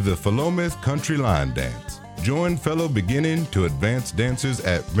invited to the Philomath Country Line Dance. Join fellow beginning to advanced dancers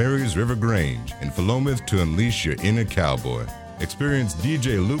at Mary's River Grange in Philomath to unleash your inner cowboy. Experience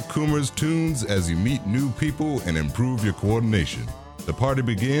DJ Luke Coomer's tunes as you meet new people and improve your coordination. The party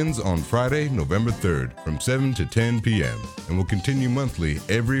begins on Friday, November 3rd from 7 to 10 p.m. and will continue monthly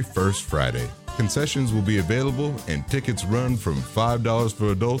every first Friday. Concessions will be available and tickets run from $5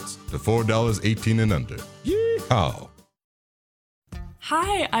 for adults to $4 18 and under. Yeehaw!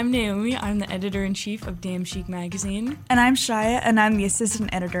 Hi, I'm Naomi. I'm the editor-in-chief of Damn Chic Magazine. And I'm Shia, and I'm the assistant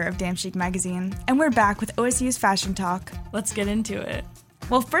editor of Damn Chic Magazine. And we're back with OSU's Fashion Talk. Let's get into it.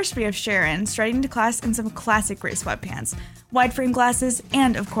 Well, first we have Sharon striding to class in some classic gray sweatpants, wide frame glasses,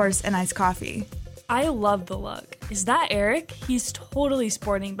 and of course, an iced coffee. I love the look. Is that Eric? He's totally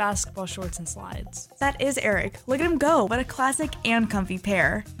sporting basketball shorts and slides. That is Eric. Look at him go. What a classic and comfy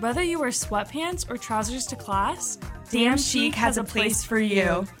pair. Whether you wear sweatpants or trousers to class, Damn Chic has a place for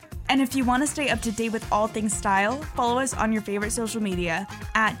you. And if you want to stay up to date with all things style, follow us on your favorite social media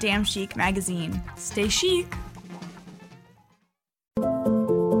at Damn Chic Magazine. Stay chic.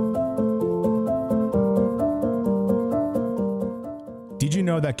 Did you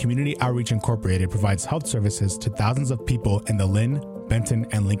know that Community Outreach Incorporated provides health services to thousands of people in the Lynn, Benton,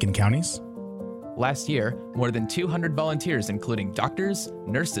 and Lincoln counties? Last year, more than 200 volunteers, including doctors,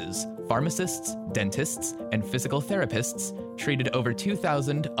 nurses, pharmacists, dentists, and physical therapists, treated over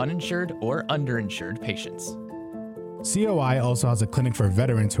 2,000 uninsured or underinsured patients. COI also has a clinic for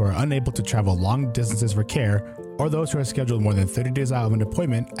veterans who are unable to travel long distances for care or those who are scheduled more than 30 days out of an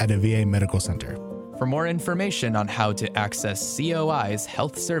appointment at a VA medical center. For more information on how to access COI's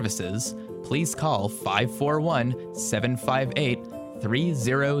health services, please call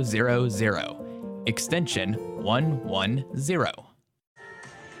 541-758-3000, extension 110.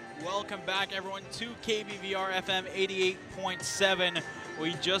 Welcome back, everyone, to KBVR FM 88.7.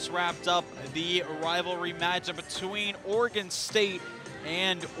 We just wrapped up the rivalry matchup between Oregon State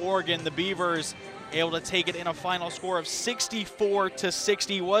and Oregon. The Beavers able to take it in a final score of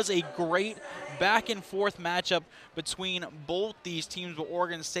 64-60. Was a great back and forth matchup between both these teams, but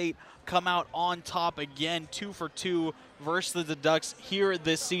Oregon State come out on top again, 2 for 2 versus the Ducks here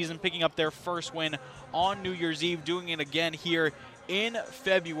this season, picking up their first win on New Year's Eve, doing it again here in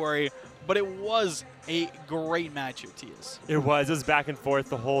February. But it was a great matchup, Tias. It was back and forth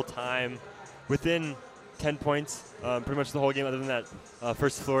the whole time, within 10 points, pretty much the whole game, other than that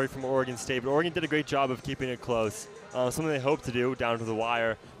first flurry from Oregon State. But Oregon did a great job of keeping it close. Something they hoped to do down to the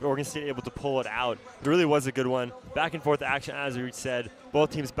wire, but Oregon State able to pull it out. It really was a good one. Back and forth action, as we said,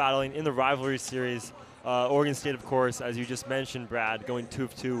 both teams battling in the rivalry series. Oregon State, of course, as you just mentioned, Brad, going 2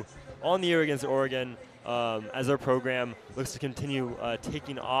 of 2 on the year against Oregon, as their program looks to continue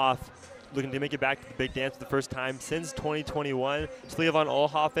taking off, looking to make it back to the big dance for the first time since 2021. Leavon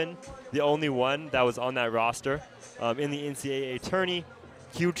Olhoffen, the only one that was on that roster in the NCAA tourney.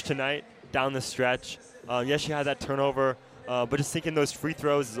 Huge tonight down the stretch. Yes, she had that turnover, but just thinking those free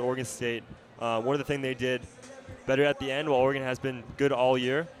throws is Oregon State. One of the things they did better at the end, while Oregon has been good all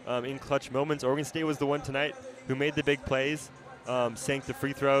year in clutch moments. Oregon State was the one tonight who made the big plays, sank the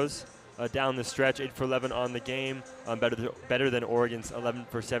free throws down the stretch, 8 for 11 on the game, better than Oregon's 11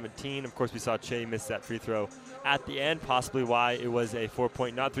 for 17. Of course, we saw Che miss that free throw at the end, possibly why it was a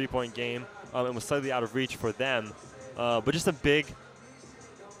 4-point, not 3-point game, and was slightly out of reach for them. But just some big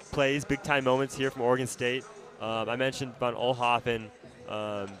plays, big-time moments here from Oregon State. I mentioned Von Olhoffen,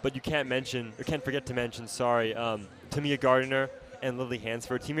 but you can't forget to mention, Tamia Gardner and Lily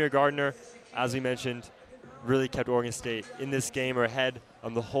Hansford. Tamia Gardner, as we mentioned, really kept Oregon State in this game or ahead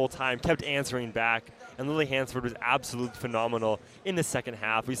the whole time, kept answering back. And Lily Hansford was absolutely phenomenal in the second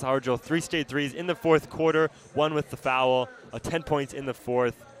half. We saw her drill 3 straight threes in the fourth quarter, 1 with the foul, 10 points in the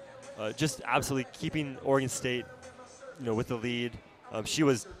fourth. Just absolutely keeping Oregon State, with the lead. She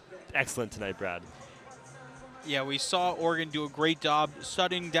was excellent tonight, Brad. Yeah, we saw Oregon do a great job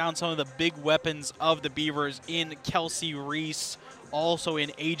shutting down some of the big weapons of the Beavers in Kelsey Reese, also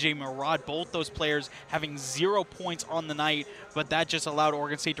in A.J. Murad. Both those players having 0 points on the night, but that just allowed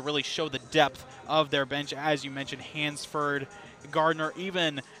Oregon State to really show the depth of their bench. As you mentioned, Hansford, Gardner,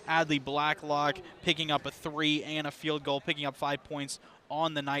 even Adley Blacklock picking up a 3 and a field goal, picking up 5 points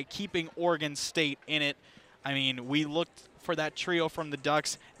on the night, keeping Oregon State in it. I mean, we looked for that trio from the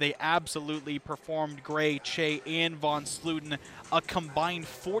Ducks. They absolutely performed. Gray, Che, and Von Sluten, a combined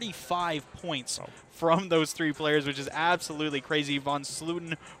 45 points from those 3 players, which is absolutely crazy. Von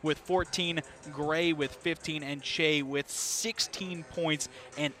Sluten with 14, Gray with 15, and Che with 16 points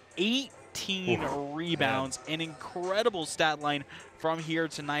and 18 rebounds. An incredible stat line from here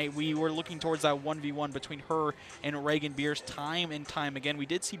tonight. We were looking towards that 1v1 between her and Reagan Beers time and time again. We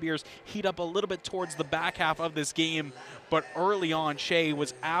did see Beers heat up a little bit towards the back half of this game, but early on, Shea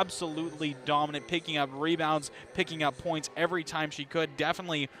was absolutely dominant, picking up rebounds, picking up points every time she could.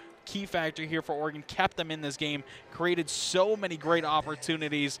 Definitely key factor here for Oregon, kept them in this game, created so many great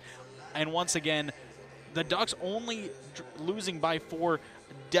opportunities, and once again, the Ducks only losing by 4.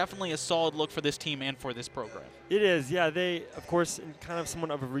 Definitely a solid look for this team and for this program. It is, yeah. They, of course, in kind of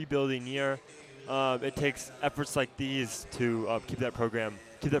somewhat of a rebuilding year. It takes efforts like these to keep that program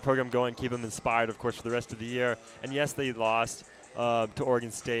going, keep them inspired, of course, for the rest of the year. And yes, they lost to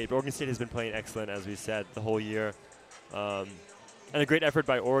Oregon State, but Oregon State has been playing excellent, as we said, the whole year. And a great effort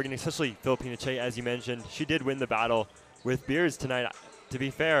by Oregon, especially Filipina Che, as you mentioned. She did win the battle with Beers tonight, to be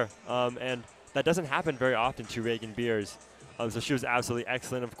fair, and that doesn't happen very often to Reagan Beers. So she was absolutely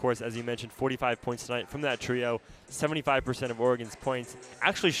excellent. Of course, as you mentioned, 45 points tonight from that trio, 75% of Oregon's points,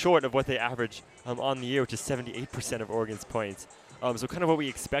 actually short of what they average on the year, which is 78% of Oregon's points. So kind of what we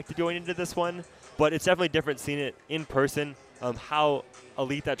expected going into this one, but it's definitely different seeing it in person, how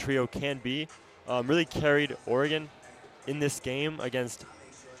elite that trio can be. Really carried Oregon in this game against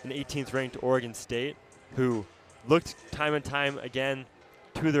an 18th ranked Oregon State, who looked time and time again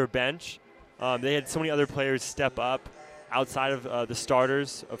to their bench. They had so many other players step up outside of the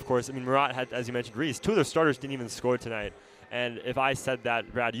starters. Of course, I mean, Murat had, as you mentioned, Reese. 2 of their starters didn't even score tonight. And if I said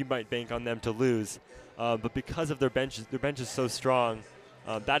that, Brad, you might bank on them to lose. But because of their bench is so strong,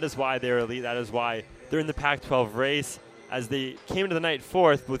 that is why they're elite. That is why they're in the Pac-12 race. As they came into the night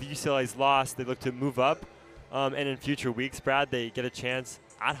 4th with UCLA's loss, they look to move up. And in future weeks, Brad, they get a chance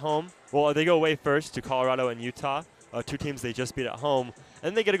at home. Well, they go away first to Colorado and Utah, 2 teams they just beat at home. And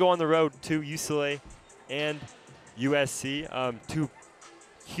then they get to go on the road to UCLA and USC. 2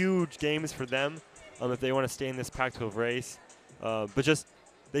 huge games for them if they want to stay in this Pac-12 race. But just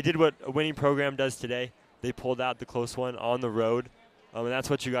they did what a winning program does today. They pulled out the close one on the road. And that's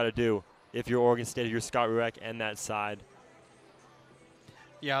what you got to do if you're Oregon State, if you're Scott Rueck and that side.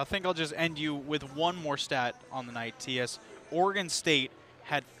 Yeah, I think I'll just end you with one more stat on the night, TS. Oregon State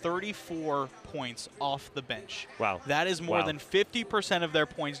had 34 points off the bench. Wow. That is more than 50% of their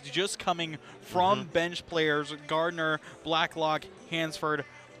points just coming from bench players. Gardner, Blacklock, Hansford,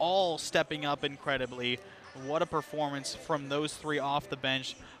 all stepping up incredibly. What a performance from those 3 off the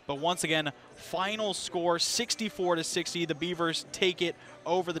bench. But once again, final score 64-60. The Beavers take it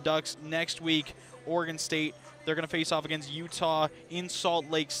over the Ducks next week. Oregon State, they're going to face off against Utah in Salt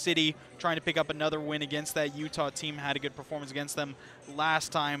Lake City, trying to pick up another win against that Utah team. Had a good performance against them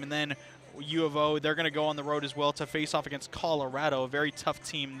last time. And then U of O, they're going to go on the road as well to face off against Colorado, a very tough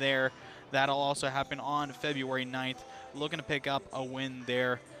team there. That'll also happen on February 9th. Looking to pick up a win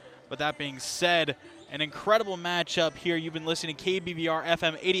there. But that being said, an incredible matchup here. You've been listening to KBVR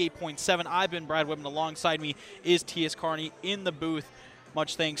FM 88.7. I've been Brad Whitman. Alongside me is T.S. Carney in the booth.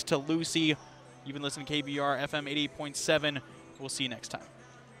 Much thanks to Lucy. You've been listening to KBVR FM 88.7. We'll see you next time.